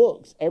read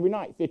books every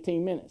night,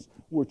 15 minutes.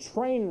 We're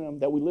training them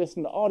that we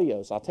listen to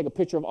audios. I'll take a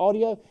picture of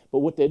audio, but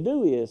what they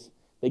do is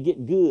they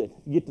get good.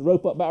 You get the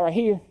rope up about right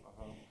here,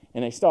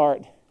 and they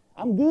start,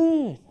 I'm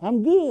good.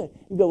 You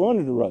go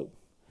under the rope.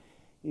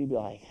 You'd be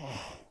like,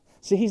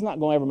 See, he's not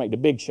going to ever make the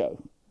big show.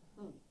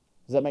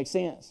 Does that make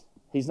sense?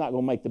 He's not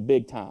going to make the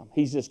big time.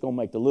 He's just going to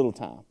make the little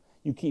time.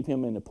 You keep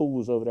him in the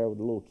pools over there with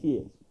the little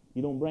kids.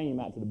 You don't bring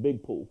him out to the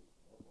big pool.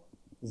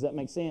 Does that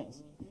make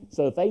sense?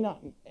 So if they not,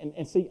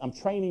 and see, I'm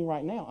training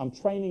right now. I'm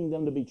training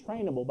them to be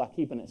trainable by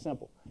keeping it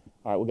simple.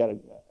 All right,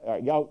 all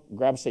right, y'all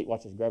grab a seat.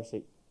 Watch this, grab a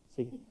seat.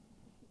 See? Does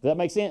that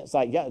make sense?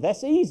 Like, yeah,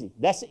 that's easy.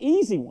 That's the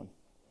easy one.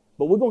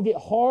 But we're going to get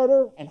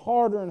harder and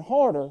harder and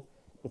harder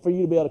for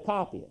you to be able to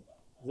copy it.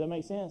 Does that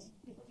make sense?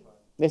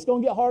 It's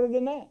going to get harder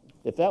than that.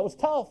 If that was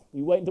tough,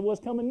 you wait until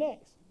what's coming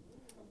next.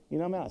 You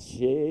know what I mean?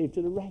 Shave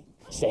to the right,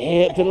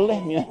 shave to the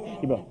left.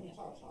 You know,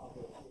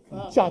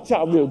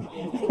 cha-cha.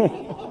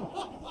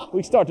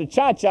 We start to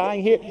cha-cha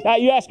in here. Now,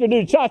 you ask her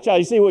to do cha-cha,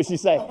 you see what she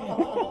say.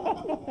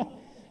 All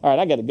right,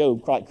 I got to go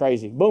quite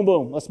crazy. Boom,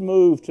 boom. Let's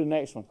move to the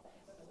next one.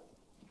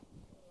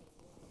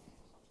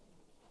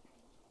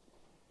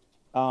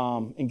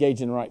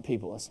 Engaging the right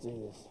people. Let's do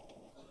this.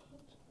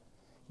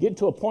 Get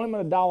to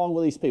appointment, a dialogue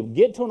with these people.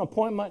 Get to an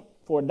appointment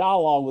for a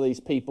dialogue with these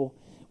people.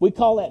 We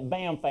call that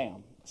BAM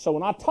FAM. So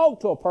when I talk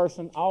to a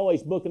person, I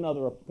always book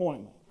another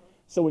appointment.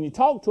 So when you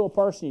talk to a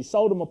person, you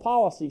sold them a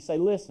policy, you say,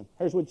 listen,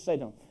 here's what you say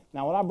to them.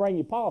 Now, when I bring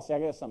you policy, I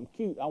got something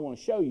cute I want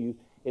to show you.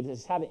 It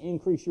is how to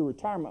increase your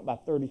retirement by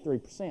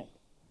 33%.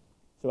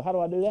 So how do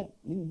I do that?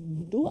 You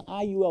do an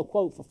IUL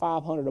quote for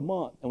 $500 a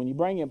month. And when you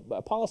bring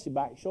a policy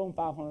back, show them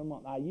 $500 a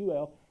month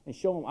IUL and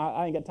show them,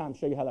 I ain't got time to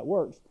show you how that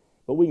works,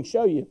 but we can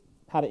show you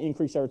how to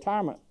increase their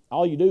retirement.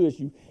 All you do is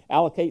you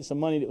allocate some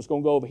money that was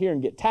going to go over here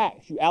and get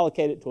taxed. You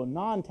allocate it to a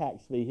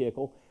non-tax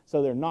vehicle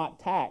so they're not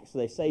taxed. So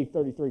they save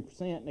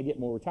 33% and they get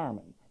more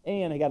retirement.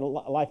 And they got a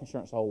life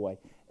insurance the whole way.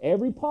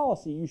 Every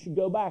policy, you should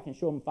go back and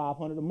show them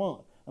 $500 a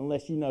month.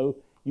 Unless you know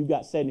you've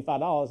got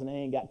 $75 and they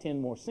ain't got 10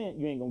 more cents,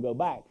 you ain't going to go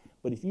back.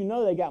 But if you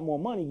know they got more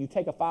money, you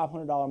take a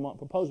 $500 a month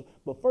proposal.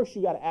 But first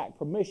you got to act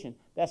permission.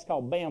 That's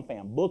called BAM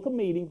FAM. Book a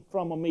meeting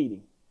from a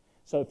meeting.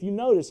 So if you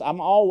notice, I'm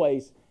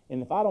always,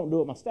 and if I don't do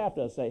it, my staff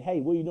does say,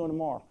 hey, what are you doing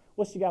tomorrow?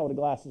 What's the guy with the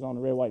glasses on,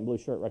 the red, white, and blue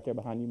shirt right there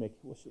behind you, Mickey?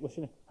 What's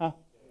your name? Huh?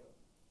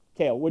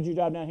 Kale. Where'd you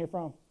drive down here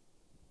from?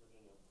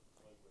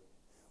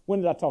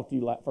 When did I talk to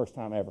you first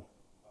time ever?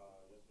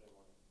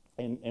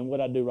 And what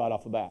did I do right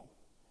off the bat?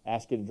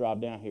 Ask you to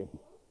drive down here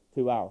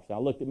 2 hours. I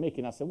looked at Mickey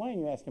and I said, why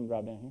didn't you ask him to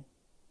drive down here?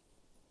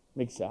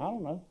 Mickey said, I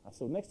don't know. I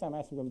said, well, next time I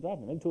ask him to drive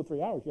down, maybe 2 or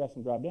 3 hours, you ask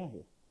him to drive down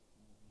here.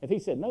 If he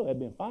said no, that'd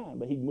been fine,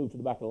 but he'd move to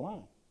the back of the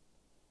line.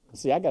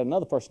 See, I got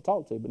another person to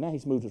talk to, but now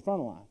he's moved to the front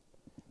of the line.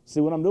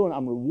 See what I'm doing?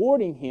 I'm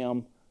rewarding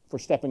him for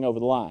stepping over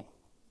the line.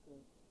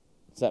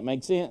 Does that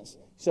make sense?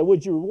 So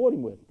what'd you reward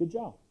him with? Good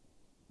job.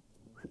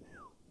 Does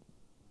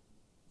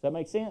that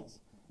make sense?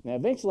 Now,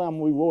 eventually, I'm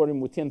going to reward him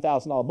with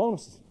 $10,000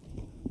 bonuses.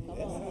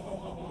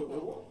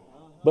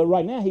 But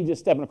right now, he's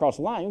just stepping across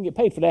the line. You don't get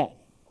paid for that.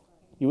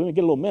 You want to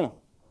get a little minnow.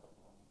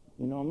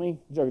 You know what I mean?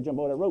 Jerry jump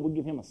over that rope, we'll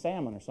give him a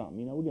salmon or something.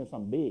 You know, we'll give him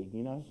something big,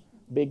 you know.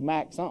 Big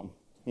Mac something,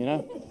 you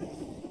know.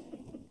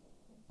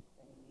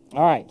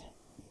 All right.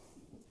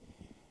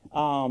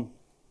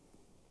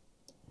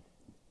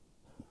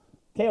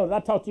 Kel, did I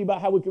talk to you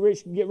about how we could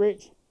get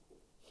rich?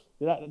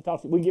 Did I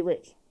talk to you? We can get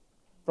rich.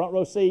 Front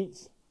row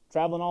seats,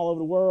 traveling all over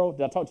the world.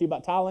 Did I talk to you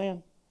about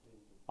Thailand?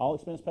 All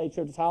expense paid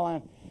trip to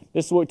Thailand.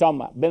 This is what we're talking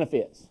about,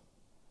 benefits.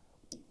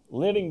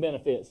 Living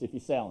benefits if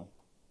you're selling.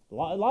 A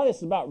lot of this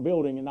is about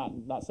building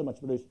and not so much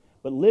producing,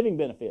 but living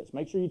benefits.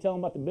 Make sure you tell them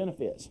about the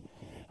benefits.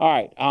 All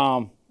right.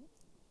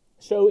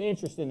 Show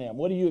interest in them.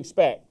 What do you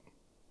expect?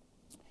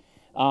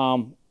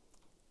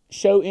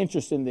 Show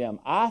interest in them.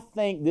 I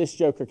think this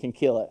joker can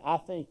kill it. I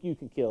think you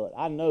can kill it.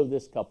 I know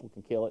this couple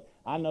can kill it.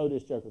 I know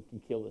this joker can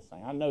kill this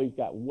thing. I know he's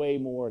got way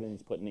more than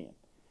he's putting in.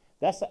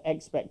 That's the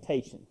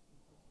expectation.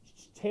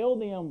 Tell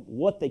them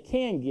what they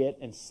can get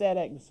and set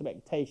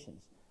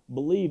expectations.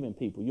 Believe in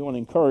people. You want to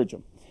encourage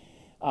them.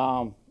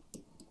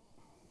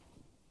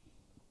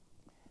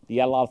 You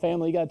got a lot of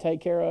family you got to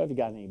take care of. You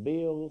got any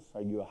bills?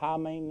 Are you a high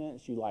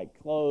maintenance? You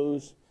like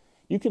clothes?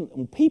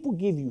 When people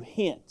give you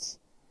hints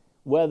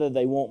whether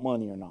they want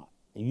money or not.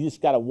 You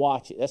just got to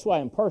watch it. That's why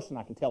in person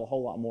I can tell a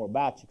whole lot more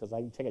about you because I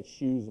can check out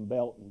shoes and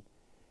belt and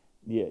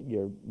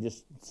you're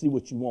just see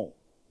what you want.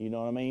 You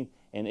know what I mean?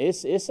 And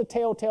it's a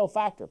telltale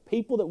factor.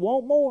 People that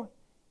want more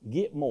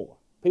get more.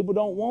 People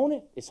don't want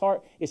it. It's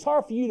hard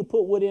for you to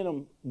put what in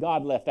them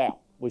God left out.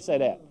 We say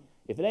that.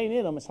 If it ain't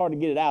in them, it's hard to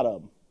get it out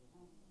of them.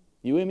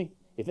 You with me?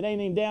 If it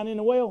ain't even down in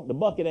the well, the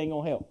bucket ain't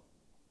going to help.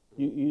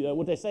 You know,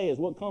 what they say is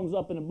what comes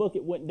up in the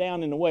bucket went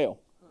down in the well.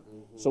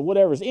 So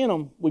whatever's in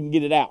them, we can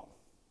get it out.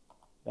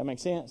 That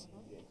makes sense?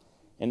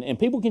 And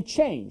people can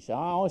change. I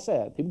always say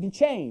that. People can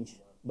change,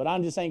 but I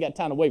just ain't got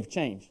time to wait for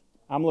change.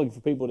 I'm looking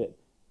for people that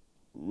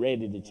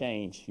ready to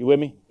change. You with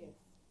me?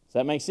 Does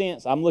that make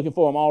sense? I'm looking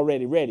for them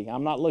already ready.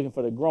 I'm not looking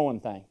for the growing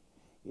thing.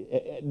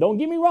 Don't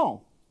get me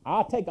wrong.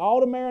 I'll take all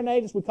the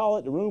marinators. We call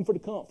it the room for the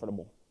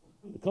comfortable.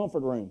 The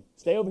comfort room.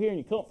 Stay over here in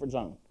your comfort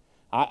zone.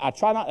 I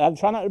try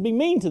not to be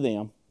mean to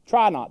them.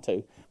 Try not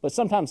to. But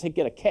sometimes they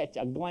get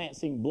a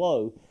glancing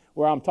blow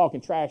where I'm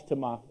talking trash to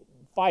my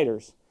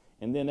fighters,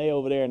 and then they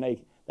over there and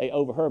they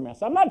overheard me. I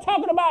said, I'm not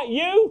talking about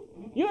you.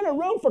 You're in a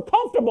room for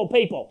comfortable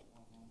people.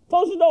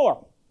 Close the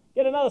door.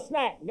 Get another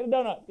snack. Get a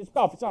donut. Get some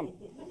coffee, something.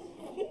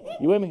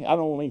 You with me? I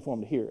don't mean for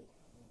them to hear it.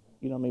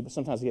 You know what I mean? But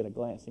sometimes they get a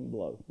glancing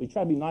blow. We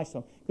try to be nice to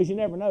them because you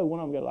never know when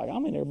I'm going to go like,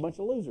 I'm in there a bunch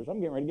of losers. I'm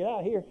getting ready to get out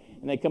of here.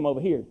 And they come over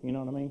here. You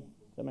know what I mean?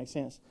 Does that make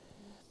sense?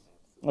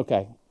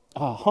 Okay.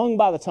 Hung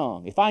by the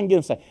tongue. If I can get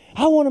them to say,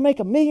 I want to make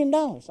 $1 million.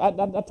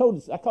 I called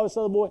this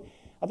other boy,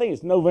 I think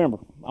it's November.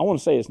 I want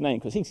to say his name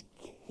because he's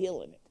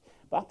killing it.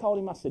 But I called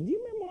him, I said, do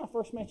you remember when I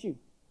first met you?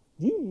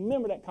 Do you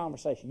remember that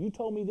conversation? You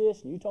told me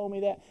this and you told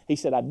me that. He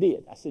said, I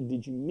did. I said,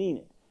 did you mean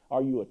it?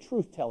 Are you a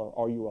truth teller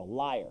or are you a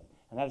liar?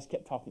 And I just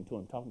kept talking to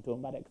him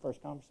about that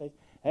first conversation.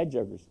 That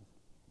joker's,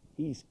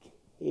 he's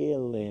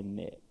killing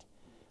it.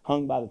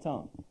 Hung by the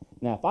tongue.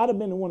 Now, if I'd have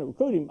been the one to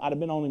recruit him, I'd have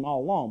been on him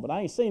all along. But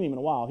I ain't seen him in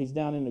a while. He's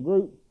down in the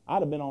group.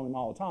 I'd have been on him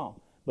all the time.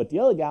 But the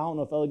other guy, I don't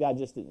know if the other guy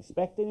just didn't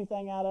expect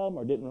anything out of him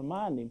or didn't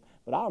remind him.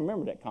 But I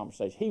remember that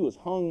conversation. He was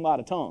hung by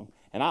the tongue.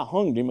 And I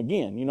hung him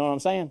again. You know what I'm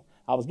saying?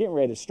 I was getting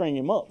ready to string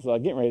him up. So I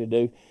was getting ready to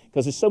do.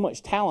 Because there's so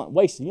much talent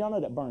wasted. Y'all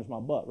know that burns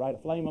my butt, right? A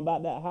flame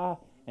about that high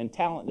and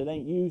talent that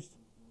ain't used.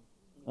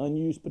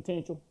 Unused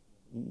potential.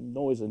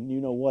 Noise and you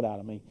know what out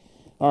of me.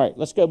 All right,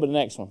 let's go to the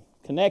next one.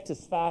 Connect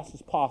as fast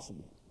as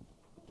possible.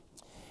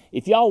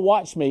 If y'all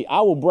watch me,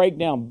 I will break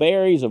down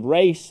barriers of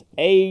race,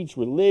 age,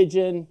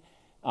 religion,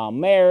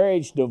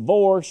 marriage,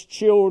 divorce,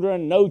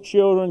 children, no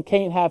children,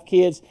 can't have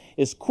kids.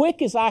 As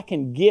quick as I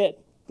can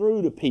get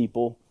through to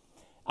people,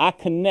 I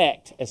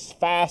connect as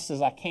fast as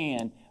I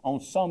can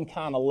on some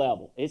kind of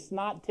level. It's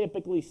not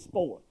typically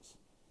sports.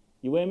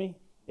 You with me?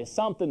 It's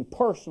something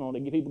personal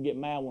that people get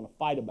mad and want to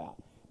fight about.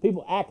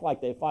 People act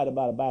like they fight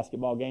about a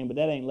basketball game, but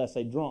that ain't unless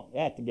they drunk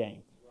at the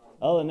game.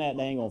 Other than that,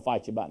 they ain't going to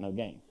fight you about no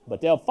game.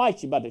 But they'll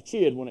fight you about the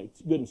kid when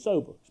it's good and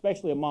sober,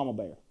 especially a mama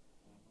bear.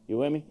 You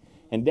with me?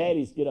 And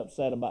daddies get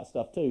upset about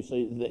stuff too.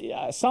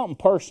 So something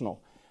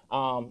personal.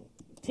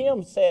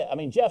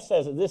 Jeff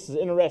says that this is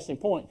an interesting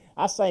point.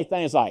 I say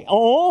things like,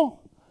 oh,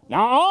 no,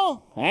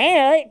 all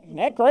right,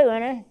 that great right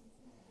there.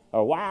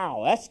 Or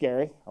wow, that's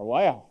scary. Or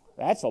wow,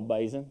 that's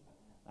amazing.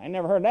 I ain't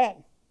never heard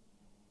that.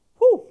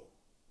 Whew.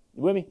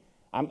 You with me?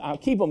 I'll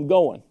keep them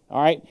going,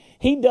 all right?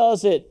 He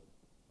does it.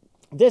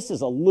 This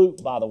is a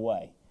loop, by the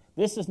way.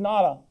 This is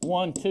not a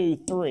 1, 2,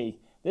 3.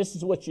 This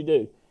is what you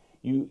do.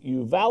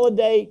 You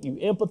validate, you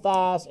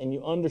empathize, and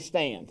you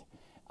understand.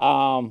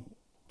 And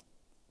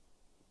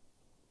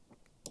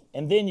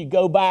then you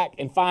go back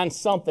and find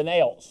something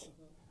else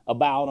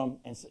about them,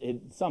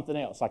 and something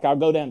else. Like I'll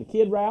go down the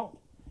kid route.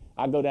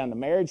 I'll go down the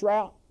marriage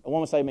route. A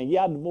woman say, man,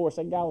 yeah, I divorced.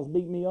 That guy was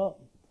beating me up.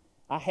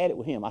 I had it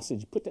with him. I said,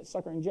 you put that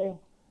sucker in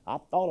jail? I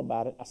thought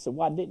about it. I said,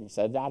 why didn't you? He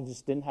said, I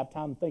just didn't have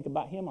time to think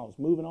about him. I was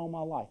moving on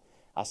my life.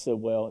 I said,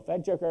 well, if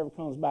that joker ever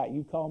comes back,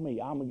 you call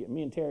me. I'm going to get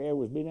me and Terry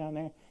Edwards be down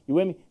there. You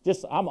with me?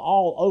 I'm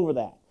all over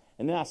that.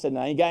 And then I said,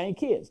 now, you got any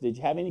kids? Did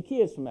you have any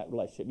kids from that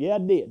relationship? Yeah, I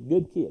did.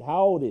 Good kid.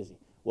 How old is he?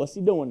 What's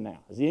he doing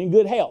now? Is he in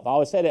good health? I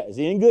always say that. Is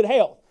he in good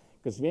health?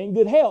 Because if he ain't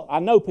in good health, I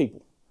know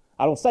people.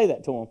 I don't say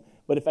that to them.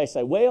 But if they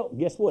say, well,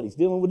 guess what? He's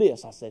dealing with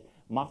this. I said,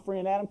 my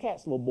friend Adam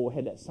Katz's little boy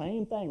had that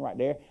same thing right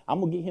there. I'm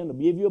going to get him to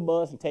give you a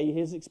buzz and tell you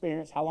his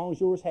experience, how long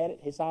yours had it,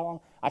 his how long.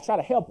 I try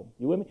to help him.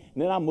 You with me?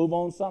 And then I move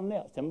on to something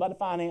else. Tell him about the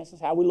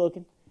finances, how we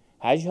looking.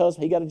 How's your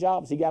husband? He got a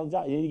job? Has he got a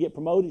job? Did he get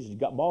promoted? Has he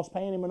got boss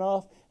paying him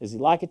enough? Does he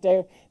like it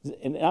there?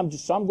 And I'm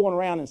going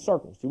around in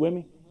circles. You with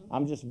me?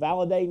 I'm just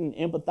validating,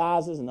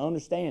 empathizing, and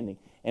understanding.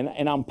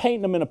 And I'm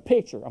painting them in a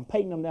picture. I'm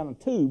painting them down a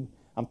tube.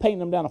 I'm painting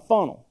them down a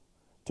funnel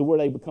to where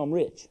they become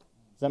rich.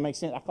 Does that make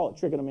sense? I call it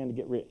tricking them in to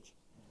get rich.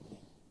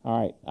 All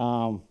right.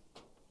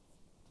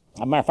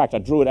 As a matter of fact, I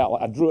drew it out.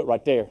 I drew it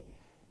right there.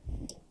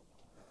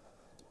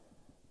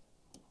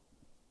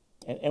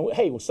 And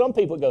hey, with some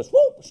people it goes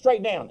whoop,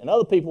 straight down, and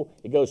other people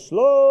it goes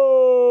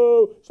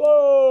slow,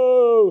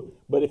 slow.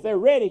 But if they're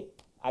ready,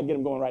 I get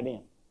them going right in.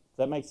 Does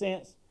that make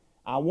sense?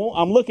 I'm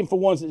looking for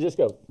ones that just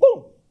go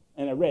boom,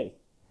 and they're ready.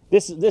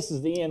 This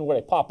is the end where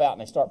they pop out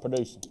and they start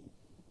producing.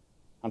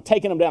 I'm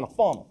taking them down a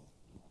funnel.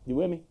 You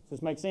with me? Does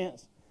this make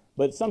sense?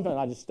 But sometimes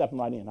I just step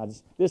them right in.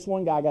 This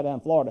one guy got down in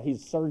Florida.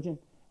 He's a surgeon,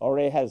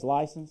 already has his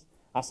license.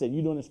 I said,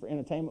 you doing this for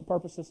entertainment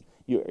purposes?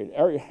 You're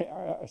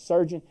a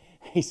surgeon?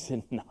 He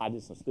said, no, I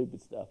did some stupid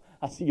stuff.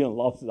 I said, you done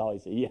lost it all. He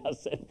said, yeah. I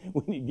said,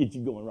 we need to get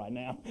you going right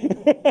now.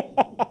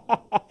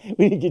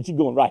 We need to get you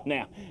going right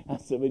now. I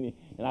said,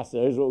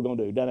 here's what we're going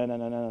to do.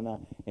 Da.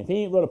 If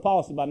he ain't wrote a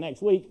policy by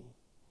next week,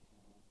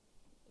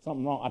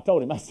 something wrong. I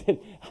told him, I said,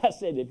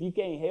 if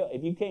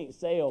you can't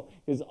sell,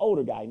 he's an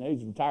older guy,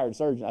 he's a retired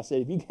surgeon. I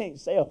said, if you can't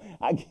sell,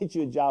 I'll get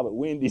you a job at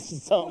Wendy's or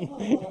something.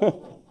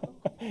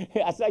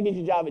 I said, I'll get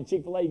you a job at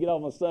Chick-fil-A, you get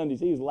off on Sundays.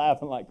 He was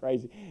laughing like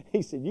crazy.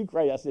 He said, you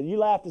crazy. I said, you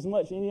laughed as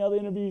much as any other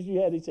interviews you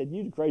had? He said,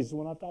 you the craziest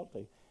one I've talked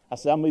to. I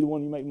said, I'm the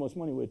one you make the most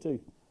money with too.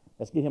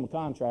 Let's get him a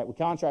contract. We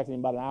contracted him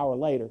about an hour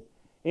later.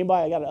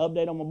 Anybody got an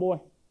update on my boy?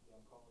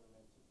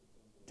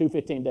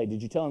 2:15 day.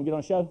 Did you tell him to get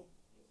on the show?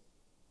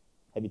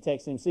 Have you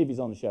texted him, see if he's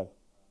on the show?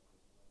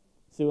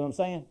 See what I'm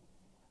saying?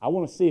 I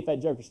want to see if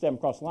that joker's stepping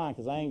across the line,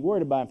 because I ain't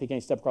worried about him if he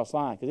can't step across the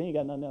line, because he ain't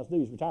got nothing else to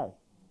do. He's retired.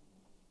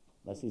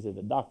 Unless he's at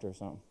the doctor or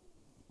something.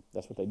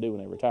 That's what they do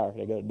when they retire.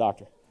 They go to the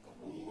doctor.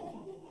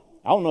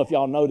 I don't know if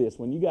y'all know this.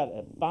 When you got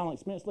a final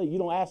expense leave, you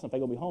don't ask them if they're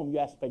going to be home. You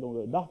ask if they're going to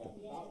go to the doctor.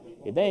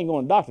 If they ain't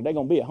going to the doctor, they're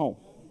going to be at home.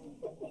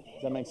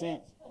 Does that make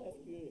sense?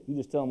 You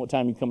just tell them what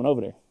time you're coming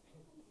over there.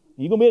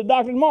 You going to be at the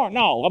doctor tomorrow?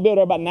 No, I'll be over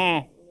there about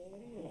 9.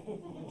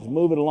 Just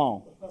move it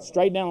along.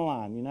 Straight down the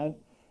line,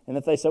 And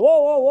if they say,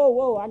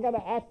 whoa, I got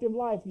an active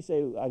life, you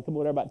say, I come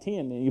over there about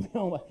 10, then you be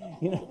on,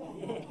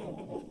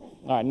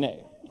 All right,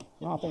 next.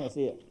 No, I think that's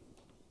it.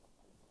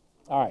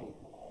 All right.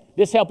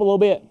 This help a little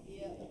bit?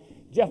 Yeah.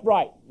 Jeff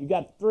Bright, you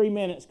got 3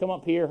 minutes. Come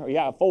up here. Or you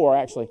got 4,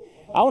 actually.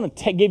 I want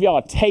to give y'all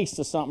a taste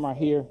of something right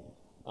here.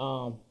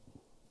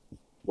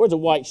 Where's the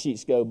white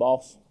sheets go,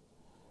 boss?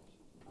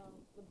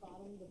 The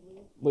bottom, the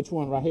blue. Which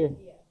one, right here?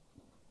 Yeah.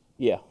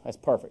 Yeah, that's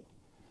perfect.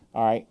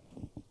 All right.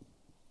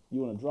 You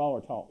want to draw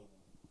or talk?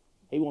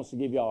 He wants to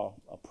give y'all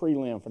a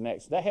prelim for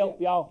next. Does that help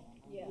y'all?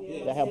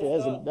 Yeah. That help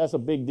you? That's a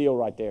big deal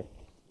right there.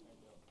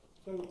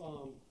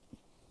 So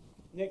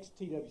next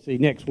TWC,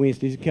 next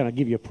Wednesday, to kind of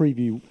give you a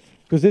preview,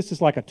 because this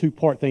is like a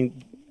 2-part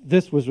thing.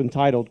 This was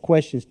entitled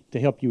Questions to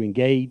Help You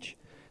Engage.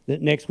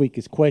 That next week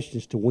is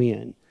Questions to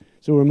Win.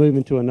 So we're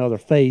moving to another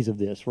phase of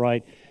this,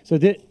 right? So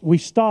we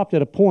stopped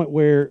at a point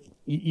where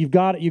you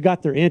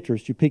got their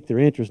interest, you piqued their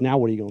interest. Now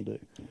what are you going to do?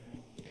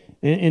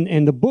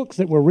 And the books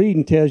that we're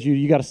reading tells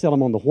you got to sell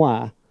them on the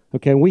why.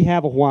 Okay, we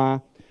have a why.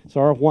 So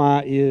our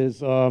why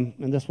is,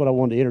 and that's what I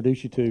wanted to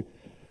introduce you to.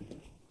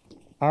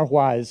 Our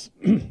why is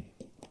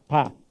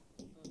pie.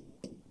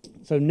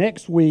 So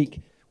next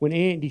week, when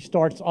Andy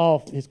starts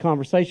off his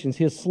conversations,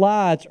 his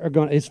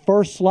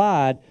first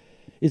slide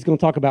is going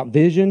to talk about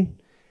vision,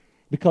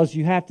 because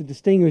you have to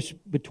distinguish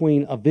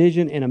between a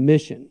vision and a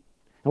mission.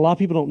 A lot of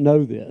people don't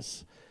know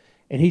this,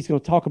 and he's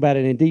going to talk about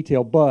it in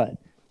detail, but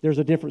there's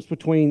a difference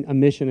between a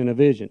mission and a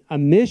vision. A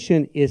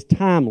mission is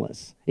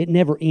timeless. It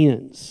never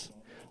ends.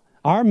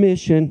 Our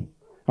mission,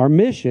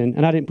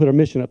 and I didn't put our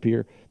mission up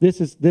here, this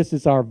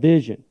is our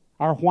vision.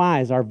 Our why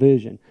is our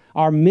vision.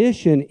 Our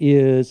mission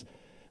is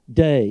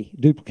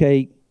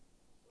duplicate,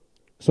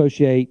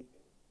 associate,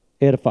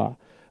 edify.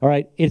 All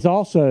right, it's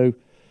also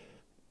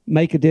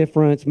make a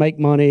difference, make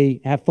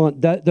money, have fun.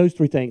 Those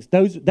three things.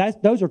 Those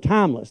are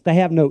timeless. They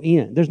have no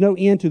end. There's no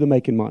end to the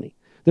making money.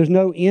 There's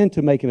no end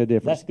to making a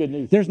difference. That's good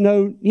news.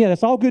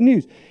 That's all good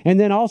news. And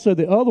then also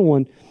the other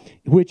one,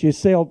 which is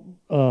sell,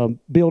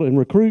 build, and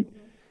recruit.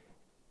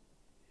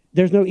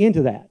 There's no end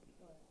to that.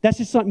 That's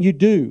just something you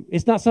do.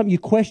 It's not something you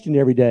question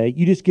every day.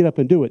 You just get up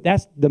and do it.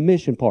 That's the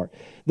mission part.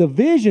 The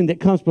vision that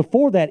comes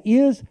before that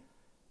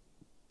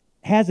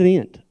has an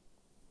end.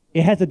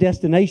 It has a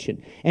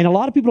destination. And a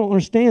lot of people don't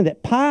understand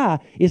that pie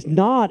is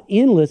not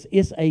endless.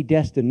 It's a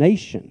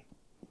destination.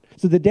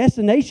 So the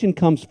destination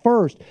comes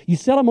first. You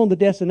sell them on the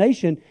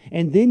destination,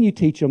 and then you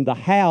teach them the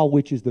how,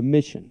 which is the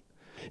mission.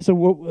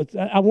 So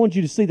I want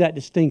you to see that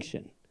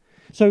distinction.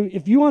 So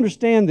if you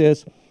understand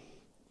this,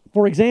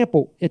 for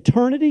example,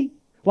 eternity,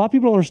 a lot of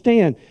people don't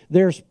understand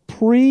there's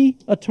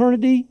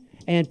pre-eternity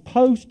and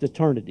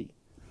post-eternity.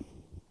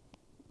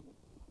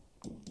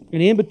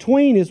 And in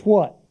between is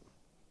what?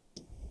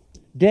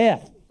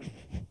 Death.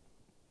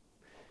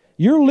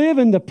 You're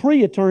living the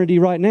pre-eternity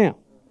right now.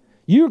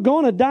 You're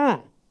going to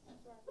die.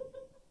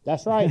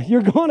 That's right.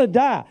 You're going to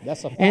die.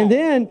 That's a fact. And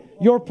then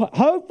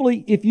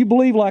hopefully, if you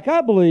believe like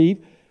I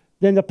believe,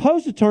 then the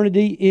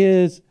post-eternity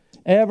is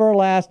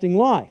everlasting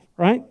life,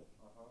 right?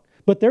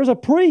 But there's a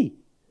pre.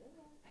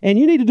 And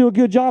you need to do a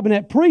good job in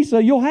that pre so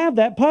you'll have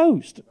that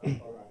post.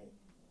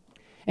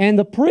 And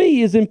the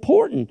pre is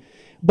important.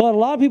 But a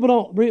lot of people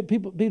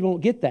don't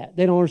get that.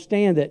 They don't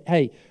understand that,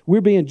 hey,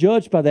 we're being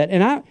judged by that.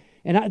 And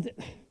I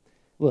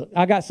look,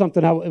 I got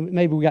something,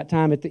 maybe we got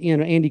time at the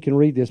end, Andy can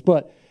read this.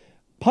 But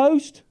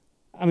post,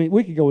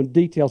 we could go into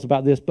details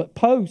about this, but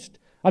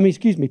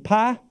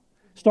pie,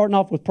 starting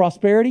off with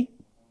prosperity.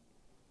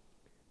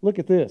 Look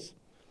at this.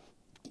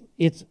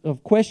 It's a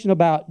question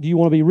about, do you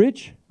want to be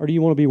rich or do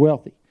you want to be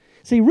wealthy?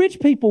 See, rich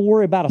people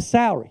worry about a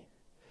salary.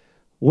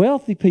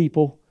 Wealthy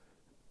people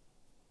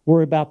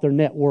worry about their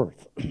net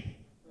worth.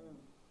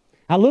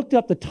 I looked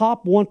up the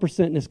top 1%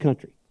 in this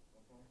country,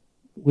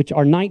 which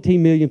are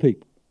 19 million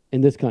people in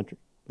this country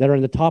that are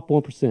in the top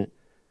 1%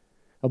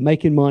 of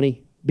making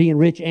money, being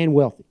rich and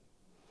wealthy.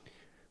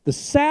 The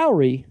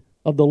salary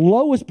of the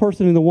lowest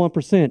person in the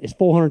 1% is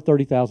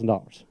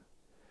 $430,000.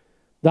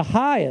 The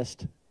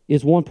highest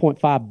is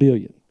 $1.5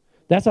 billion.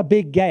 That's a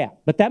big gap,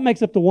 but that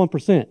makes up the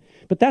 1%.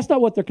 But that's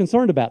not what they're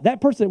concerned about.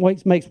 That person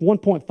makes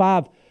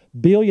 $1.5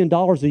 billion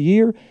a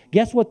year.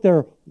 Guess what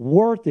their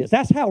worth is?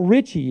 That's how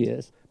rich he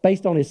is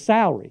based on his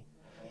salary.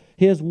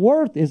 His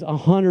worth is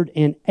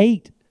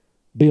 $108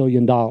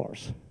 billion.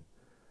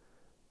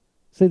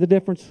 See the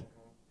difference?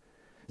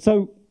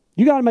 So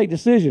you got to make a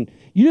decision.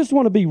 You just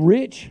want to be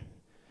rich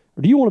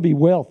or do you want to be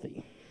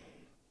wealthy?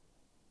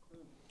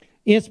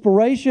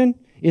 Inspiration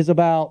is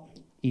about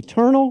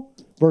eternal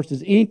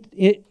versus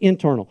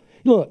internal.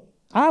 Look,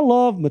 I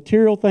love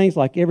material things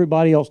like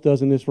everybody else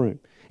does in this room.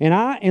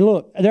 And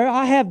look,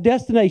 I have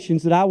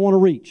destinations that I want to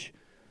reach.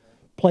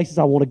 Places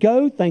I want to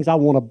go, things I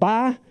want to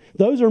buy.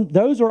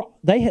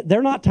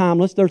 They're not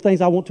timeless. They're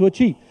things I want to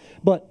achieve.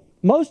 But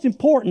most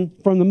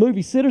important from the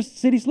movie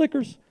City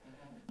Slickers,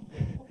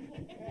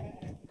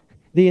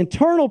 the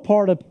internal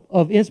part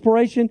of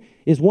inspiration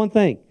is one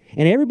thing.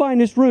 And everybody in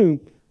this room,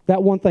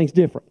 that one thing's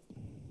different.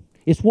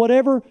 It's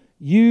whatever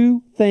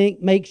you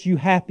think makes you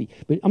happy.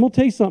 But I'm going to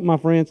tell you something, my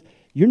friends.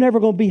 You're never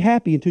going to be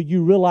happy until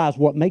you realize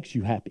what makes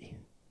you happy.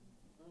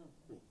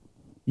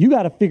 You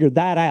got to figure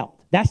that out.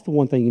 That's the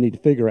one thing you need to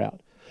figure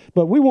out.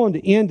 But we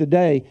wanted to end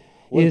today.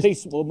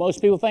 What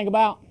most people think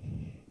about?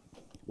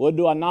 What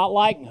do I not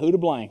like and who to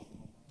blame?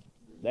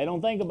 They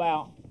don't think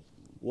about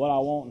what I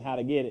want and how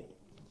to get it.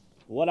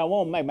 What I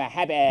want make me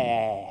happy.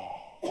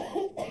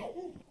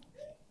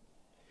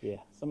 Yeah,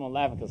 someone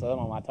laughing because I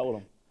told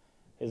them.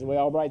 Here's the way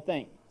Albright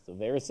think. It's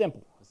very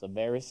simple.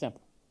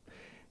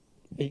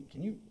 Hey,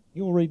 you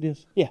want to read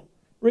this? Yeah.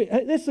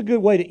 This is a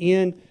good way to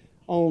end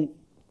on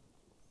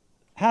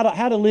how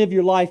to live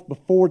your life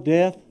before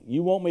death.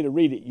 You want me to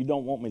read it. You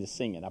don't want me to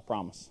sing it, I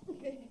promise.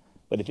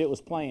 But if it was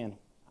playing,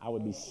 I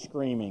would be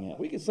screaming it.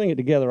 We can sing it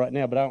together right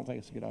now, but I don't think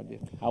it's a good idea.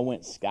 I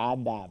went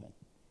skydiving.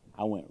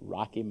 I went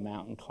Rocky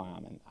Mountain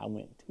climbing. I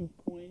went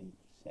 2.7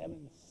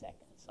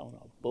 seconds on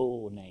a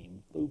bull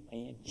named Fu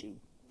Manchu.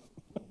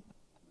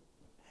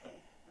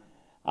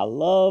 I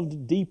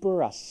loved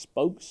deeper. I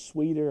spoke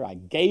sweeter. I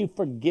gave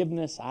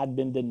forgiveness I'd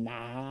been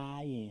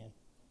denying.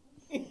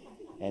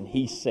 And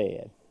he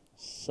said,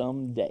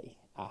 someday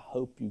I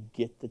hope you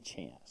get the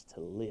chance to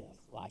live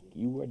like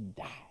you were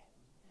dying.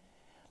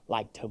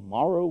 Like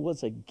tomorrow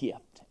was a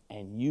gift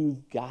and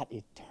you've got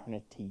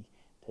eternity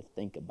to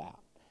think about.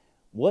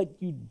 What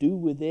you do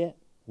with it,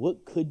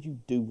 what could you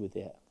do with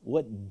it?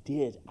 What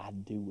did I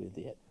do with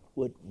it?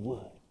 What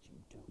would you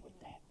do with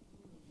that?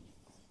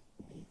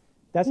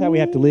 That's how we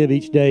have to live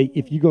each day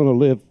if you're going to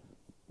live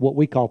what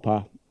we call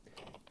pie.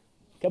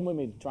 Come with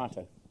me to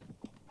Toronto.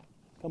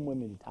 Come with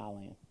me to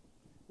Thailand.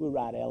 We'll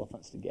ride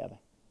elephants together.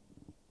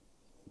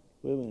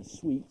 We'll win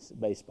sweets at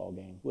baseball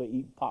game. We'll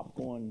eat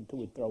popcorn until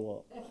we throw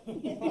up.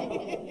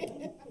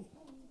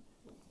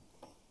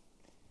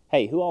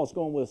 Hey, who all's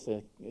going with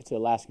us to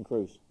Alaskan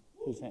Cruise?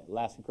 Who's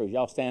Alaskan Cruise?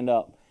 Y'all stand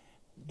up.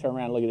 Turn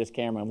around and look at this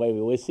camera and wave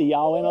it. We'll see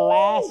y'all in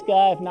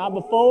Alaska. If not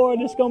before,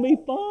 this is going to be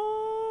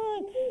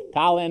fun.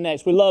 Thailand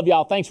next. We love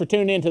y'all. Thanks for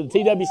tuning in to the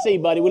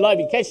TWC, buddy. We love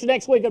you. Catch you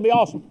next week. It'll be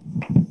awesome.